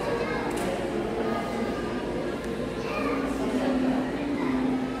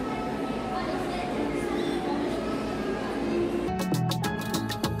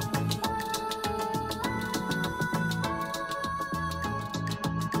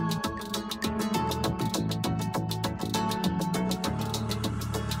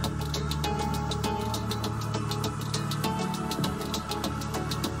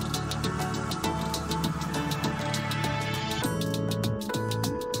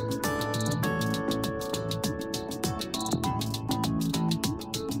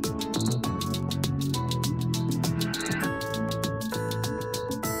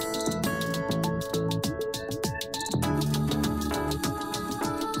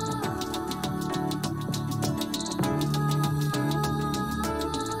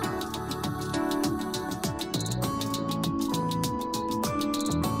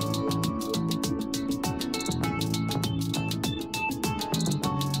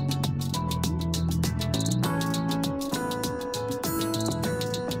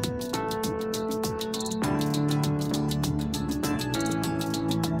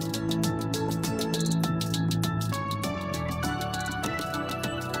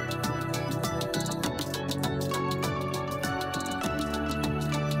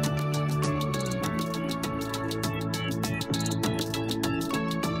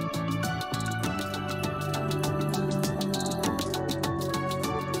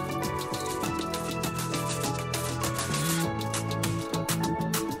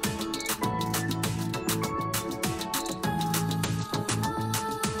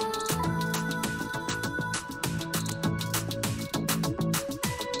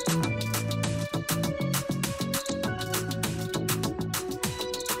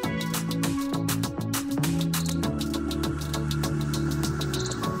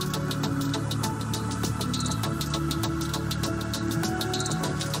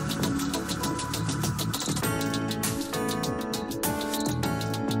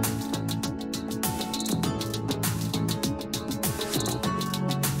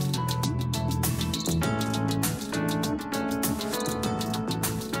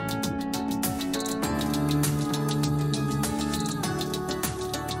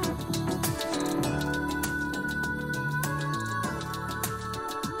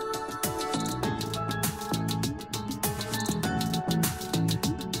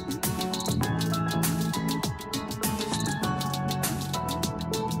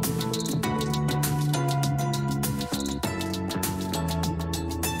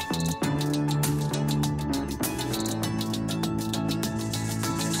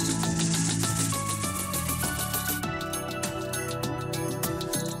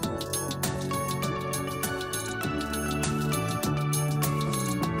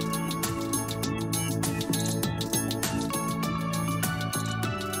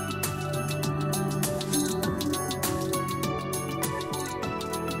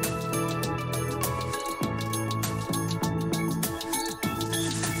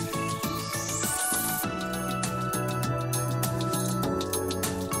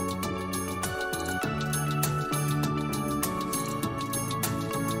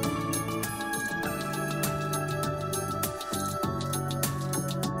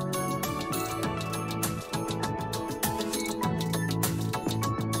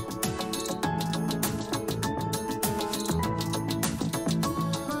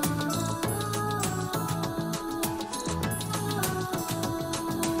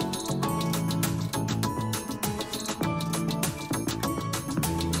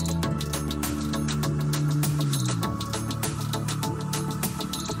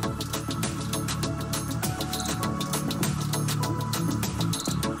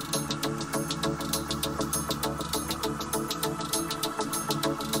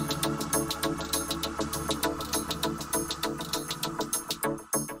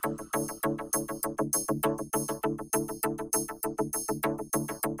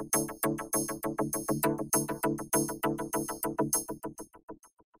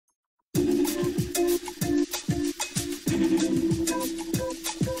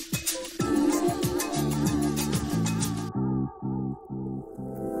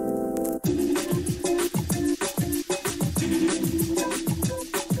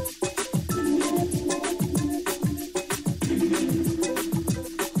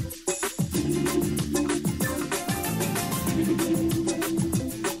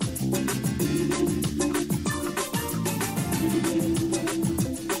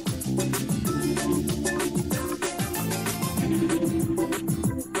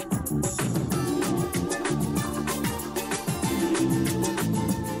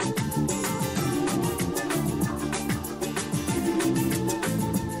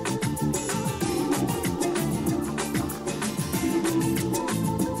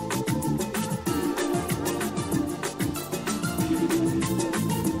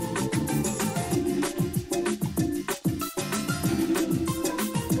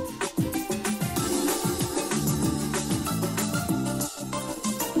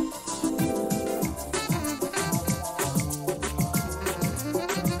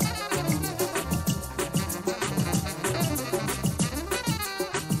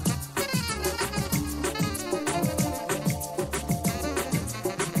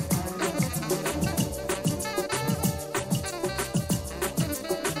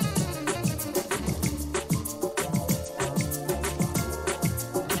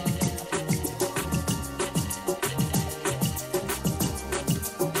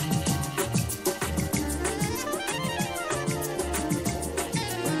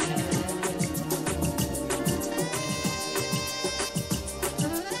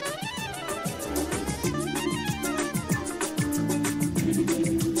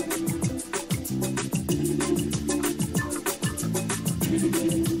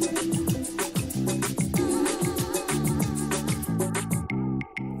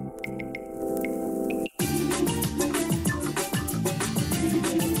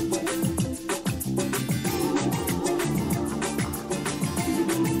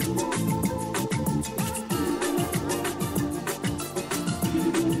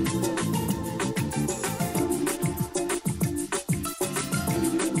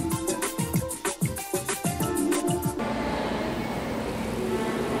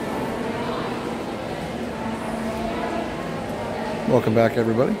 Welcome back,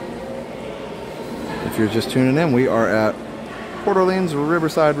 everybody. If you're just tuning in, we are at Port Orleans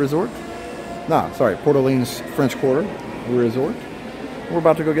Riverside Resort. Nah, sorry, Port Orleans French Quarter Resort. We're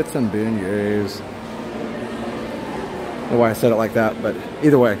about to go get some beignets. I don't know why I said it like that, but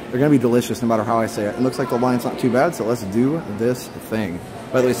either way, they're gonna be delicious no matter how I say it. It looks like the line's not too bad, so let's do this thing.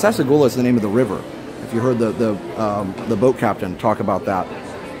 By the way, Saratoga is the name of the river. If you heard the boat captain talk about that.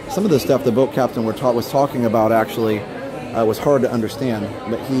 Some of the stuff the boat captain was talking about actually was hard to understand,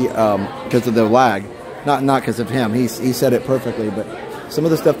 but he, because of the lag, not because of him, he said it perfectly, but some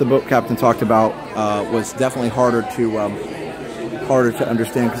of the stuff the boat captain talked about was definitely harder to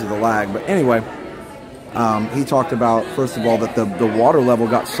understand because of the lag. But anyway, he talked about, first of all, that the water level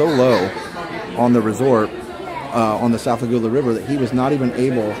got so low on the resort, on the Saratoga River, that he was not even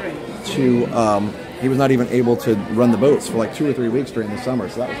able to run the boats for like 2 or 3 weeks during the summer.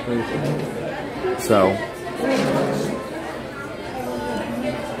 So that was crazy. So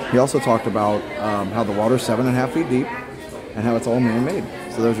he also talked about how the water's 7.5 feet deep and how it's all man-made.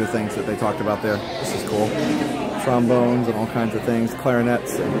 So those are things that they talked about there. This is cool. Trombones and all kinds of things,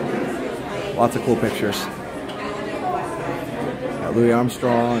 clarinets, and lots of cool pictures. Got Louis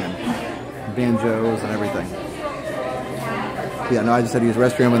Armstrong and banjos and everything. Yeah, no, I just had to use the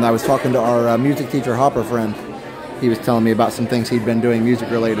restroom, and I was talking to our music teacher Hopper friend. He was telling me about some things he'd been doing music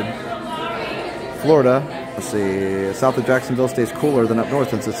related. Florida, let's see, south of Jacksonville stays cooler than up north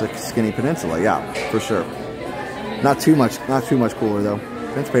since it's a skinny peninsula. Yeah, for sure. Not too much cooler though.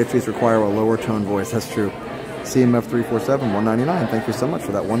 French pastries require a lower tone voice. That's true. CMF 347 199. Thank you so much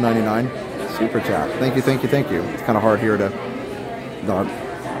for that 199 super chat. Thank you. It's kind of hard here to not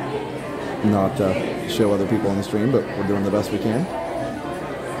show other people on the stream, but we're doing the best we can.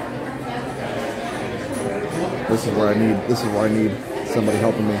 This is where I need somebody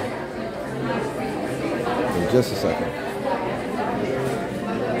helping me. In just a second.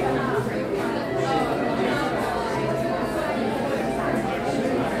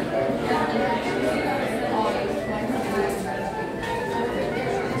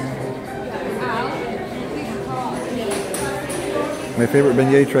 My favorite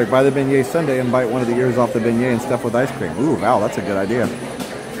beignet trick, buy the beignet sundae and bite one of the ears off the beignet and stuff with ice cream. Ooh, wow, that's a good idea.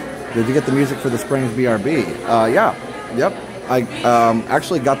 Did you get the music for the Springs BRB? Yeah, yep. I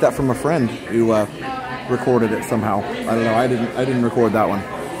actually got that from a friend who recorded it somehow. I don't know, I didn't record that one.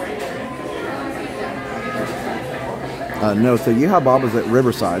 No, so Yeehaw Bob is at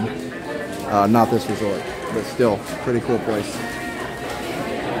Riverside, not this resort, but still, pretty cool place.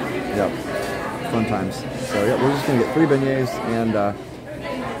 Yep, fun times. So yeah, we're just gonna get 3 beignets, and I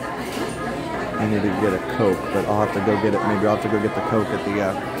need to get a Coke, but I'll have to go get it. Maybe I'll have to go get the Coke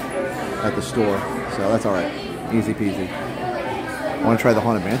at the store. So that's all right, easy peasy. I want to try the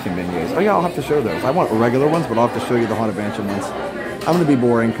Haunted Mansion beignets. Oh yeah, I'll have to show those. I want regular ones, but I'll have to show you the Haunted Mansion ones. I'm gonna be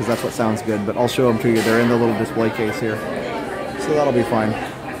boring because that's what sounds good, but I'll show them to you. They're in the little display case here, so that'll be fine.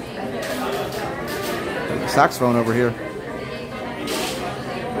 Saxophone over here.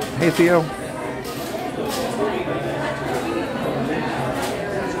 Hey Theo.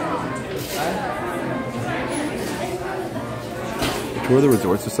 Tour of the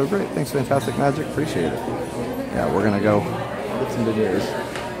resorts is so great. Thanks, Fantastic Magic. Appreciate it. Yeah, we're gonna go get some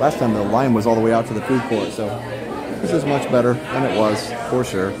beignets. Last time the line was all the way out to the food court, so this is much better than it was, for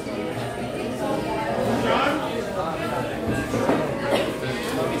sure.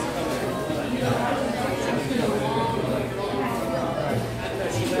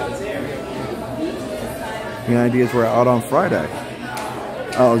 The ideas were out on Friday.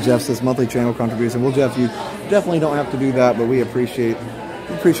 Oh, Jeff says monthly channel contribution. Well, Jeff, you definitely don't have to do that, but we appreciate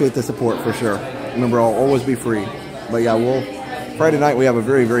the support for sure. Remember, I'll always be free. But yeah, Friday night we have a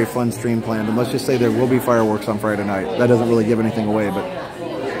very, very fun stream planned, and let's just say there will be fireworks on Friday night. That doesn't really give anything away, but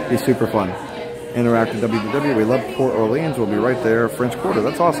it'll be super fun. Interactive WDW, we love Port Orleans. We'll be right there. French Quarter,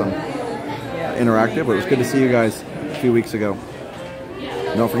 that's awesome. Interactive, but it was good to see you guys a few weeks ago.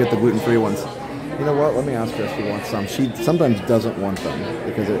 Don't forget the gluten-free ones. You know what? Let me ask her if she wants some. She sometimes doesn't want them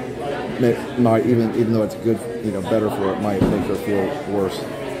because it might, even though it's good, better for her, it might make her feel worse.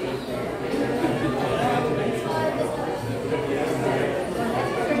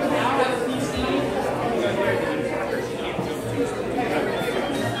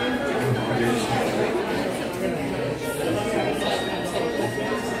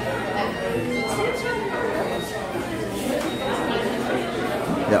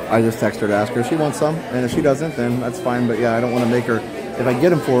 Yeah, I just texted her to ask her if she wants some, and if she doesn't, then that's fine. But yeah, I don't want to make her, if I get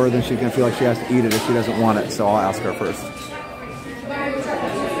them for her, then she's going to feel like she has to eat it if she doesn't want it, so I'll ask her first.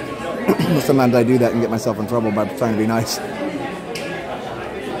 Sometimes I do that and get myself in trouble by trying to be nice.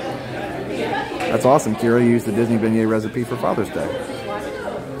 That's awesome, Kira. You used the Disney beignet recipe for Father's Day.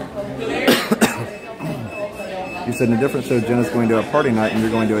 You said in a different show, Jenna's going to a party night and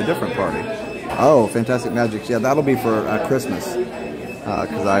you're going to a different party. Oh, Fantastic Magics. Yeah, that'll be for Christmas.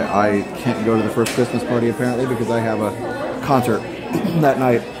 Because I can't go to the first Christmas party apparently because I have a concert that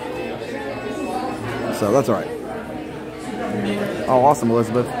night. So that's all right. Oh, awesome,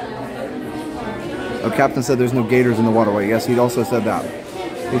 Elizabeth. Oh, Captain said there's no gators in the waterway. Yes, he also said that.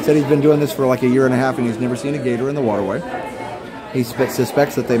 He said he's been doing this for like a year and a half and he's never seen a gator in the waterway. He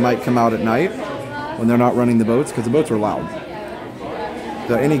suspects that they might come out at night when they're not running the boats because the boats are loud.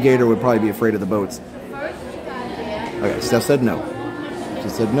 So any gator would probably be afraid of the boats. Okay, Steph said no. She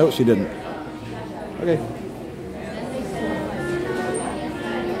said no, she didn't. Okay.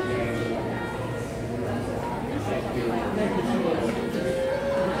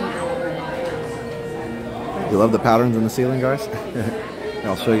 You love the patterns in the ceiling, guys?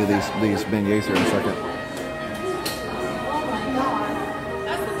 I'll show you these beignets here in a second.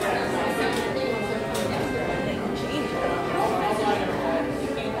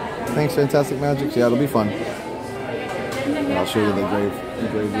 Thanks, Fantastic Magics. Yeah, it'll be fun. And I'll show you the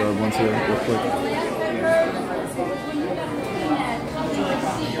graveyard ones here real quick.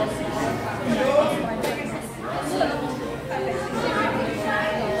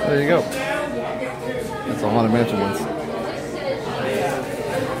 There you go. That's the Haunted Mansion ones.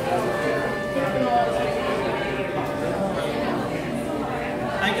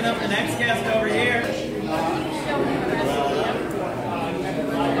 Picking up the next guest over here.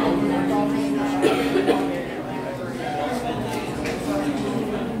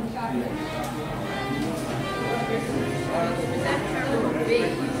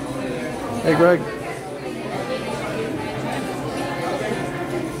 Hey, Greg.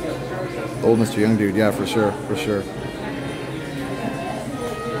 Old Mr. Young Dude, yeah, for sure, for sure.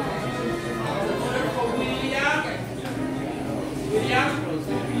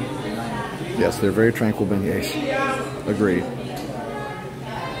 Yes, they're very tranquil beignets. Agreed.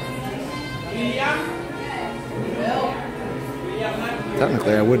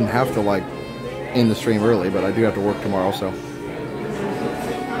 Technically, I wouldn't have to like end the stream early, but I do have to work tomorrow, so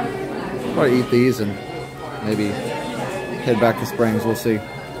probably eat these and maybe head back to Springs. We'll see.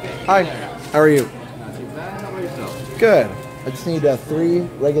 Hi, how are you? Not too bad. How about yourself? Good. I just need 3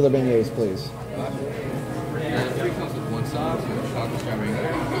 regular beignets, please. 3 comes with 1 sauce and chocolate strawberry.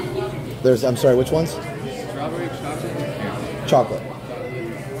 There's, I'm sorry, which ones? Strawberry, chocolate, and caramel. Chocolate.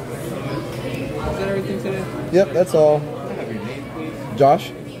 Is that everything today? Yep, that's all. Can I have your name, please?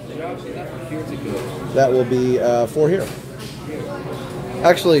 Josh? Josh, is that for here to go? That will be for here.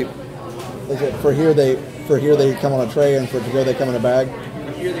 Actually, is it for here they come on a tray and for to go they come in a bag?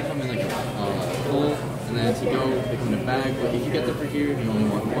 For here they come in like a bowl, and then to go they come in a bag. But if you get the for here, you only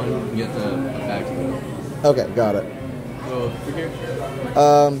want one. You get the bag to go. Okay, got it. So for here.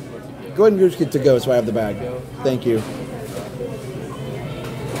 Go ahead and just get to go so I have the bag. Thank you.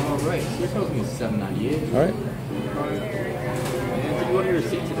 All right. So your total is $7.98. All right. And did you want your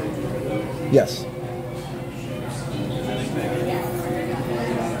receipt today? Yes.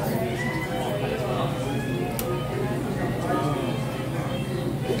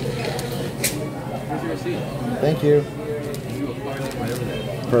 Here's your receipt. Thank you. And you will find it right over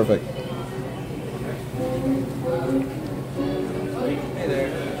there. Perfect. Hey there.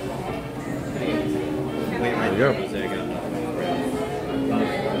 There we go.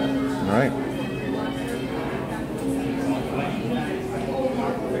 All right.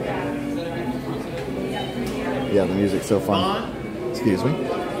 Yeah, the music's so fun. Excuse me.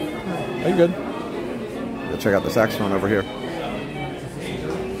 Are you good? Go check out the saxophone over here.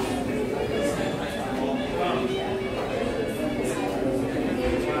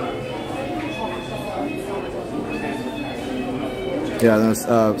 Yeah, then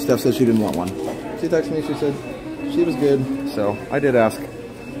Steph said she didn't want one. She texted me, she said she was good, so I did ask.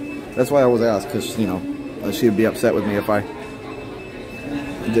 That's why I always ask, because, you know, she would be upset with me if I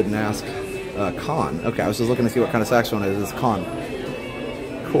didn't ask. Con. Okay, I was just looking to see what kind of saxophone it is. It's Con.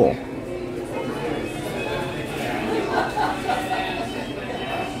 Cool.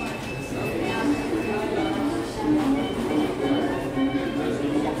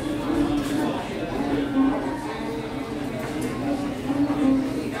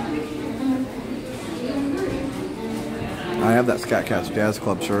 I have that Scat Cats Jazz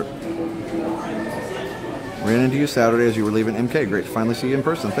Club shirt. Ran into you Saturday as you were leaving MK. Great to finally see you in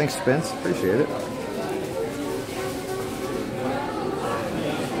person. Thanks, Spence. Appreciate it.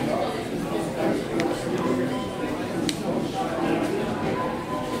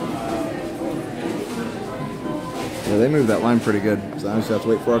 Yeah, they moved that line pretty good, so I just have to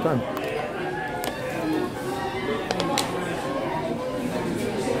wait for our time.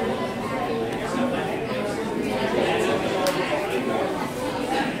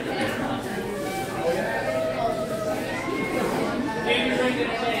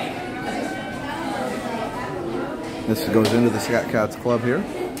 goes into the Scat Cats Club here.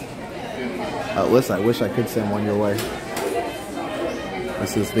 Listen, I wish I could send one your way.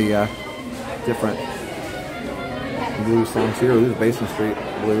 This is the different blues songs here. This is Basin Street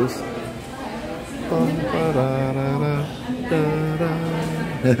Blues.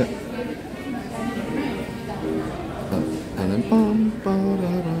 And then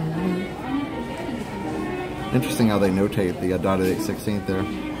interesting how they notate the dotted 8/16 there.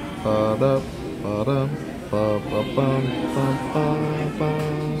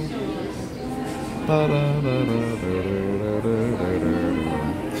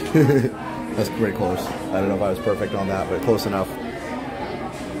 That's pretty close. I don't know if I was perfect on that, but close enough.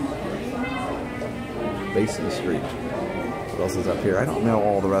 Basin Street. What else is up here? I don't know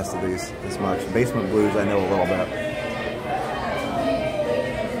all the rest of these as much. Basement Blues I know a little bit.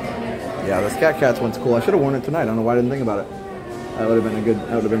 Yeah, the Scat Cats one's cool. I should have worn it tonight. I don't know why I didn't think about it. That would have been a good.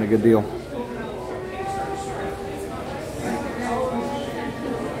 That would have been a good deal.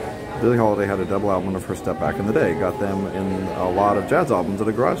 Billie Holiday had a double album of her stuff back in the day. Got them in a lot of jazz albums at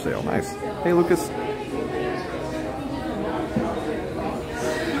a garage sale. Nice. Hey, Lucas.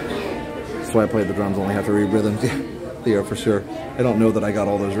 That's why I played the drums. Only have to read rhythms. Yeah, for sure. I don't know that I got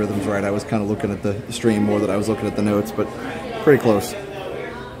all those rhythms right. I was kind of looking at the stream more than I was looking at the notes, but pretty close.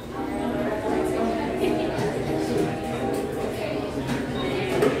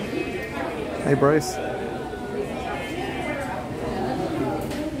 Hey, Bryce.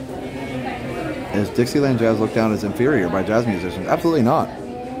 Is Dixieland jazz looked down as inferior by jazz musicians? Absolutely not.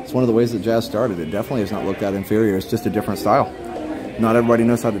 It's one of the ways that jazz started. It definitely is not looked at inferior. It's just a different style. Not everybody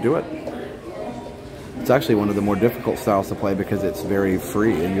knows how to do it. It's actually one of the more difficult styles to play because it's very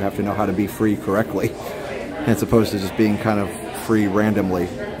free, and you have to know how to be free correctly, as opposed to just being kind of free randomly.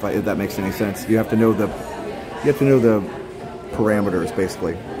 If that makes any sense, you have to know the parameters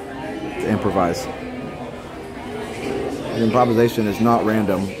basically to improvise. And improvisation is not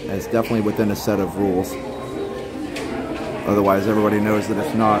random. It's definitely within a set of rules. Otherwise, everybody knows that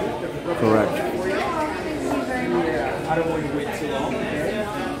it's not correct. I don't want you to wait too long.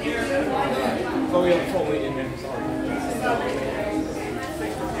 Oh, we have a full wait in there.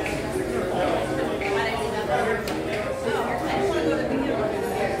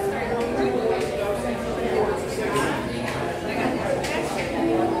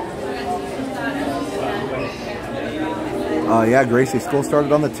 Yeah, Gracie, school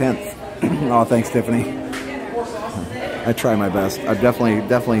started on the 10th. Oh, thanks, Tiffany. I try my best. I'm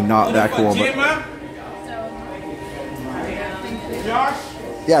definitely not that cool, but... Josh?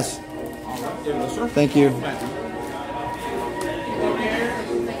 Yes. Thank you. All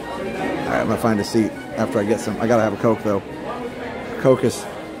right, I'm gonna find a seat after I get some. I gotta have a Coke though. Coke is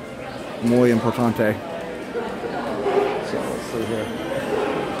muy importante. So let's see here.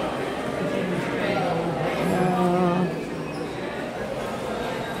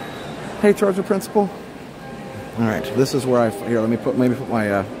 Hey, Charger Principal. All right, this is where here. Let me put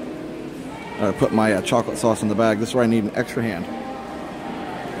my chocolate sauce in the bag. This is where I need an extra hand.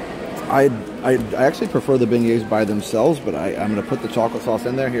 I actually prefer the beignets by themselves, but I'm going to put the chocolate sauce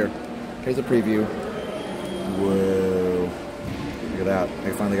in there. Here's a preview. Whoa. Look at that.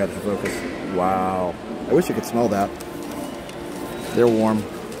 I finally got it to focus. Wow. I wish you could smell that. They're warm.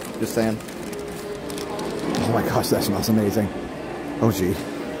 Just saying. Oh my gosh, that smells amazing. Oh gee.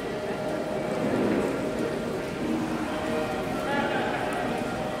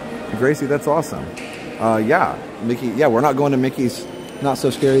 Gracie, that's awesome. Yeah, Mickey. Yeah, we're not going to Mickey's Not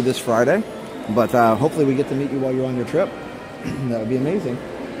So Scary this Friday, but hopefully we get to meet you while you're on your trip. That would be amazing.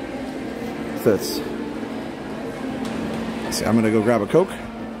 So let's see, I'm gonna go grab a Coke,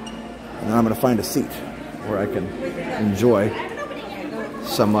 and then I'm gonna find a seat where I can enjoy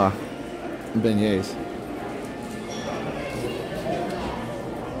some beignets.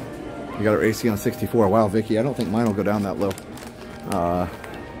 You got our AC on 64. Wow, Vicky, I don't think mine will go down that low.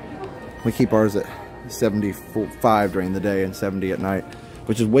 We keep ours at 75 during the day and 70 at night,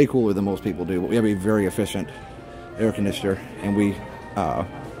 which is way cooler than most people do. But we have a very efficient air conditioner, and we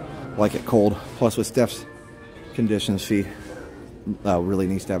like it cold. Plus, with Steph's conditions, she really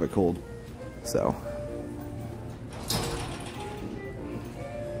needs to have it cold. So,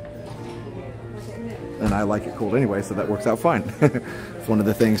 and I like it cold anyway, so that works out fine. It's one of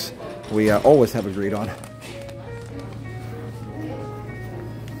the things we always have agreed on.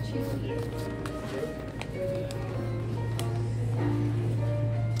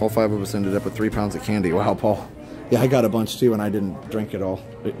 All 5 of us ended up with 3 pounds of candy. Wow, Paul. Yeah, I got a bunch too, and I didn't drink it all.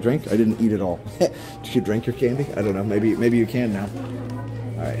 Drink? I didn't eat it all. Did you drink your candy? I don't know. Maybe you can now.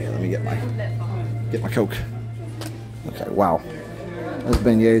 All right, here, let me get my Coke. Okay, wow. Those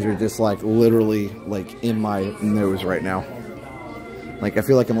beignets are just like literally like in my nose right now. Like I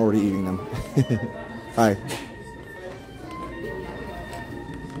feel like I'm already eating them. Hi.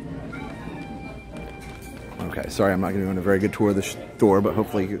 Okay, sorry, I'm not doing a very good tour of the store, but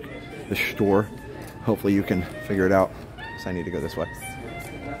hopefully you can figure it out. So I need to go this way.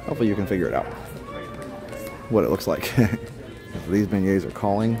 Hopefully you can figure it out. What it looks like. These beignets are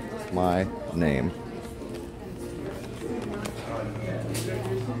calling my name.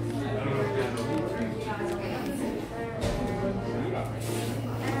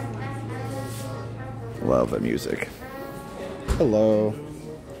 Love the music. Hello.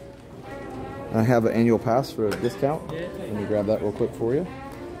 I have an annual pass for a discount. Yeah. Let me grab that real quick for you.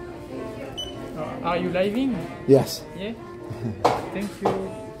 Are you living? Yes. Yeah. Thank you.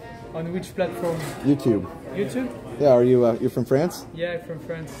 On which platform? YouTube. YouTube? Yeah. Are you you're from France? Yeah, from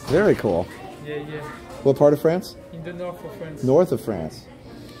France. Very cool. Yeah, yeah. What part of France? In the north of France. North of France.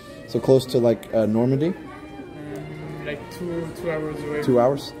 So close to like Normandy? Like 2 hours away. 2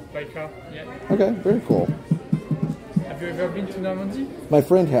 hours? By car. Yeah. Okay. Very cool. Have you ever been to Normandy? My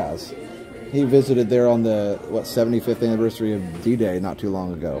friend has. He visited there on the 75th anniversary of D-Day not too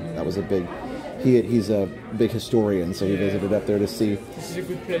long ago. That was a big. He's a big historian, so he visited up there to see. This is a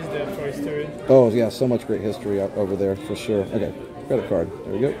good place there for history. Oh yeah, so much great history over there for sure. Okay, credit card.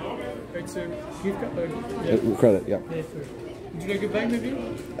 There we go. It's a gift card. Yeah. Credit, yeah. Would you like a bag maybe?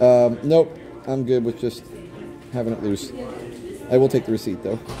 Nope. I'm good with just having it loose. I will take the receipt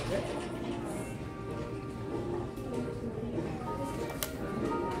though.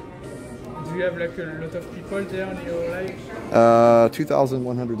 Do you have like a lot of people there on your live?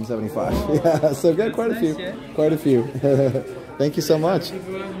 2,175. Yeah, so got quite a few. Yeah. Quite a few. Thank you so much.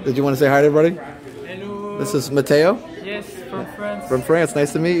 Did you want to say hi to everybody? Hello. This is Mateo. Yes, from France. From France.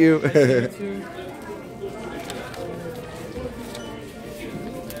 Nice to meet you. Nice to meet you.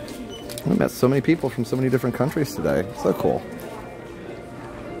 I met so many people from so many different countries today. So cool.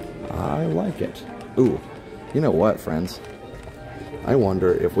 I like it. Ooh, you know what, friends? I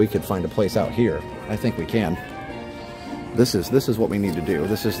wonder if we could find a place out here. I think we can. This is what we need to do.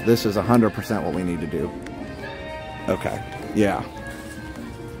 This is 100% what we need to do. Okay. Yeah.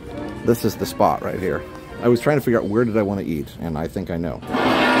 This is the spot right here. I was trying to figure out where did I want to eat, and I think I know.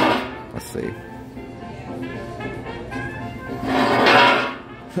 Let's see.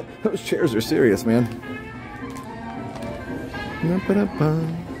 Those chairs are serious, man.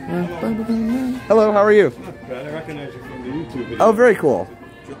 Hello, how are you? I recognize you from the YouTube video. Oh, very cool.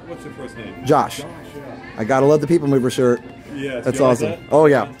 What's your first name? Josh. Josh, yeah. I gotta love the People Mover shirt. Yes, that's you like awesome. that? Oh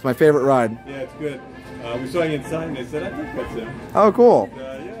yeah, it's my favorite ride. Yeah, it's good. We saw you inside and they said, I think that's him. Oh, cool.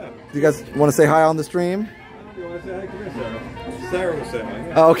 Yeah. Do you guys want to say hi on the stream? You want to say hi? Come here, Sarah. Sarah will say hi.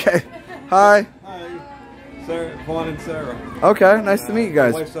 Yeah. Oh, okay. Hi. Hi. Sarah, Vaughn and Sarah. Okay, nice to meet you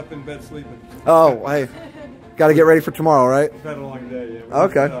guys. My wife's up in bed sleeping. Oh, hey. Got to get ready for tomorrow, right? It's been a long day, yeah. We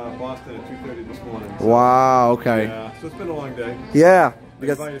Okay. left, Boston at 2:30 this morning. So, wow, okay. Yeah, so it's been a long day. Yeah. Are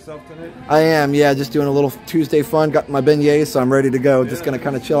you by yourself tonight? I am, yeah, just doing a little Tuesday fun. Got my beignets, so I'm ready to go. Just gonna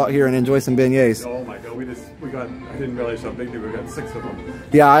kind of chill out here and enjoy some beignets. Oh my God, I didn't realize how big they were. We got 6 of them.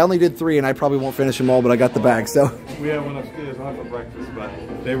 Yeah, I only did 3, and I probably won't finish them all, but I got the bag, so. We had one upstairs on for breakfast, but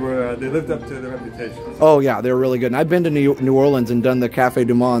they lived up to their reputation. Oh yeah, they were really good. And I've been to New Orleans and done the Café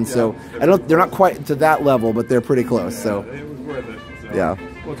du Monde, so they're not quite to that level, but they're pretty close. Yeah, so it was worth it. So. Yeah.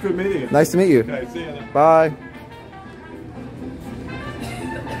 Well, it's good meeting you. Nice to meet you. Okay, see you then. Bye.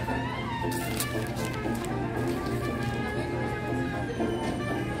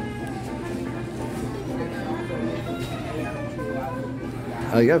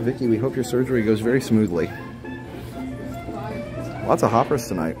 Yeah, Vicky, we hope your surgery goes very smoothly. Lots of hoppers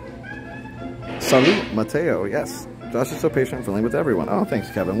tonight. Salut, Mateo, yes. Josh is so patient and friendly with everyone. Oh,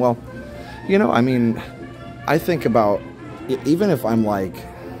 thanks, Kevin. Well, you know, I mean, I think about, even if I'm like,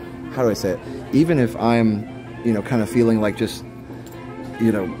 how do I say it? Even if I'm, you know, kind of feeling like just,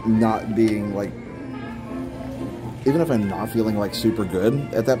 you know, not being like, even if I'm not feeling like super good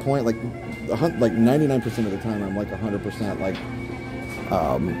at that point, like 99% of the time, I'm like 100% like,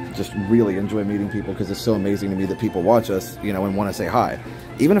 just really enjoy meeting people because it's so amazing to me that people watch us, you know, and want to say hi.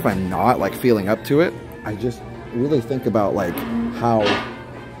 Even if I'm not like feeling up to it, I just really think about like how,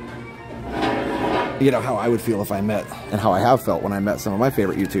 you know, how I would feel if I met, and how I have felt when I met some of my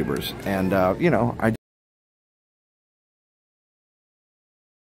favorite YouTubers. And, you know, I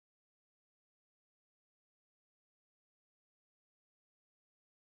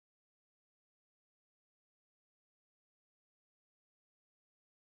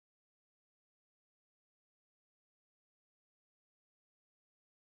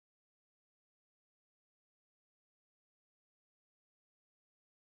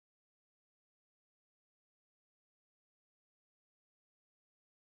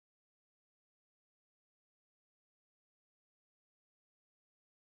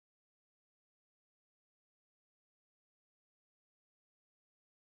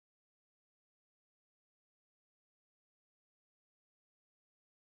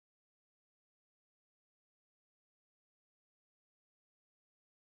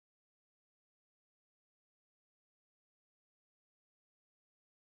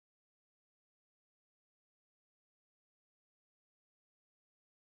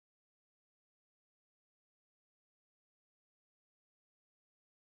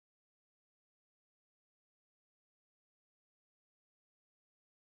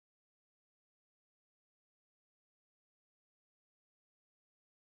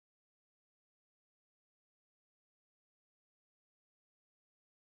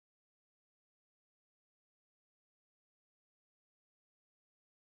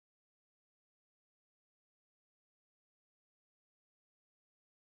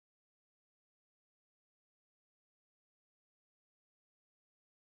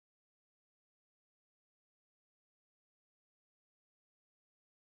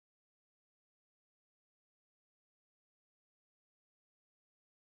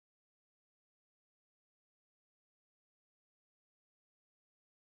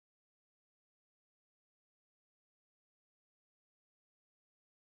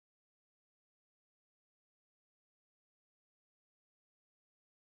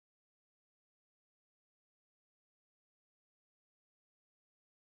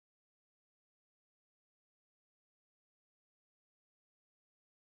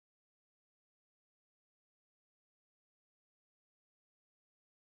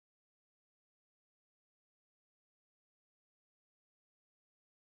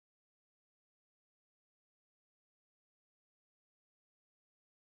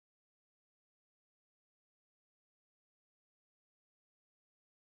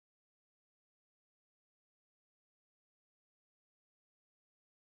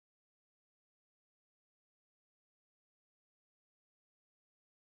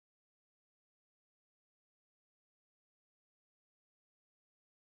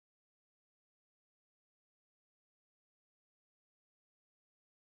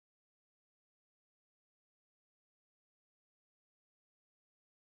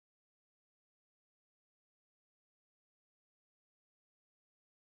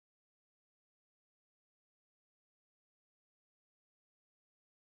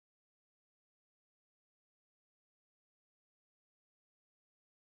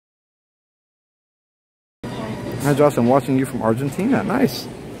Hi Josh, I'm watching you from Argentina. Nice.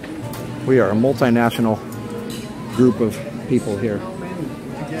 We are a multinational group of people here.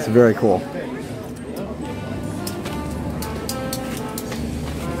 It's very cool.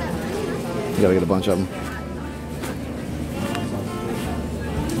 You gotta get a bunch of them.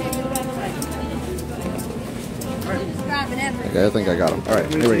 Okay, I think I got them. All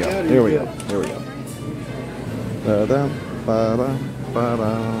right, here we go. Here we go. Here we go. Ba-da, ba-da,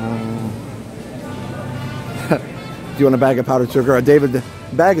 ba-da. Do you want a bag of powdered sugar? David, the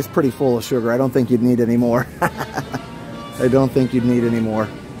bag is pretty full of sugar. I don't think you'd need any more. I don't think you'd need any more.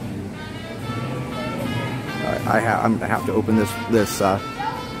 All right, I'm gonna have to open this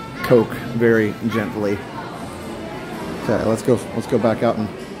Coke very gently. Okay, let's go back out and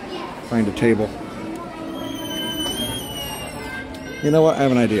find a table. You know what? I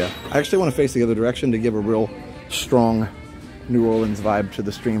have an idea. I actually want to face the other direction to give a real strong New Orleans vibe to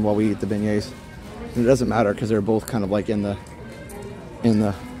the stream while we eat the beignets. And it doesn't matter because they're both kind of like in the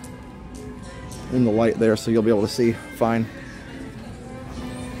light there, so you'll be able to see fine.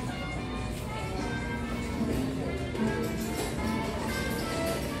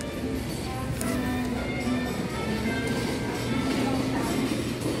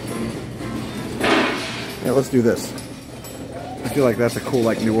 Yeah, let's do this. I feel like that's a cool,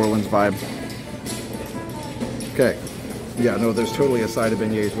 like, New Orleans vibe. Okay. Yeah, no, there's totally a side of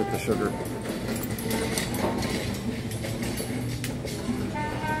beignets with the sugar.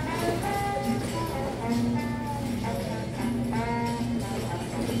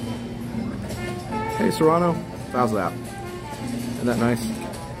 Hey, Serrano. How's that? Isn't that nice?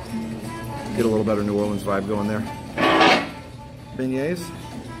 Get a little better New Orleans vibe going there. Beignets.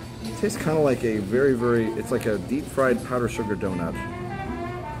 Tastes kind of like a it's like a deep fried powdered sugar donut,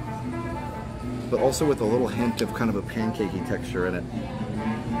 but also with a little hint of kind of a pancakey texture in it.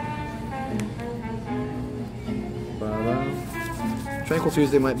 Tranquil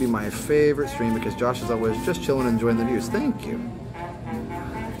Tuesday might be my favorite stream because Josh is always just chilling and enjoying the views. Thank you.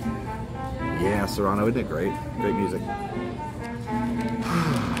 Yeah, Serrano, isn't it great? Great music.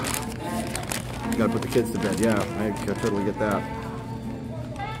 You gotta put the kids to bed. Yeah, I totally get that.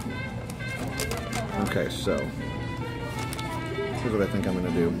 Okay, so here's what I think I'm going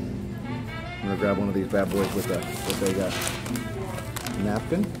to do. I'm going to grab one of these bad boys with a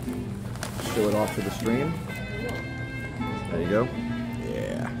napkin, show it off to the stream. There you go.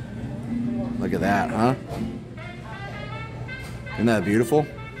 Yeah. Look at that, huh? Isn't that beautiful?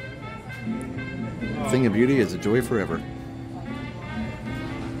 Thing of beauty is a joy forever.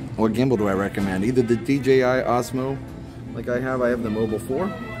 What gimbal do I recommend? Either the DJI Osmo, like I have the Mobile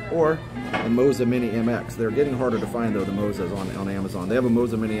 4, or the Moza Mini MX. They're getting harder to find though, the Mozas on Amazon. They have a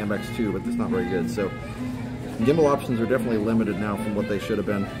Moza Mini MX too, but it's not very good. So gimbal options are definitely limited now from what they should have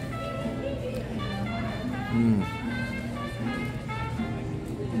been.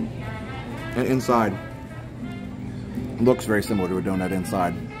 And inside, looks very similar to a donut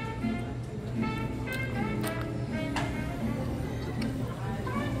inside.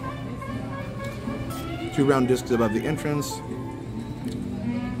 Two round discs above the entrance.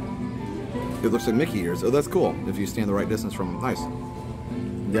 It looks like Mickey ears. Oh, that's cool. If you stand the right distance from them. Nice.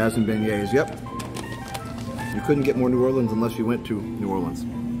 Jasmine beignets. Yep. You couldn't get more New Orleans unless you went to New Orleans.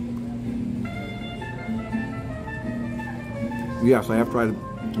 Yes, I have tried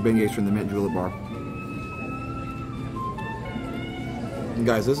beignets from the mint julep bar. And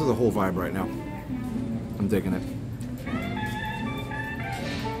guys, this is a whole vibe right now. I'm digging it.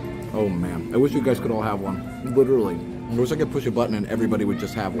 Oh man, I wish you guys could all have one. Literally. I wish I could push a button and everybody would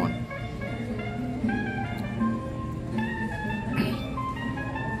just have one.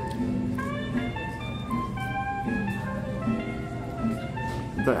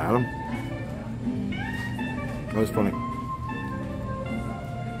 Is that Adam? That was funny.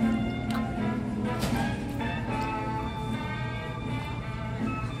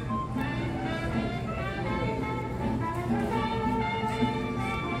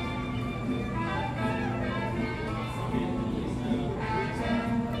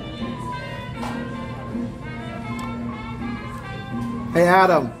 Hey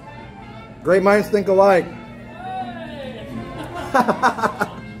Adam, great minds think alike.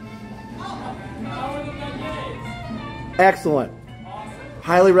 Excellent. Awesome.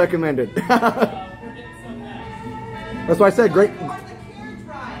 Highly recommended. That's why I said great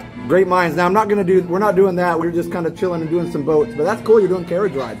minds. Now I'm not gonna we're not doing that. We're just kind of chilling and doing some boats, but that's cool. You're doing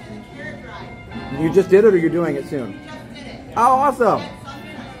carriage ride. You just did it or you're doing it soon? Oh, awesome.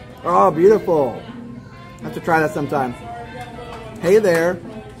 Oh, beautiful. I have to try that sometime. Hey there,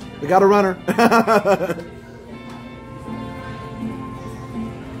 we got a runner.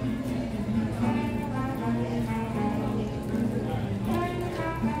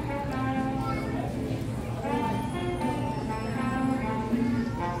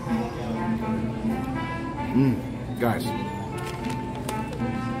 Guys.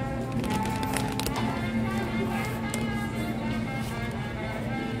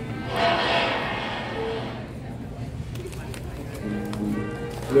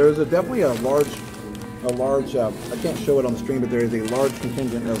 There's definitely a large, I can't show it on the stream, but there is a large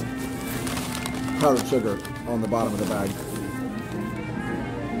contingent of powdered sugar on the bottom of the bag.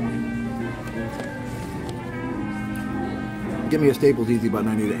 Get me a Staples Easy Button,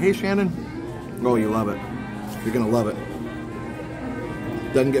 I need it. Hey Shannon. Oh, you love it. You're gonna love it.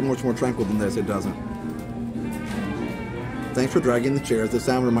 Doesn't get much more tranquil than this, it doesn't. Thanks for dragging the chairs. The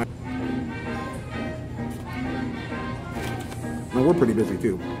sound reminds. And we're pretty busy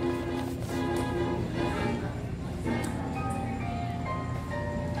too.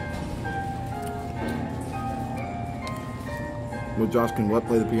 Well, Josh can what?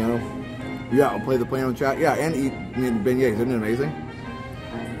 Play the piano? Yeah, I'll play the piano in chat. Yeah, and eat beignets. Isn't it amazing?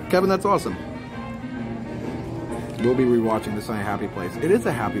 Kevin, that's awesome. We'll be rewatching this on a happy place. It is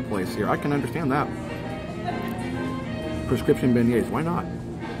a happy place here. I can understand that. Prescription beignets. Why not?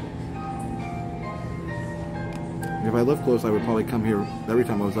 If I lived close, I would probably come here every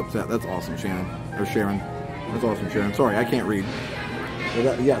time I was upset. That's awesome, Shannon. Or Sharon. That's awesome, Sharon. Sorry, I can't read.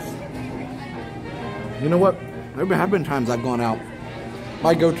 Yes. You know what? There have been times I've gone out.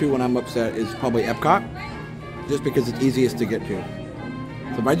 My go-to when I'm upset is probably Epcot. Just because it's easiest to get to.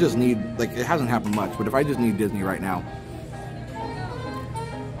 So if I just need, like, it hasn't happened much, but if I just need Disney right now,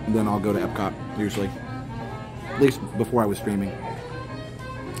 then I'll go to Epcot, usually. At least before I was streaming.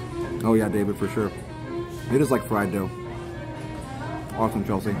 Oh yeah, David, for sure. It is like fried dough. Awesome,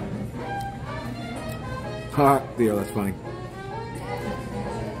 Chelsea. Ha, Theo, that's funny.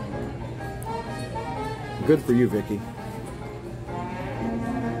 Good for you, Vicky.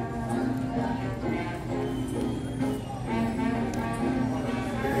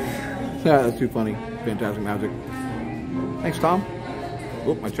 Yeah, that's too funny. Fantastic magic. Thanks, Tom.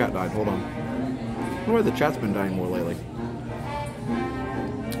 Oh, my chat died. Hold on. I wonder why the chat's been dying more lately.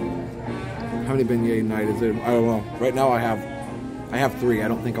 How many beignet night is there? I don't know. Right now I have 3. I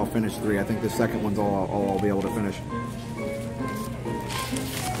don't think I'll finish 3. I think the second one's all I'll be able to finish.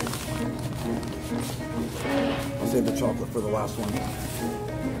 I'll save the chocolate for the last one.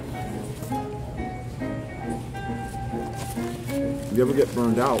 Do you ever get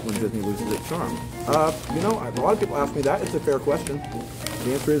burned out when Disney loses its charm? You know, a lot of people ask me that. It's a fair question.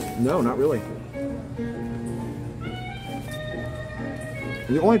 The answer is no, not really.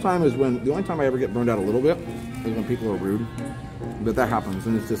 The only time I ever get burned out a little bit is when people are rude. But that happens,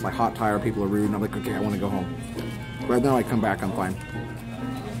 and it's just like hot tire, people are rude, and I'm like, okay, I want to go home. Right now I come back, I'm fine.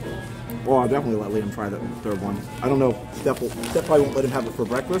 Well, I'll definitely let Liam try the third one. I don't know, Steph probably won't let him have it for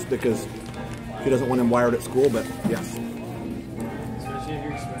breakfast because she doesn't want him wired at school, but yes. Especially if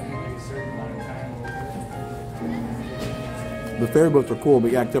you're spending like a certain amount of time. The ferry boats are cool,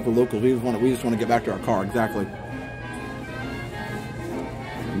 but yeah, except for locals, we just want to get back to our car, exactly.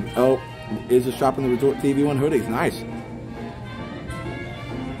 Oh, is the Shop in the Resort TV one hoodies? Nice.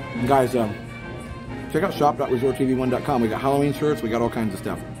 Guys, check out shop.resorttv1.com. We got Halloween shirts. We got all kinds of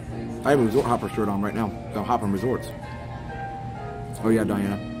stuff. I have a Resort Hopper shirt on right now. So Hoppin' Resorts. Oh yeah,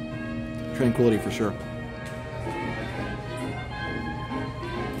 Diana. Tranquility for sure.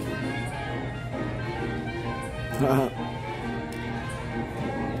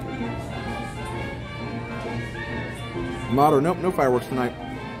 Modern. Nope, no fireworks tonight.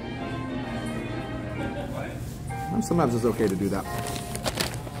 Sometimes it's okay to do that.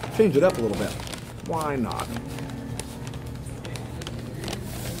 Change it up a little bit. Why not?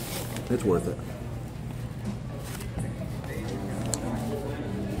 It's worth it.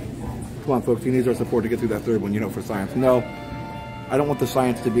 Come on, folks. He needs our support to get through that third one, you know, for science. No, I don't want the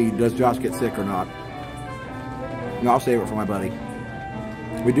science to be, does Josh get sick or not? No, I'll save it for my buddy.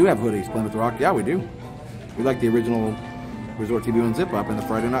 We do have hoodies, Plymouth Rock. Yeah, we do. We like the original Resort TV 1 zip-up and the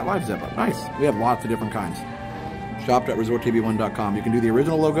Friday Night Live zip-up. Nice. We have lots of different kinds. Shop.resorttv1.com. You can do the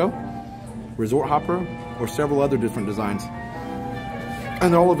original logo, Resort Hopper, or several other different designs.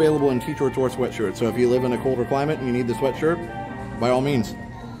 And they're all available in t-shirts or sweatshirts. So if you live in a colder climate and you need the sweatshirt, by all means.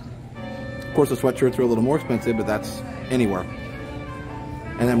 Of course, the sweatshirts are a little more expensive, but that's anywhere.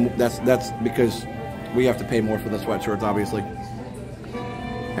 And then that's because we have to pay more for the sweatshirts, obviously.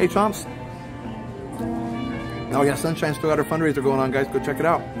 Hey, Chomps. Oh yeah, Sunshine's still got her fundraiser going on, guys. Go check it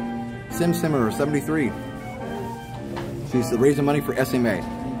out. Simmer 73. She's raising money for SMA.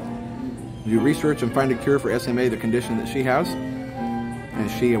 Do research and find a cure for SMA, the condition that she has.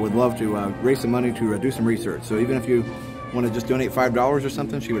 And she would love to raise some money to do some research. So even if you want to just donate $5 or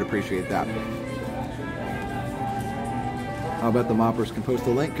something, she would appreciate that. I'll bet the moppers can post a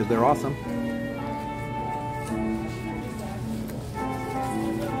link because they're awesome.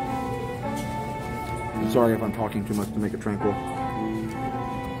 sorry if I'm talking too much to make it tranquil.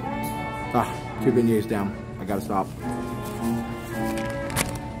 Ah, 2 beignets down. I gotta stop.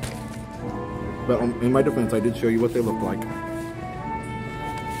 But in my defense, I did show you what they look like.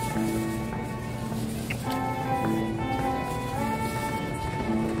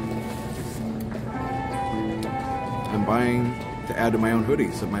 I'm buying to add to my own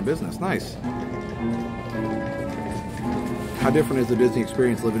hoodies of my business. Nice. How different is the Disney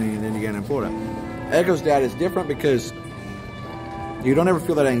experience living in Indiana and Florida? Echo's dad is different because you don't ever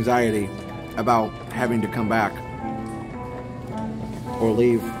feel that anxiety about having to come back or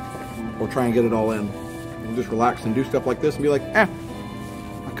leave or try and get it all in. You just relax and do stuff like this and be like, I'll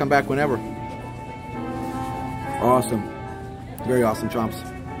come back whenever. Awesome. Very awesome, chomps.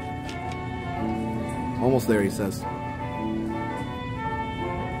 Almost there, he says.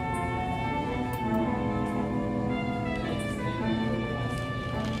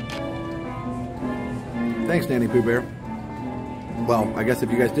 Thanks, Nanny Pooh Bear. Well, I guess if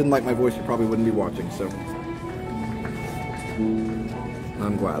you guys didn't like my voice, you probably wouldn't be watching, so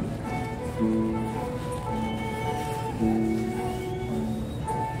I'm glad.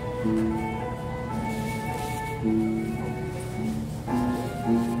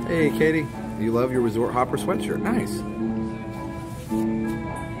 Hey, Katie. You love your Resort Hopper sweatshirt. Nice.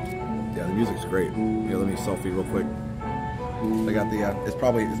 Yeah, the music's great. Yeah, let me selfie real quick. I got the, it's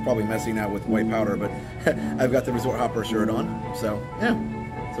probably messy now with white powder, but I've got the Resort Hopper shirt on, so yeah.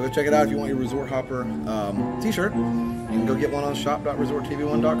 So go check it out if you want your Resort Hopper t-shirt. You can go get one on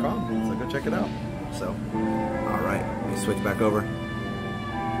shop.resorttv1.com, so go check it out. So, all right, let me switch back over.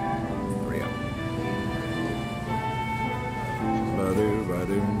 There we go.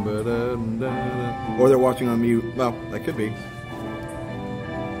 Or they're watching on mute. Well, that could be.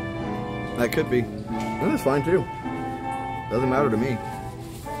 That could be. And that's fine too. Doesn't matter to me.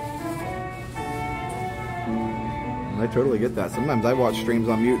 I totally get that. Sometimes I watch streams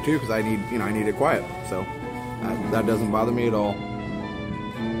on mute too because I need, I need it quiet. So that doesn't bother me at all.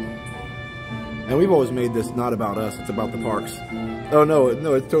 And we've always made this not about us; it's about the parks. Oh no,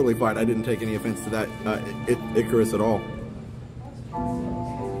 it's totally fine. I didn't take any offense to that, Icarus at all.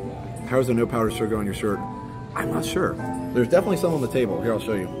 How is there no powdered sugar on your shirt? I'm not sure. There's definitely some on the table. Here, I'll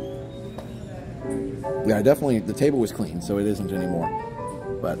show you. Yeah, definitely, the table was clean, so it isn't anymore.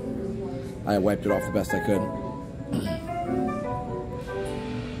 But I wiped it off the best I could.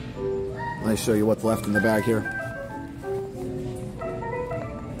 Let me show you what's left in the bag here.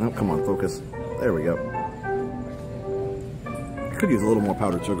 Oh, come on, focus. There we go. I could use a little more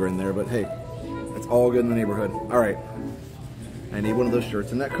powdered sugar in there, but hey, it's all good in the neighborhood. All right. I need one of those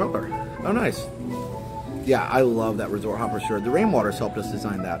shirts in that color. Oh, nice. Yeah, I love that Resort Hopper shirt. The Rainwaters helped us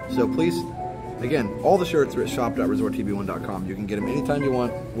design that. So please, again, all the shirts are at shop.resorttv1.com. You can get them anytime you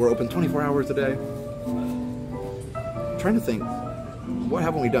want. We're open 24 hours a day. I'm trying to think, what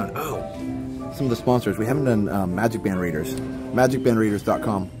haven't we done? Oh, some of the sponsors. We haven't done Magic Band readers.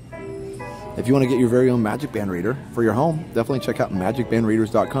 MagicBandReaders.com. If you want to get your very own Magic Band reader for your home, definitely check out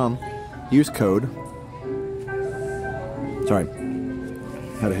MagicBandReaders.com. Use code. Sorry,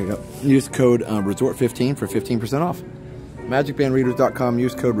 had a hiccup. Use code Resort15 for 15% off. MagicBandReaders.com.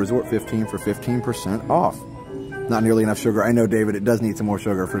 Use code Resort15 for 15% off. Not nearly enough sugar. I know, David. It does need some more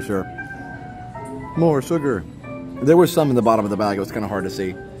sugar for sure. More sugar. There was some in the bottom of the bag. It was kind of hard to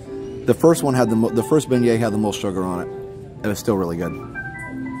see. The first one had the first beignet had the most sugar on it. It was still really good.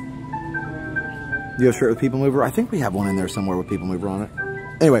 You have a shirt with People Mover? I think we have one in there somewhere with People Mover on it.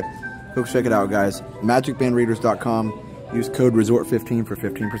 Anyway, go check it out, guys. MagicBandReaders.com. Use code Resort15 for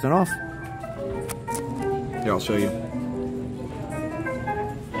 15% off. Here, I'll show you.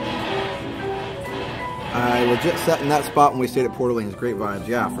 I legit sat in that spot when we stayed at Port Orleans. Great vibes,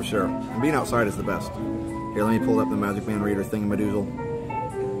 yeah, for sure. And being outside is the best. Here, let me pull up the Magic Band Reader thingamadoozle.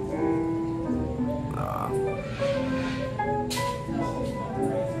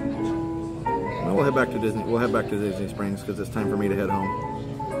 Well, we'll head back to Disney. We'll head back to Disney Springs because it's time for me to head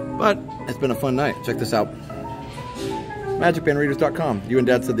home. But it's been a fun night. Check this out. MagicBandReaders.com. You and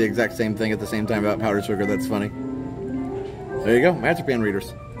Dad said the exact same thing at the same time about powdered sugar. That's funny. There you go, Magic Band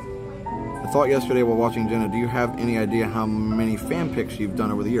Readers. I thought yesterday while watching Jenna, do you have any idea how many fan picks you've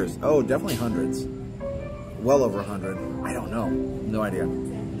done over the years? Oh, definitely hundreds. Well over 100. I don't know. No idea.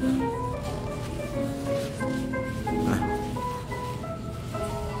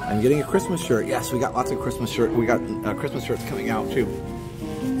 I'm getting a Christmas shirt. Yes, we got lots of Christmas shirts. We got Christmas shirts coming out too.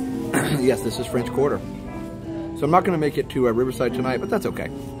 Yes, this is French Quarter. So I'm not going to make it to Riverside tonight, but that's okay.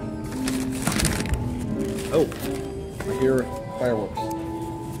 Oh, I hear fireworks.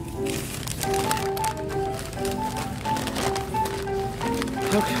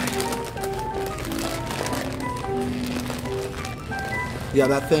 Okay. Yeah,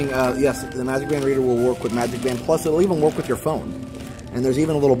 that thing, yes, the Magic Band reader will work with Magic Band, plus it'll even work with your phone. And there's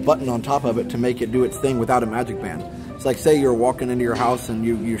even a little button on top of it to make it do its thing without a Magic Band. It's like, say you're walking into your house and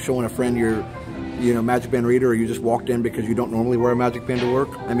you're showing a friend your Magic Band reader, or you just walked in because you don't normally wear a Magic Band to work.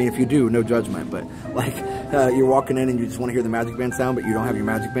 I mean, if you do, no judgment, but like you're walking in and you just want to hear the Magic Band sound, but you don't have your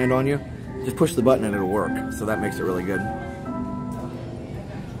Magic Band on you, just push the button and it'll work. So that makes it really good.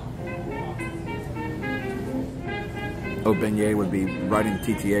 Oh, beignet would be riding the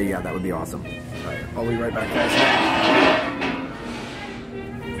TTA. Yeah, that would be awesome. All right, I'll be right back, guys.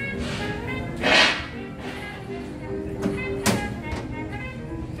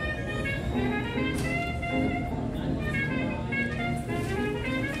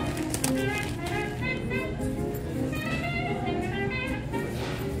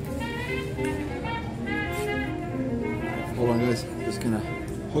 Hold on, guys. Just gonna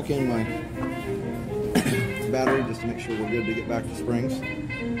hook in my battery just to make sure we're good to get back to Springs. Been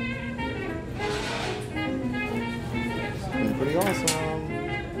pretty awesome.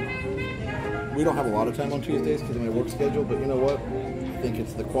 We don't have a lot of time on Tuesdays because of my work schedule, but you know what? I think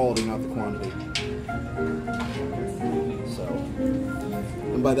it's the quality, not the quantity. So,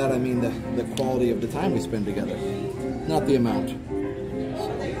 and by that I mean the quality of the time we spend together, not the amount.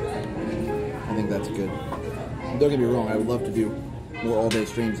 So, I think that's good. Don't get me wrong, I would love to do more all-day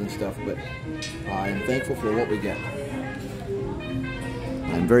streams and stuff, but I am thankful for what we get.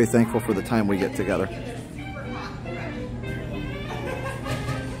 I'm very thankful for the time we get together.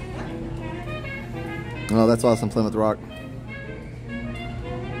 Oh, that's awesome, Plymouth Rock.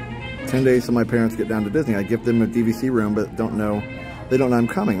 10 days till my parents get down to Disney. I give them a DVC room, but they don't know I'm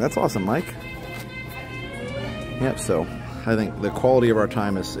coming. That's awesome, Mike. Yep, so I think the quality of our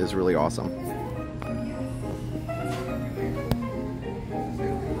time is really awesome.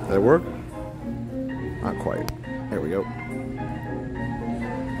 Did it work? Not quite. There we go.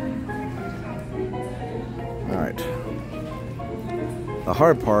 All right. The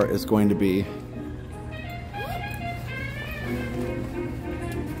hard part is going to be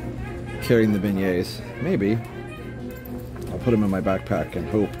carrying the beignets. Maybe I'll put them in my backpack and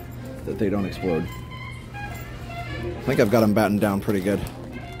hope that they don't explode. I think I've got them battened down pretty good.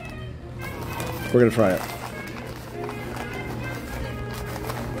 We're gonna try it.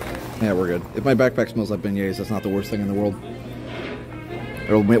 Yeah, we're good. If my backpack smells like beignets, that's not the worst thing in the world.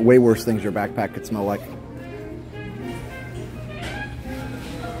 There are way worse things your backpack could smell like.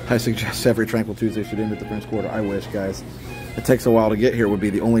 I suggest every Tranquil Tuesday should end at the French Quarter. I wish, guys. It takes a while to get here would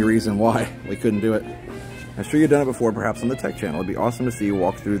be the only reason why we couldn't do it. I'm sure you've done it before, perhaps on the tech channel. It'd be awesome to see you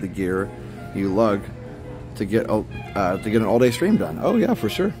walk through the gear you lug to get an all-day stream done. Oh yeah, for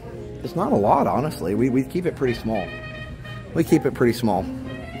sure. It's not a lot, honestly. We keep it pretty small. We keep it pretty small.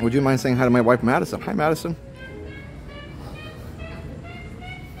 Would you mind saying hi to my wife, Madison? Hi, Madison.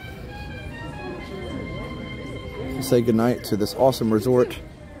 Say goodnight to this awesome resort,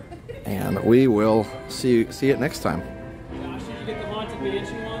 and we will see it next time. Josh, did you get the haunted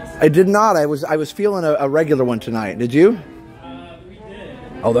mansion ones? I did not. I was feeling a regular one tonight. Did you? We did.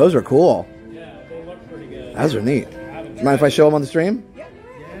 Oh, those are cool. Yeah, they look pretty good. Those are neat. Mind if I show them on the stream? Yeah,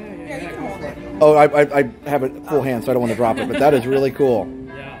 you can hold it. Oh, I have it full hand, so I don't want to drop it, but that is really cool.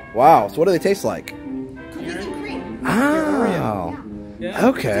 Wow. So what do they taste like? Cookies and cream. Oh. Yeah.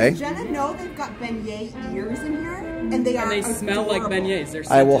 Okay. Does Jenna know they've got beignet ears in here? And they smell like beignets. They're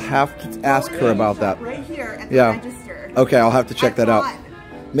I will have to ask her about that. Right here at the register. Okay, I'll have to check that out.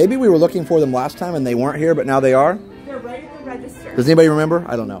 Maybe we were looking for them last time and they weren't here, but now they are? They're right at the register. Does anybody remember?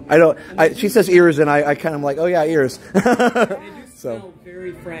 I don't know. She says ears and I kind of like, oh yeah, ears. So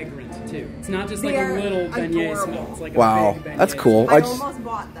very fragrant too. It's not just like a little beignet smell. It's like wow, a big beignet. That's cool. I almost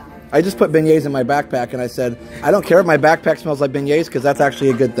bought them. I just put beignets in my backpack and I said, I don't care if my backpack smells like beignets because that's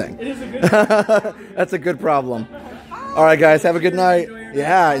actually a good thing. It is a good thing. That's a good problem. All right, guys, have a good night.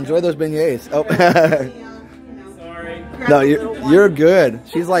 Yeah, enjoy those beignets. Oh, sorry. No, you're good.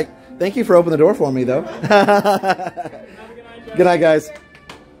 She's like, thank you for opening the door for me, though. Good night, guys.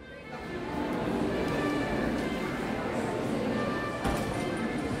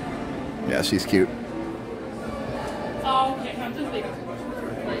 Yeah, she's cute. Oh, okay. I'm just making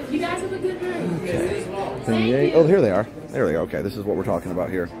you guys have a good night. Okay. Oh, here they are. There they go. Okay, this is what we're talking about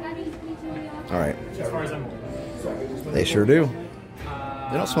here. All right. They sure do.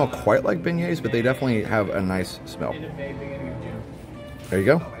 They don't smell quite like beignets, but they definitely have a nice smell. There you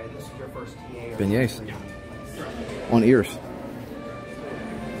go. Beignets. On ears.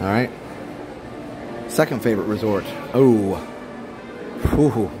 All right. Second favorite resort. Oh.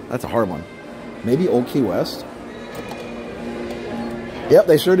 Whew, that's a hard one. Maybe Old Key West? Yep,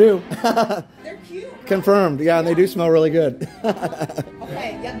 they sure do. They're cute. Confirmed. Yeah, and they do smell really good.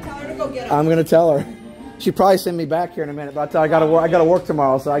 Yeah, tell her to go get I'm gonna tell her. She probably send me back here in a minute, but I gotta work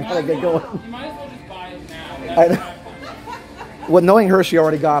tomorrow, so I gotta get going. You might as well just buy it now. Well, knowing her, she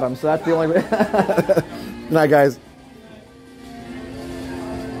already got them, so that's the only. Good night, guys.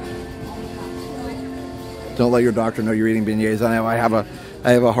 Don't let your doctor know you're eating beignets. I know I have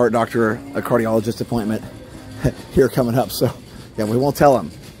a heart doctor, a cardiologist appointment here coming up, so yeah, we won't tell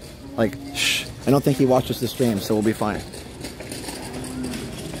him. Like, shh. I don't think he watches the stream, so we'll be fine.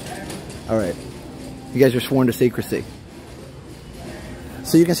 All right. You guys are sworn to secrecy.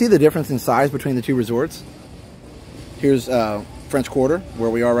 So you can see the difference in size between the two resorts. Here's French Quarter, where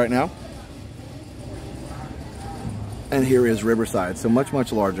we are right now. And here is Riverside, so much,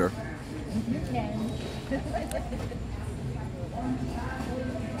 much larger.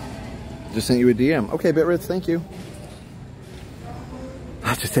 Just sent you a DM. Okay, Bitritz, thank you.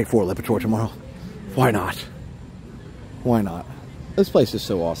 I'll just take 4 Lipitor tomorrow. Why not? Why not? This place is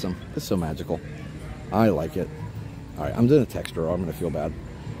so awesome. It's so magical. I like it. All right, I'm going to text her or I'm going to feel bad.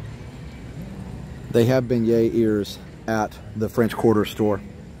 They have beignet ears at the French Quarter store.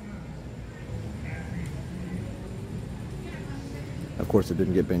 Of course, it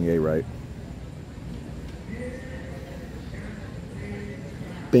didn't get beignet right.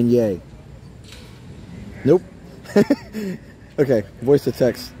 Beignet. Nope. Okay, voice to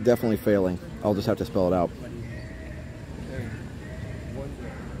text definitely failing. I'll just have to spell it out.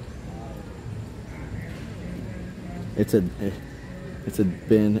 It's a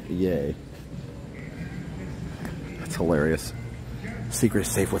beignet. That's hilarious. Secret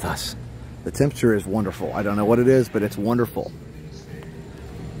is safe with us. The temperature is wonderful. I don't know what it is, but it's wonderful.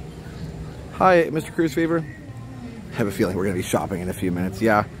 Hi, Mr. Cruise Fever. I have a feeling we're going to be shopping in a few minutes.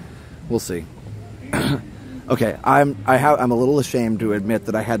 Yeah, we'll see. Okay, I'm a little ashamed to admit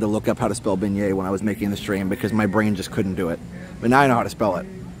that I had to look up how to spell beignet when I was making the stream because my brain just couldn't do it. But now I know how to spell it.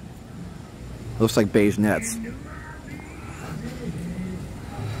 It looks like beige nets.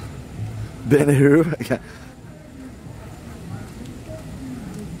 Ben who? Yeah.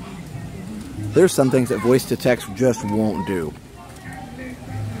 There's some things that voice to text just won't do.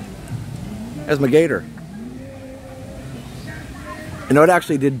 As my gator. You know, it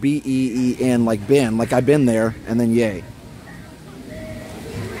actually did B-E-E-N, like Ben, like I've been there, and then yay.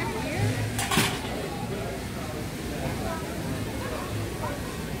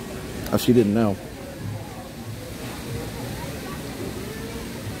 Oh, she didn't know.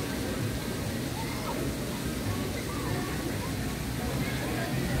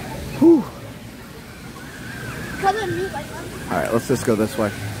 Whew. Alright, let's just go this way.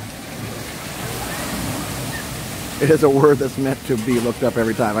 It is a word that's meant to be looked up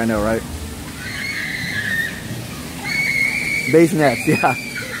every time. I know, right? Beige nets, yeah.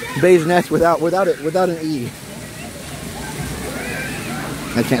 Beige nets without an E.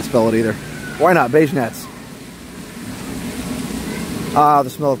 I can't spell it either. Why not? Beige nets. Ah, the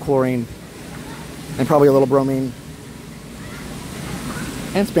smell of chlorine. And probably a little bromine.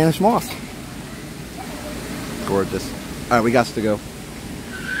 And Spanish moss. Gorgeous. Alright, we got to go.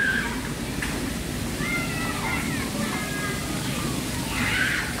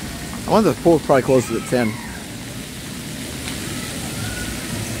 One of the pools probably closes at 10.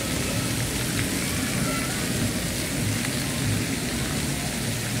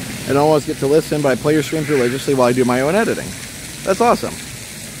 I don't always get to listen, but I play your streams religiously while I do my own editing. That's awesome.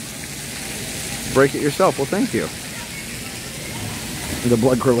 Break it yourself. Well, thank you. The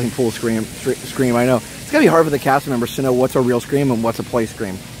blood curdling pool scream, I know. It's going to be hard for the cast members to know what's a real scream and what's a play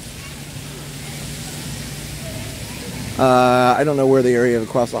scream. I don't know where the area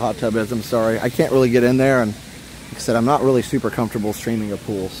across the hot tub is. I'm sorry. I can't really get in there, and like I said, I'm not really super comfortable streaming a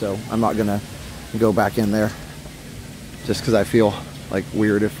pool, so I'm not going to go back in there just because I feel like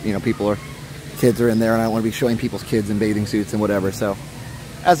weird if, you know, kids are in there, and I don't want to be showing people's kids in bathing suits and whatever. So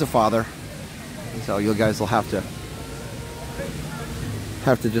as a father, so you guys will have to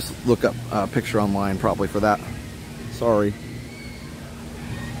just look up a picture online probably for that. Sorry.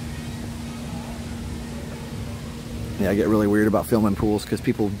 Yeah, I get really weird about filming pools because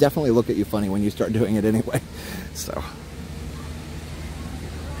people definitely look at you funny when you start doing it anyway. So,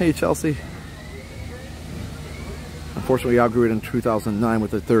 hey Chelsea. Unfortunately, we outgrew it in 2009 with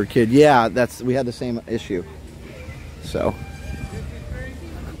the third kid. Yeah, we had the same issue. So,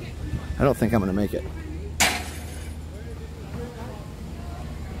 I don't think I'm going to make it.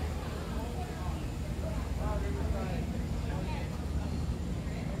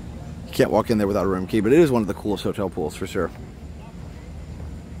 Can't walk in there without a room key, but it is one of the coolest hotel pools for sure.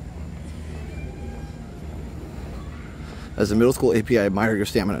 As a middle school AP, I admire your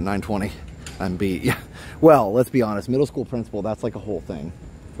stamina at 920. I'm B. Yeah. Well, let's be honest, middle school principal, that's like a whole thing.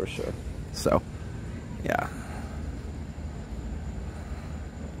 for sure. So, yeah.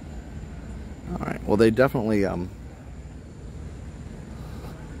 All right. Well, they definitely yeah,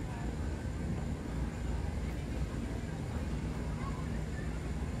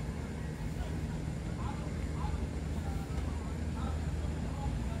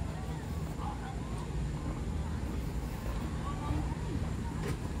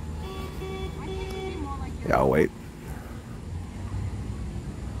 I'll wait.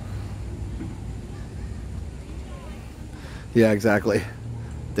 Yeah, exactly.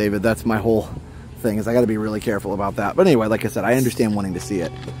 David, that's my whole thing, is I got to be really careful about that. But anyway, like I said, I understand wanting to see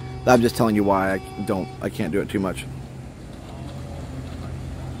it. I'm just telling you why I can't do it too much.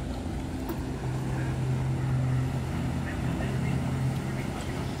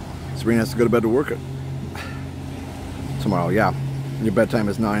 Serena has to go to bed to work tomorrow. Yeah, your bedtime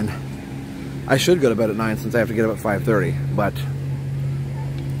is 9. I should go to bed at 9 since I have to get up at 5:30, but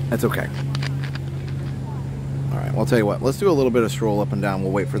that's okay. All right, well, I'll tell you what. Let's do a little bit of stroll up and down.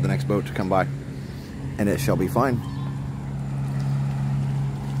 We'll wait for the next boat to come by, and it shall be fine.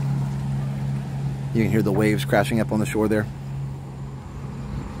 You can hear the waves crashing up on the shore there.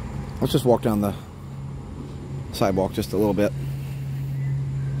 Let's just walk down the sidewalk just a little bit.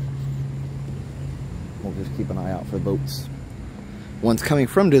 We'll just keep an eye out for boats. Ones coming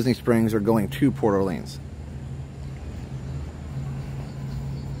from Disney Springs or going to Port Orleans.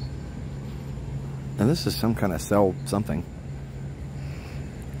 And this is some kind of cell something.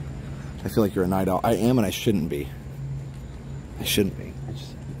 I feel like you're a night owl. I am, and I shouldn't be. I shouldn't be.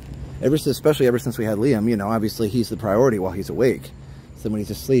 Especially ever since we had Liam, you know, obviously he's the priority while he's awake. So when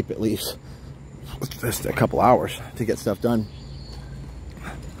he's asleep, it leaves just a couple hours to get stuff done.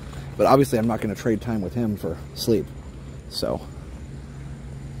 But obviously I'm not going to trade time with him for sleep. So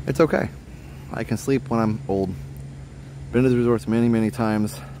it's okay. I can sleep when I'm old. Been to the resorts many, many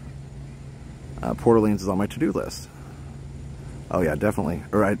times. Port Orleans is on my to-do list. Oh yeah, definitely.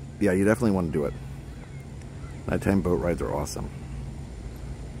 Yeah, you definitely want to do it. Nighttime boat rides are awesome.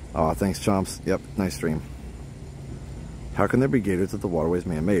 Oh, thanks, Chomps. Yep, nice stream. How can there be gators if the waterway's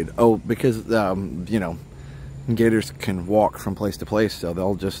man-made? Oh, because you know, gators can walk from place to place, so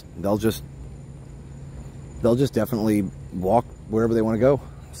they'll just definitely walk wherever they want to go.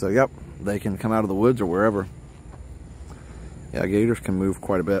 So yep, they can come out of the woods or wherever. Yeah, gators can move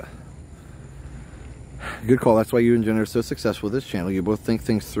quite a bit. Good call. That's why you and Jen are so successful with this channel. You both think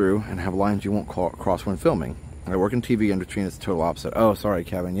things through and have lines you won't cross when filming. I work in TV industry and it's the total opposite. Oh, sorry,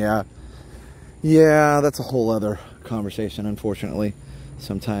 Kevin. Yeah, that's a whole other conversation, unfortunately,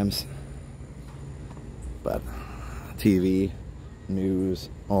 sometimes. But TV, news,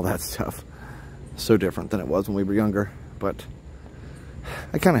 all that stuff, so different than it was when we were younger. But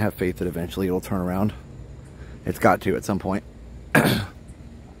I kind of have faith that eventually it'll turn around. It's got to at some point.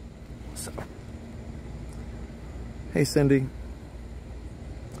 So, hey, Cindy.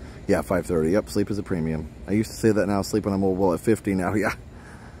 Yeah, 5:30. Yep, sleep is a premium. I used to say that now, sleep when I'm old. Well, at 50 now, yeah.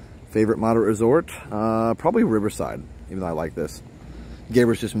 Favorite moderate resort? Probably Riverside, even though I like this.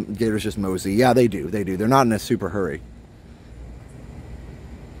 Gators just mosey. Yeah, they do. They're not in a super hurry.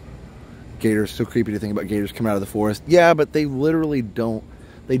 Gators, so creepy to think about gators come out of the forest. Yeah, but they literally don't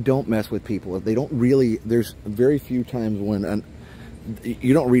mess with people. They don't really, there's very few times when,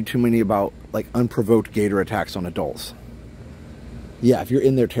 you don't read too many about like unprovoked gator attacks on adults. Yeah, if you're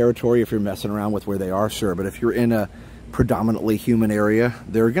in their territory, if you're messing around with where they are, sure. But if you're in a predominantly human area,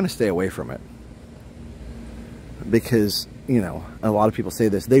 they're going to stay away from it. Because, you know, a lot of people say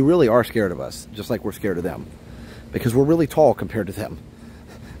this, they really are scared of us, just like we're scared of them. Because we're really tall compared to them.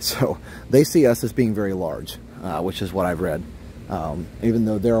 So they see us as being very large, which is what I've read. Even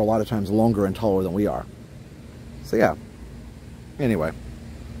though they're a lot of times longer and taller than we are. So yeah. Anyway.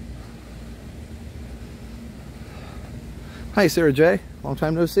 Hi, Sarah J. Long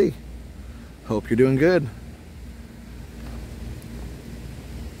time no see. Hope you're doing good.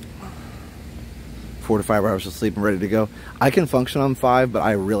 4 to 5 hours of sleep and ready to go. I can function on 5, but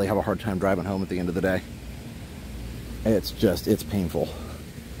I really have a hard time driving home at the end of the day. It's painful.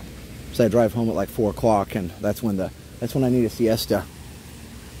 So I drive home at like 4 o'clock, and that's when I need a siesta.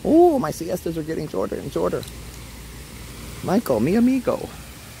 Oh, my siestas are getting shorter and shorter. Michael, mi amigo.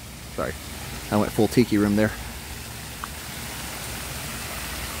 Sorry, I went full tiki room there.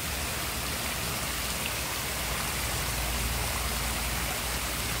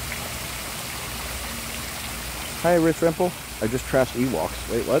 Hi, Rich Rimple. I just trashed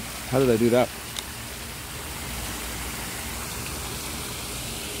Ewoks. Wait, what? How did I do that?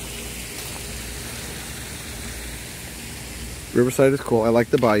 Riverside is cool. I like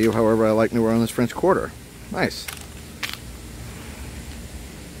the bayou. However, I like New Orleans French Quarter. Nice.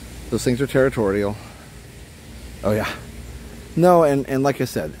 Those things are territorial. Oh yeah. No, and like I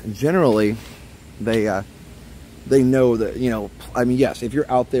said, generally they know that, you know, I mean, yes, if you're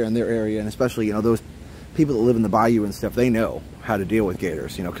out there in their area, and especially, you know, those people that live in the bayou and stuff, they know how to deal with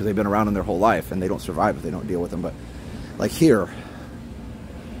gators, you know, because they've been around them their whole life, and they don't survive if they don't deal with them. But like here,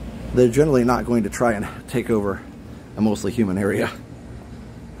 they're generally not going to try and take over a mostly human area.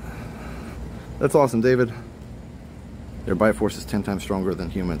 That's awesome, David. Their bite force is 10 times stronger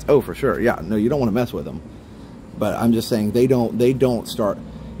than humans. Oh, for sure. Yeah, no, you don't want to mess with them. But I'm just saying they don't start,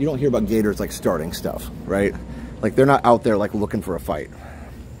 you don't hear about gators like starting stuff, right? Like they're not out there like looking for a fight.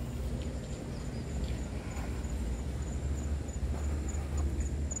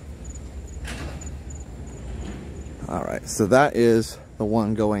 All right, so that is the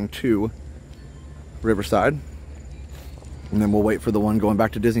one going to Riverside. And then we'll wait for the one going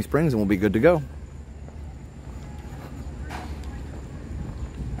back to Disney Springs and we'll be good to go.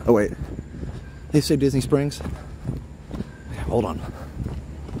 Oh wait, they say Disney Springs? Hold on.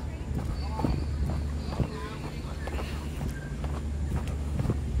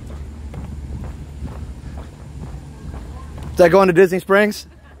 Is that going to Disney Springs?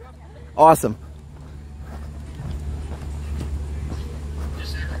 Awesome.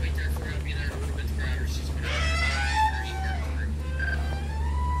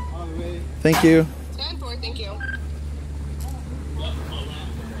 Thank you. 10-4, thank you.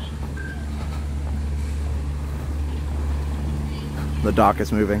 The dock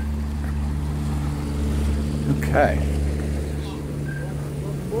is moving. Okay.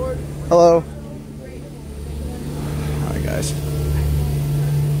 Hello. Hi guys.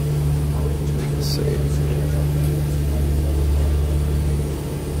 Let's see.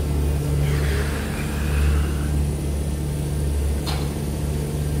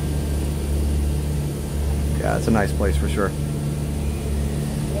 Yeah, it's a nice place for sure.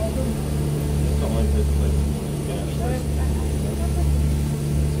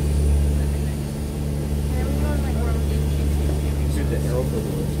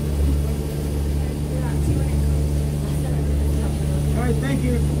 All right, thank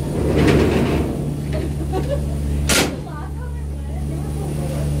you.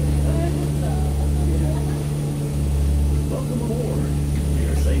 Welcome aboard. For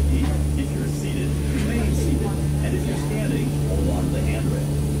your safety, if you're seated, remain seated. And if you're standing, hold on to the handrail.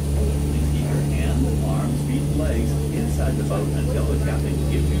 Please keep your hands, arms, feet, and legs inside the boat until the captain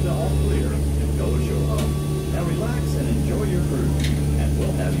gives you the all clear to go ashore. Now relax and enjoy your cruise. And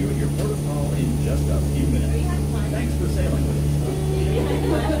we'll have you at your port of call in just a few minutes. Thanks for sailing with us.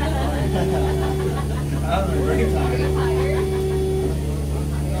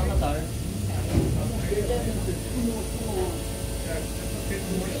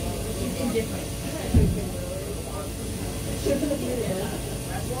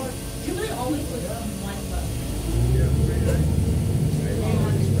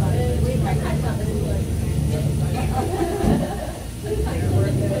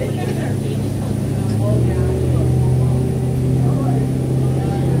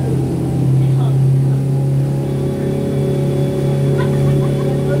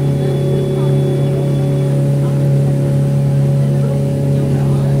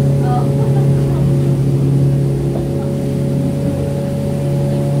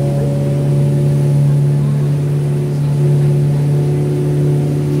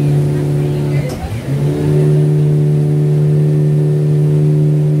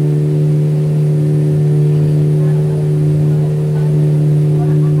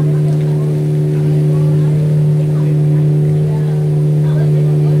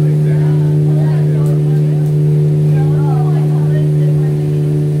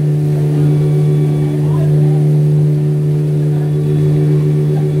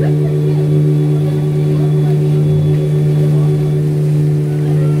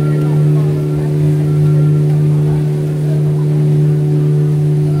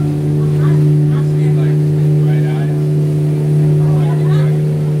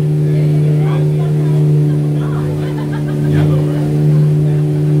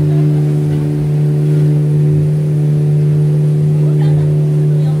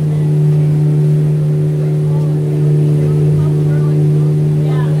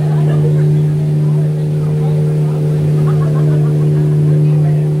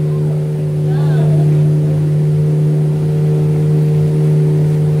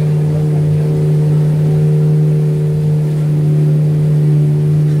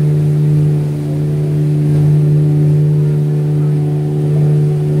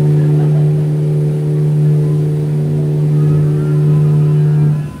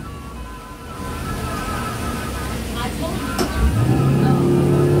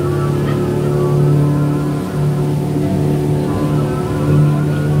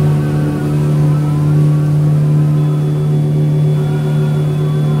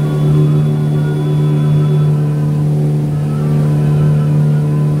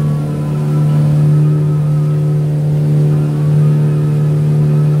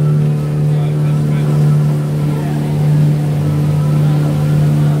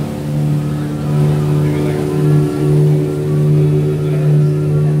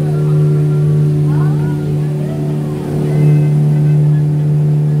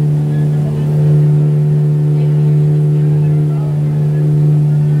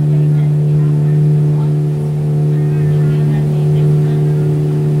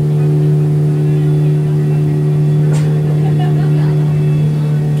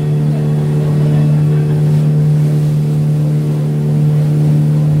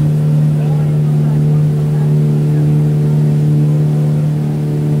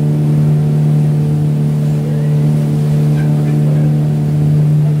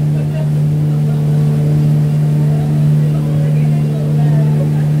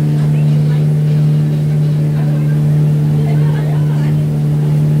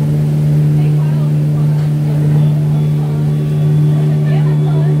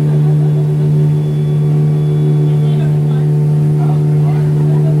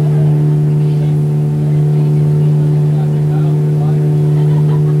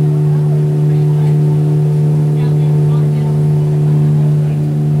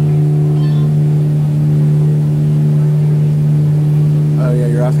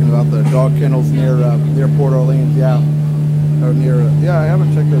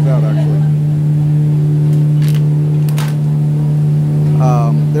 check those out actually.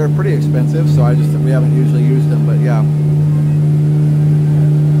 They're pretty expensive, so we haven't usually used them, but yeah.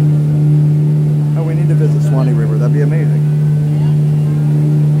 Oh, we need to visit Swanee River. That'd be amazing.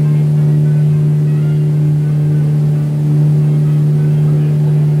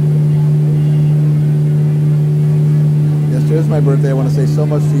 It's my birthday. I want to say so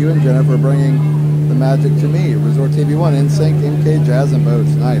much to you and Jenna for bringing the magic to me. Resort TV 1, NSYNC, MK, Jazz, and Boats.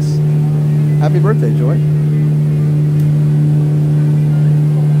 Nice. Happy birthday, Joy.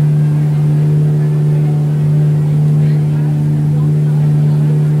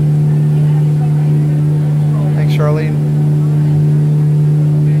 Thanks, Charlene.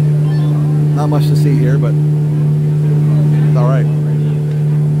 Not much to see here, but it's all right.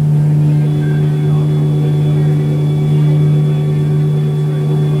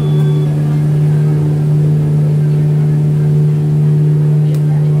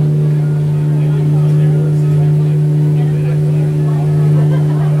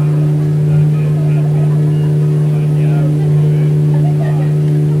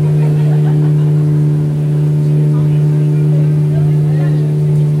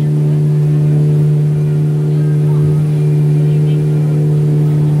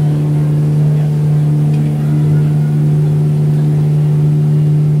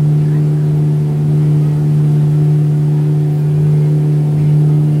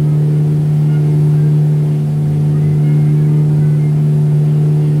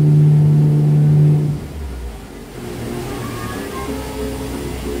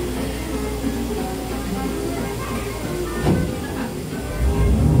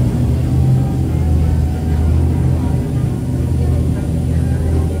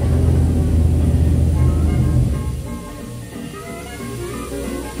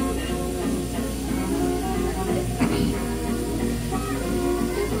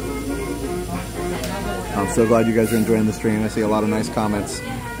 I'm so glad you guys are enjoying the stream. I see a lot of nice comments.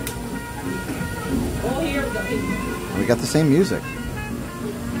 We got the same music.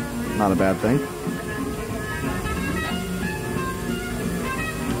 Not a bad thing.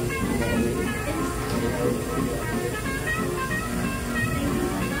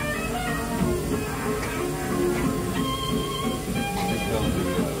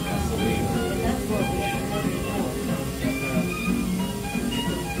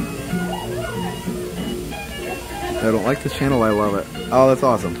 I don't like this channel, I love it. Oh, that's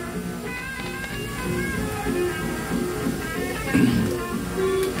awesome.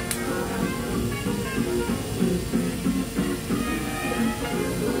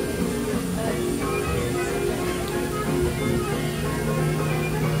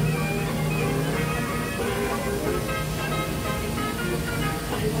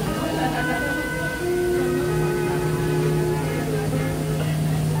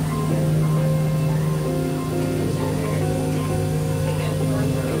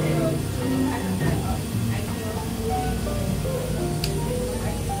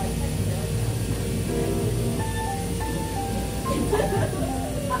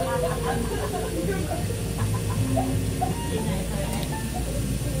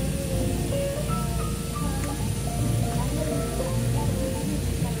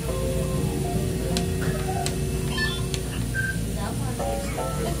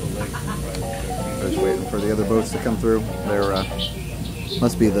 Just waiting for the other boats to come through. There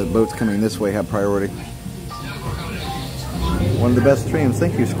must be the boats coming this way have priority. One of the best streams.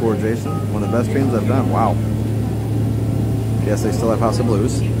 Thank you, Score Jason. One of the best streams I've done. Wow. Yes, they still have House of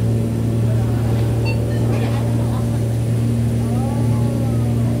Blues.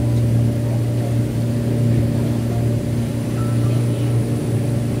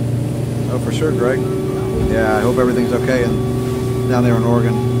 Oh, for sure, Greg. Yeah, I hope everything's okay and down there in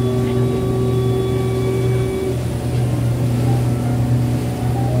Oregon.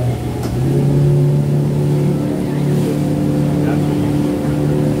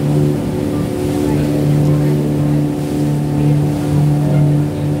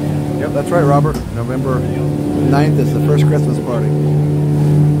 That's right, Robert. November 9th is the first Christmas party.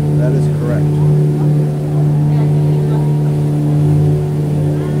 That is correct.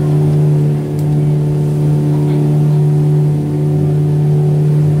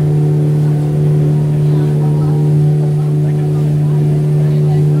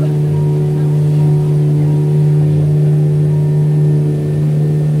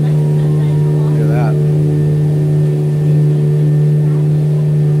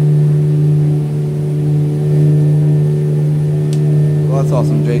 That's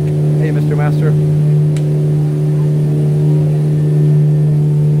awesome, Jake. Hey, Mr. Master.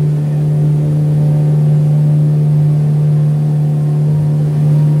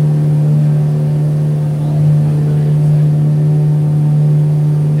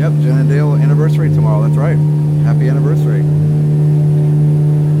 anniversary.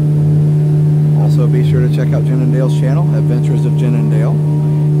 Also, be sure to check out Jen and Dale's channel, Adventures of Jen and Dale,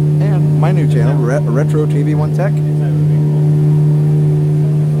 and my new channel, Retro TV1 Tech,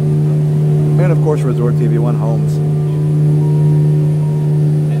 and of course, Resort TV1 Homes.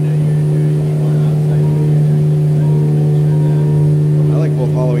 I like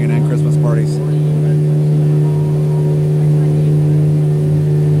both Halloween and Christmas parties.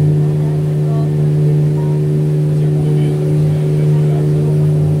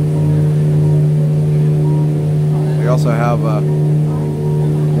 We also have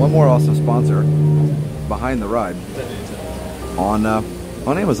one more awesome sponsor behind the ride on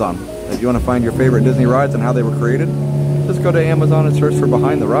Amazon. If you want to find your favorite Disney rides and how they were created, just go to Amazon and search for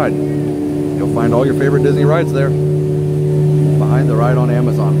Behind the Ride. You'll find all your favorite Disney rides there. Behind the Ride on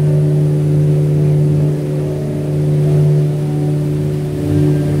Amazon.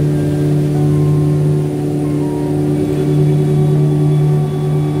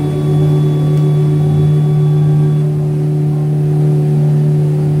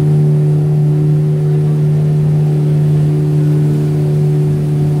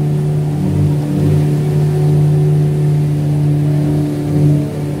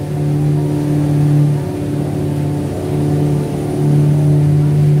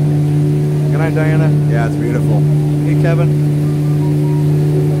 Diana? Yeah, it's beautiful. Hey, Kevin.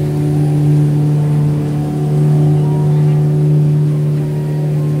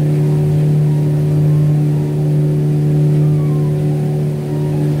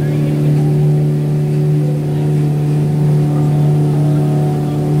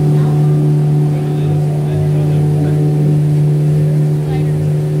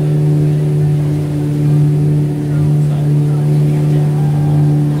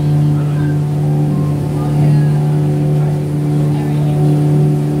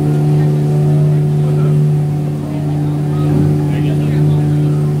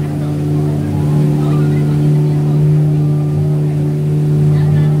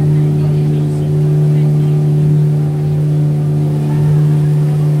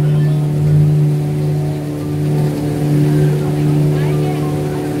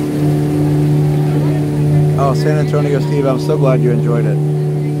 San Antonio, Steve, I'm so glad you enjoyed it.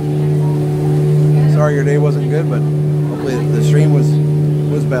 Sorry your day wasn't good, but hopefully the stream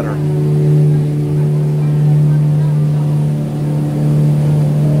was better.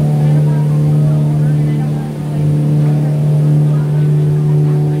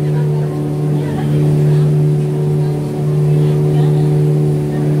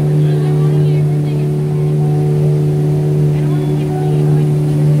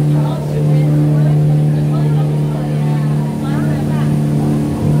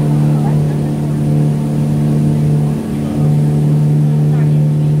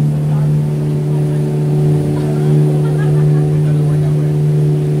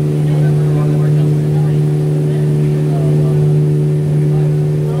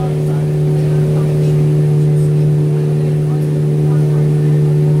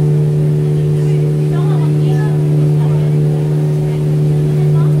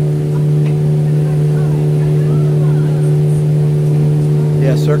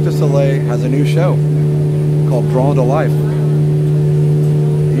 Cirque du Soleil has a new show called Drawn to Life.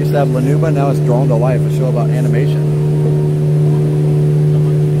 It used to have Lanuba, now it's Drawn to Life, a show about animation.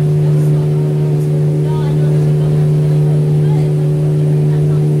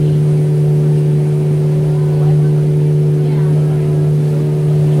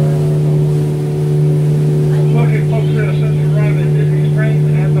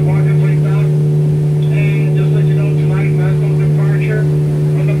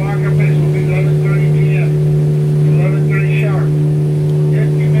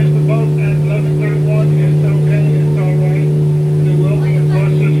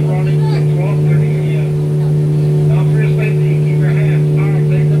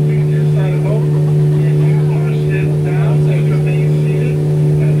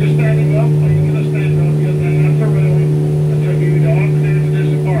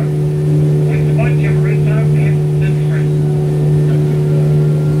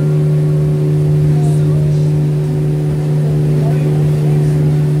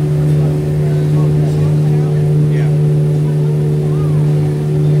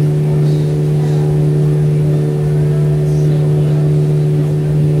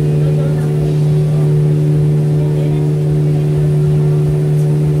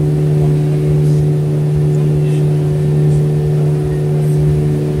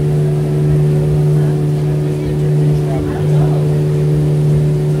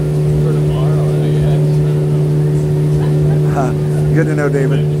 Good to know,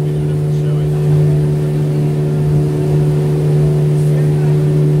 David.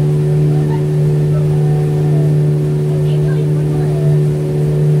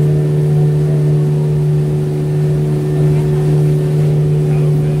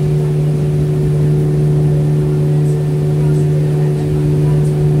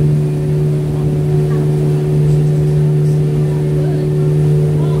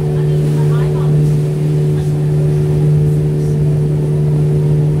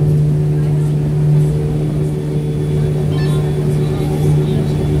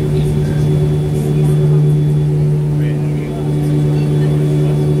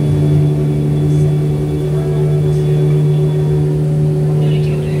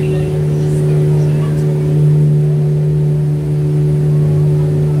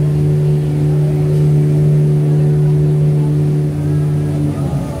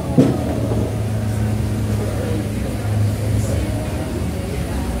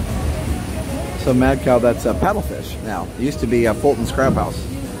 So Mad Cow, that's Paddlefish now. It used to be Fulton's Crab House.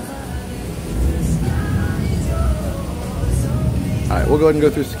 All right, we'll go ahead and go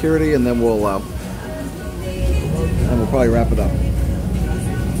through security, and then we'll probably wrap it up.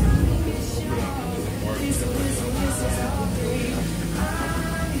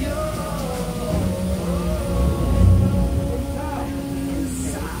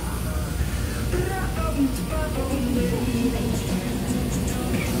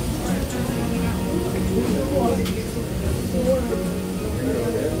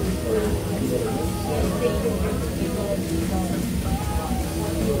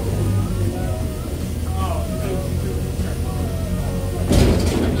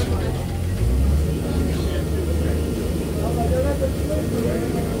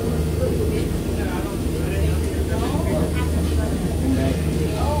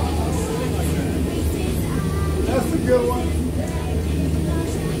 That's a good one.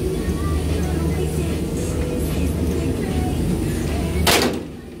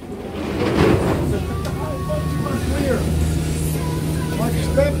 Watch your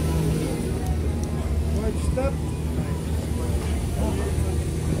step. Watch your step.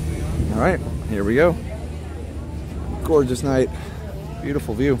 All right, here we go. Gorgeous night.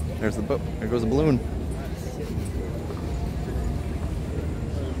 Beautiful view. There's the boat. There goes the balloon.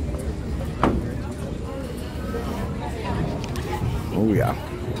 Oh yeah.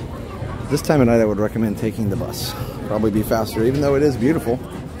 This time of night I would recommend taking the bus. Probably be faster, even though it is beautiful.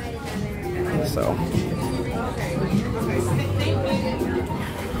 So.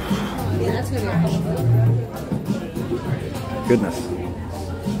 Goodness.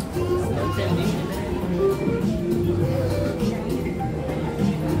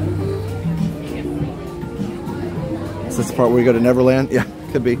 Is this the part where we go to Neverland? Yeah,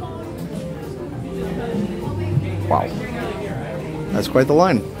 could be. Wow. That's quite the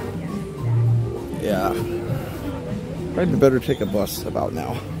line. Yeah. Probably better take a bus about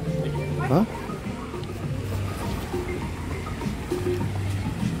now. Huh?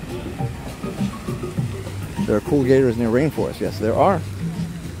 There are cool gators near rainforest. Yes, there are.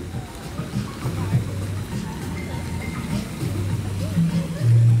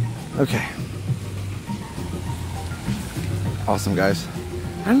 Okay. Awesome, guys.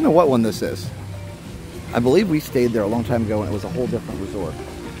 I don't know what one this is. I believe we stayed there a long time ago and it was a whole different resort.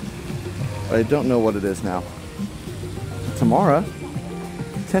 But I don't know what it is now. Tamara,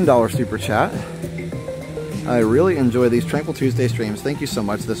 $10 super chat. I really enjoy these Tranquil Tuesday streams. Thank you so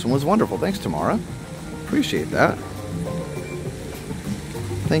much. This one was wonderful. Thanks, Tamara. Appreciate that.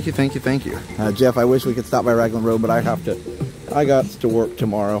 Thank you, thank you, thank you. Jeff, I wish we could stop by Raglan Road, but I got to work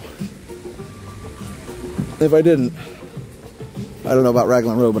tomorrow. If I didn't, I don't know about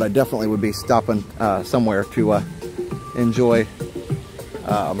Raglan Road, but I definitely would be stopping somewhere to enjoy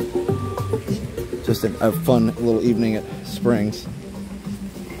just a fun little evening at Springs.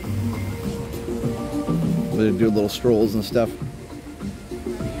 We'll do little strolls and stuff.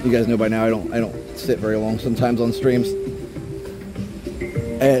 You guys know by now I don't sit very long sometimes on streams.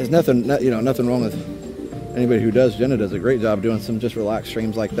 And there's nothing wrong with anybody who does. Jenna does a great job doing some just relaxed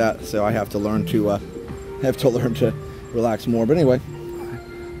streams like that. So I have to learn to relax more. But anyway,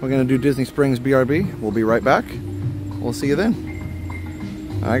 we're gonna do Disney Springs BRB. We'll be right back. We'll see you then.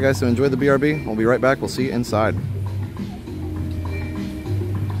 All right, guys. So enjoy the BRB. We'll be right back. We'll see you inside.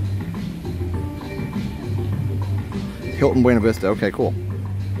 Hilton Buena Vista. Okay, cool.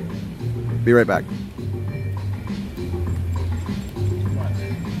 Be right back.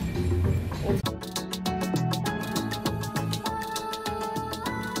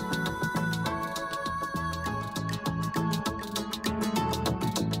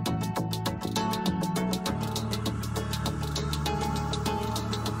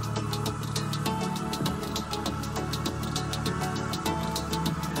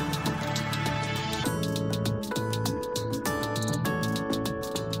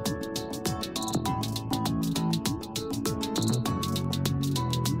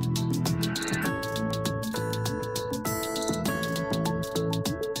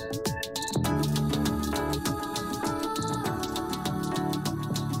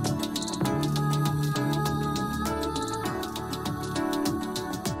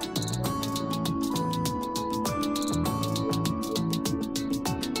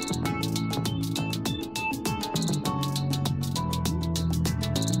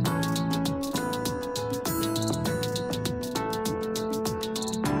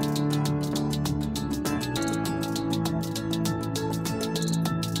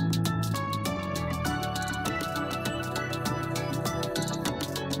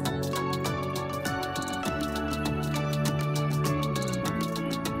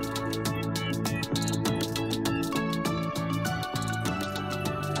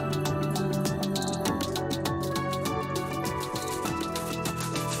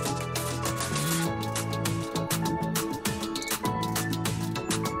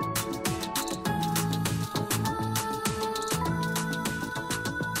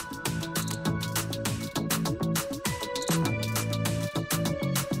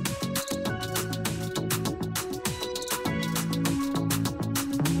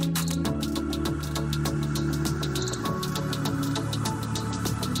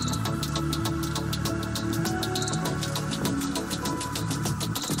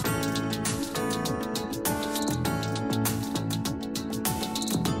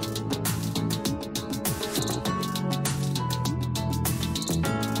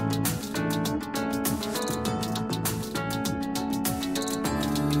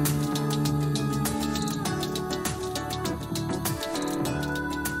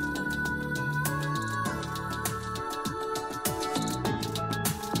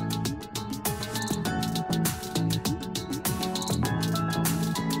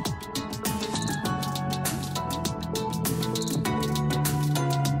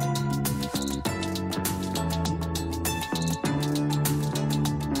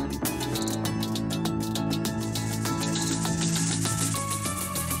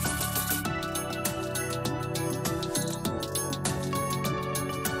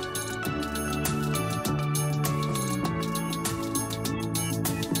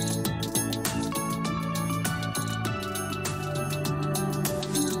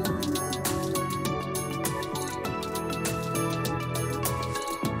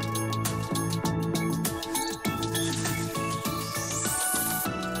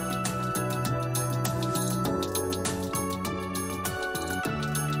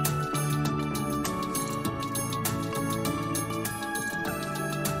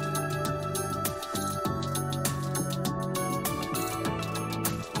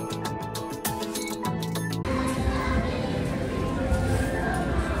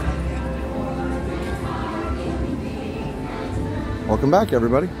 Welcome back,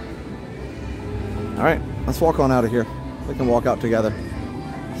 everybody. All right, let's walk on out of here. We can walk out together.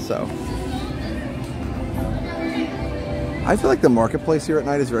 So, I feel like the marketplace here at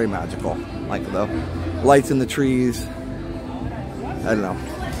night is very magical. Like the lights in the trees. I don't know.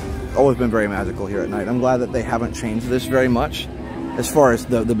 Always been very magical here at night. I'm glad that they haven't changed this very much as far as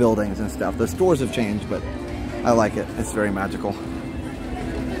the buildings and stuff. The stores have changed, but I like it. It's very magical.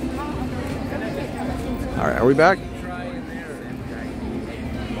 All right, are we back?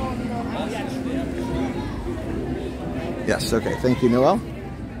 Yes, okay. Thank you, Noel.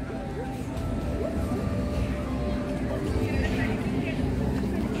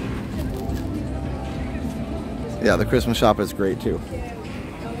 Yeah, the Christmas shop is great too.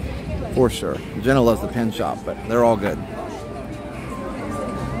 For sure. Jenna loves the pin shop, but they're all good.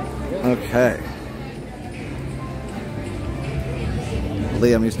 Okay.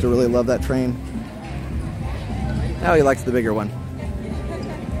 Liam used to really love that train. Now he likes the bigger one.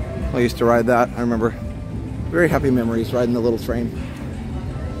 I used to ride that. I remember very happy memories riding the little train.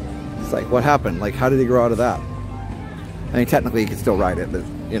 It's like, what happened? Like, how did he grow out of that? I mean, technically he could still ride it, but,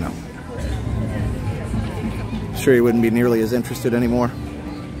 you know. Sure he wouldn't be nearly as interested anymore.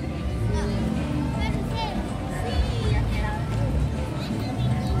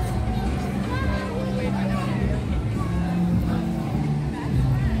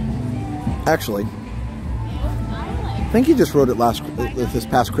 Actually, I think he just rode it this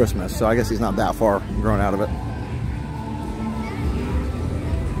past Christmas, so I guess he's not that far grown out of it.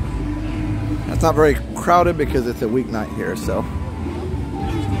 It's not very crowded because it's a weeknight here, so.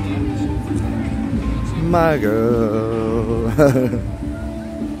 My girl.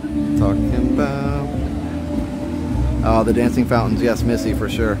 Talking about. Oh, the dancing fountains. Yes, Missy for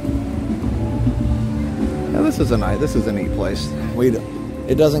sure. Yeah, this is a neat place.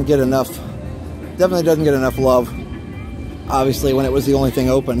 It doesn't get enough. Definitely doesn't get enough love. Obviously, when it was the only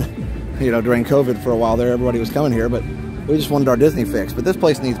thing open, you know, during COVID for a while there, everybody was coming here, but we just wanted our Disney fix. But this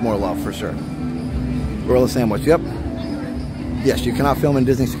place needs more love for sure. Gorilla sandwich. Yep. Yes, you cannot film in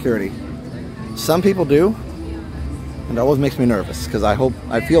Disney security. Some people do, and it always makes me nervous because I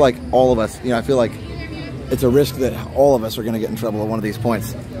feel like all of us, you know, I feel like it's a risk that all of us are going to get in trouble at one of these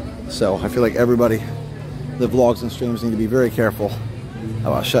points. So I feel like everybody, the vlogs and streams need to be very careful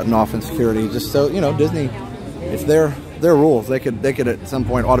about shutting off in security, just so, you know, Disney, it's their rules. They could at some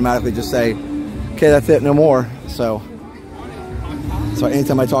point automatically just say, okay, that's it, no more. So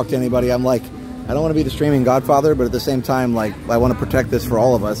anytime I talk to anybody, I'm like, I don't want to be the streaming godfather, but at the same time, like, I want to protect this for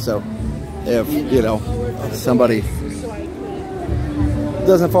all of us. So if, you know, somebody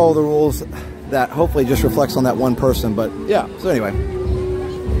doesn't follow the rules, that hopefully just reflects on that one person. But yeah, so anyway,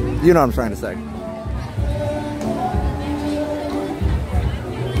 you know what I'm trying to say.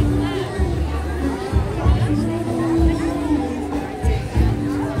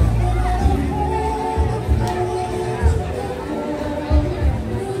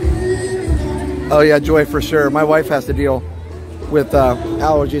 Oh yeah, Joy, for sure. My wife has to deal with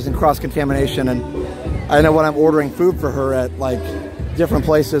allergies and cross-contamination, and I know when I'm ordering food for her at like different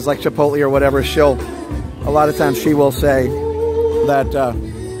places like Chipotle or whatever, a lot of times she will say that,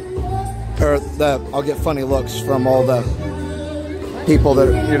 I'll get funny looks from all the people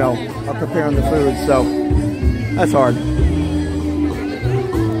that, you know, are preparing the food, so that's hard.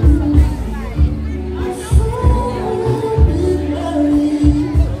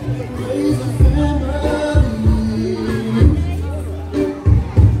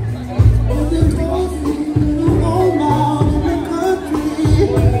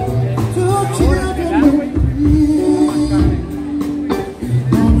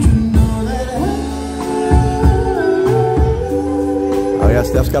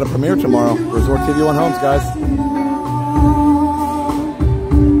 Steph's got a premiere tomorrow. Resort TV 1 Homes, guys.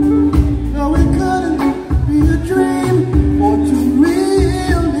 No, it couldn't be a dream, for to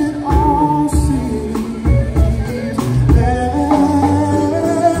real it all seems.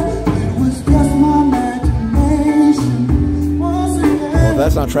 It was just my imagination. Well, if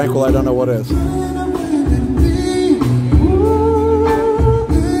that's not Tranquil, I don't know what is.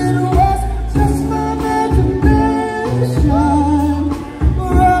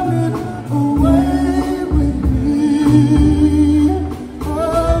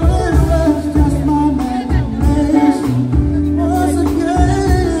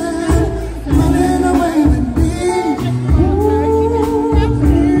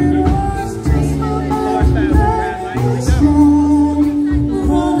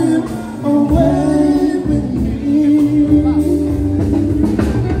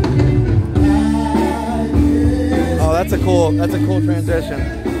 That's a cool transition.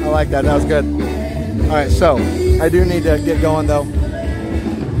 I like that. That was good. All right, so I do need to get going though.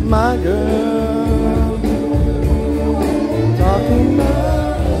 my girl. Talking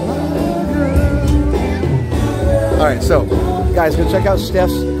about my girl. All right, so guys, go check out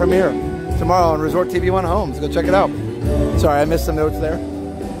Steph's premiere tomorrow on Resort TV 1 Homes. Go check it out. Sorry, I missed some notes there.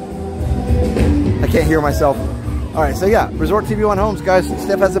 I can't hear myself. All right, so yeah, Resort TV 1 Homes, guys.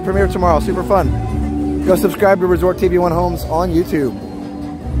 Steph has the premiere tomorrow. Super fun. Go subscribe to Resort TV 1 Homes on YouTube.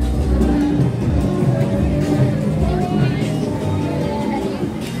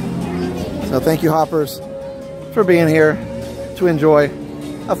 So thank you, Hoppers, for being here to enjoy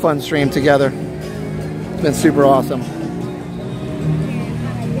a fun stream together. It's been super awesome.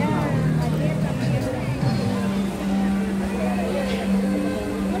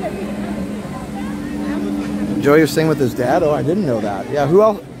 Joey was singing with his dad? Oh, I didn't know that. Yeah, who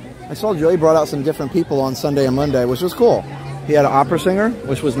else? I saw Joey brought out some different people on Sunday and Monday, which was cool. He had an opera singer,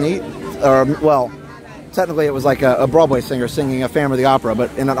 which was neat. Or, well, technically it was like a Broadway singer singing a Phantom of the Opera,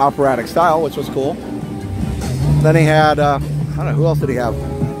 but in an operatic style, which was cool. Then he had, I don't know, who else did he have?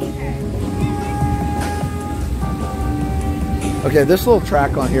 Okay, this little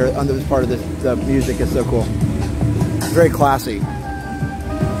track on here, under this part of the music is so cool. Very classy.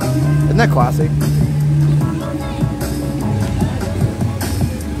 Isn't that classy?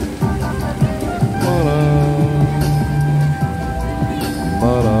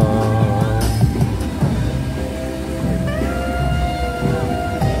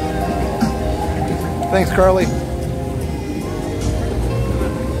 Thanks, Carly.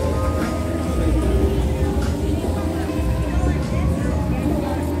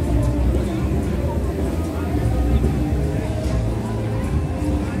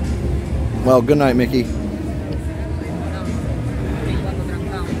 Well, good night, Mickey.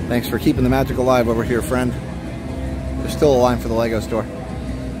 Thanks for keeping the magic alive over here, friend. There's still a line for the Lego store.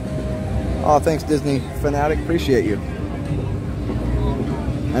 Oh, thanks, Disney Fanatic. Appreciate you.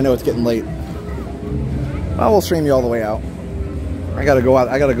 I know it's getting late. Well, we'll stream you all the way out. I gotta go out.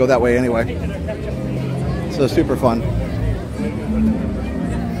 I gotta go that way anyway. So super fun.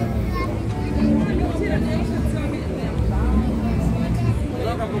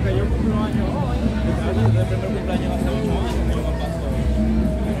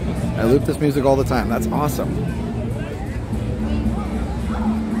 I loop this music all the time. That's awesome.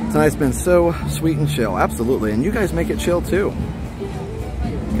 Tonight's been so sweet and chill. Absolutely. And you guys make it chill too.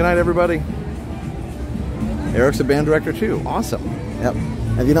 Good night, everybody. Eric's a band director too. Awesome. Yep.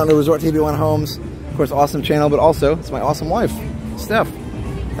 And if you don't know Resort TV 1 Homes, of course, awesome channel, but also it's my awesome wife, Steph.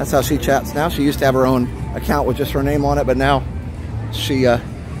 That's how she chats now. She used to have her own account with just her name on it, but now she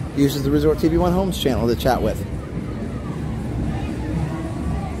uses the Resort TV 1 Homes channel to chat with.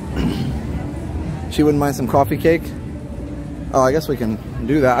 She wouldn't mind some coffee cake. Oh, I guess we can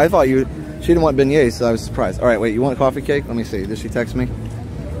do that. I thought she didn't want beignets, so I was surprised. All right, wait, you want a coffee cake? Let me see. Did she text me?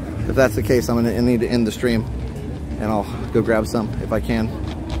 If that's the case, I'm gonna need to end the stream, and I'll go grab some if I can.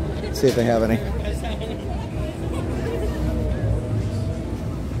 See if they have any.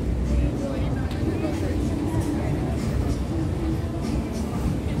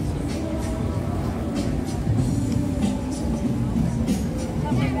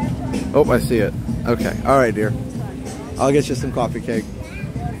 Oh, I see it. Okay. All right, dear. I'll get you some coffee cake.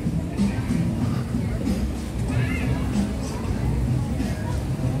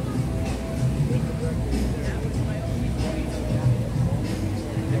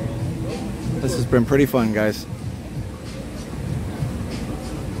 This has been pretty fun, guys.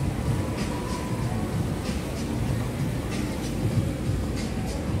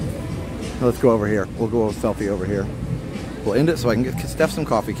 Let's go over here. We'll go selfie over here. We'll end it so I can get Steph some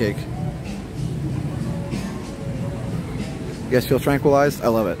coffee cake. You guys feel tranquilized? I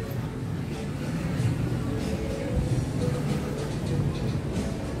love it.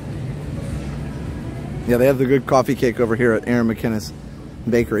 Yeah, they have the good coffee cake over here at Aaron McKinnis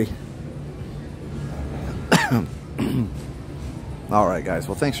Bakery. All right, guys.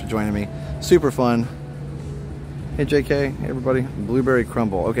 Well, thanks for joining me. Super fun. Hey, JK, everybody. Blueberry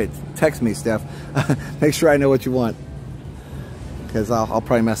crumble. Okay, text me, Steph. Make sure I know what you want, because I'll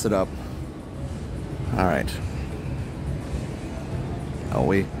probably mess it up. All right. Oh,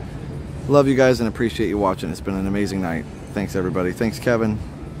 we love you guys and appreciate you watching. It's been an amazing night. Thanks, everybody. Thanks, Kevin.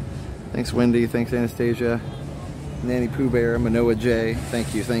 Thanks, Wendy. Thanks, Anastasia. Nanny Pooh Bear. Manoa J.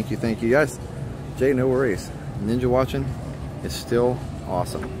 Thank you, thank you, thank you. Yes, Jay, no worries. Ninja watching is still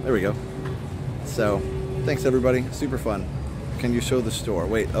awesome. There we go. So, thanks, everybody. Super fun. Can you show the store?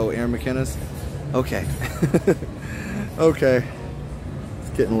 Wait, oh, Aaron McKinnis? Okay. Okay.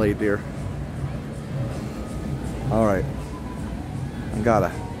 It's getting late, dear. All right. I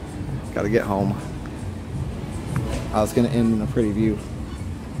gotta get home. I was gonna end in a pretty view.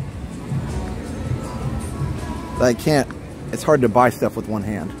 But I can't, it's hard to buy stuff with one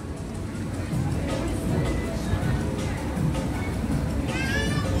hand.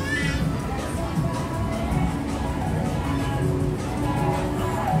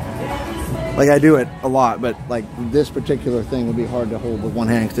 Like I do it a lot, but like this particular thing would be hard to hold with one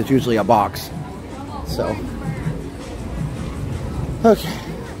hand because it's usually a box. So, okay,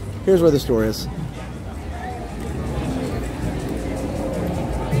 here's where the store is.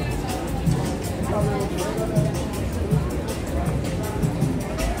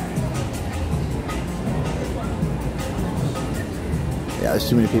 Yeah, there's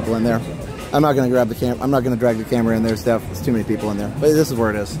too many people in there. I'm not gonna grab the camera. I'm not gonna drag the camera in there, Steph. There's too many people in there. But this is where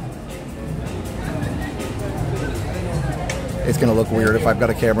it is. It's gonna look weird if I've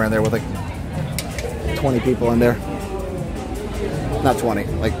got a camera in there with like 20 people in there. Not 20,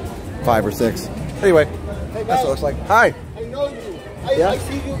 like 5 or 6. Anyway, hey, that's what it looks like. Hi. I know you. Yeah? I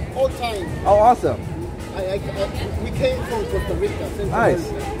see you all the time. Oh, awesome. We came from Costa Rica.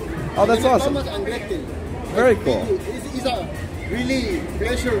 Nice. Oh, that's awesome. Very cool. It's a really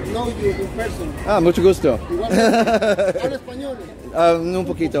pleasure to know you in person. Ah, mucho gusto. Habla español. Un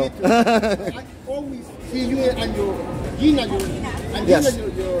poquito. I always see you and your Gina, Yes.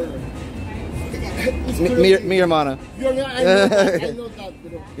 Mi hermana. I know that.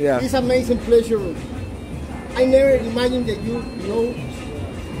 Yeah. It's amazing pleasure. I never imagined that you know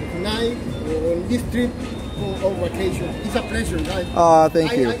tonight on this trip on vacation. It's a pleasure, guys. Oh,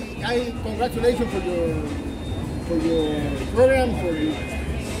 thank you. I congratulations for your program, for your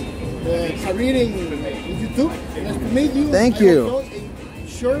career in YouTube. Nice to meet you. Thank you.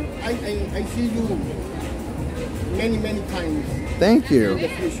 Sure, I see you many times. Thank you. In the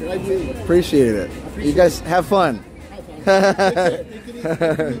future. I will. Appreciate it. You guys have fun.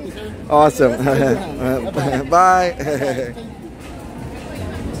 Awesome. Bye.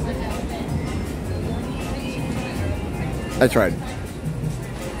 I tried.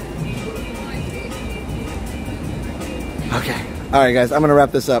 Okay. All right, guys. I'm gonna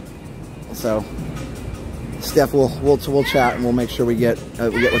wrap this up. So, Steph, we'll chat and we'll make sure we get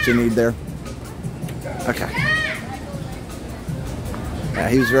what you need there. Okay. Yeah,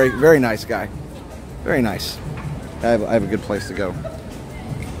 he was very nice guy. Very nice. I have a good place to go.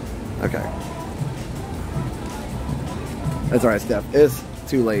 Okay. That's all right, Steph. It's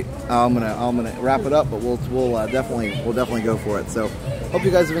too late. I'm gonna wrap it up, but we'll definitely go for it. So, hope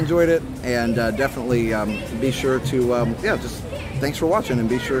you guys have enjoyed it, and definitely be sure to just thanks for watching, and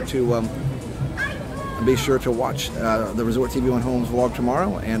be sure to watch the Resort TV One Homes vlog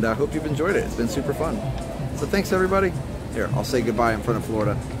tomorrow, and I hope you've enjoyed it. It's been super fun. So thanks everybody. Here, I'll say goodbye in front of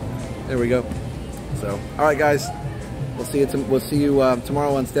Florida. There we go. So, all right, guys. We'll see you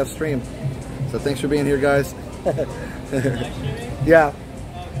tomorrow on Steph's stream. So thanks for being here, guys. Yeah.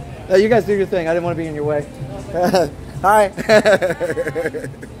 You guys do your thing. I didn't want to be in your way. Hi.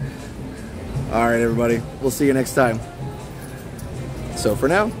 All right, everybody. We'll see you next time. So for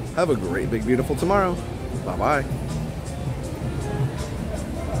now, have a great, big, beautiful tomorrow. Bye-bye.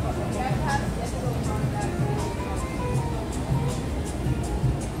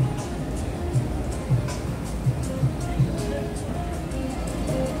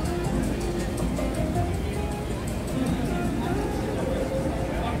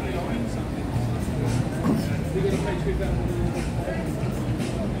 We're going to pay $2,000.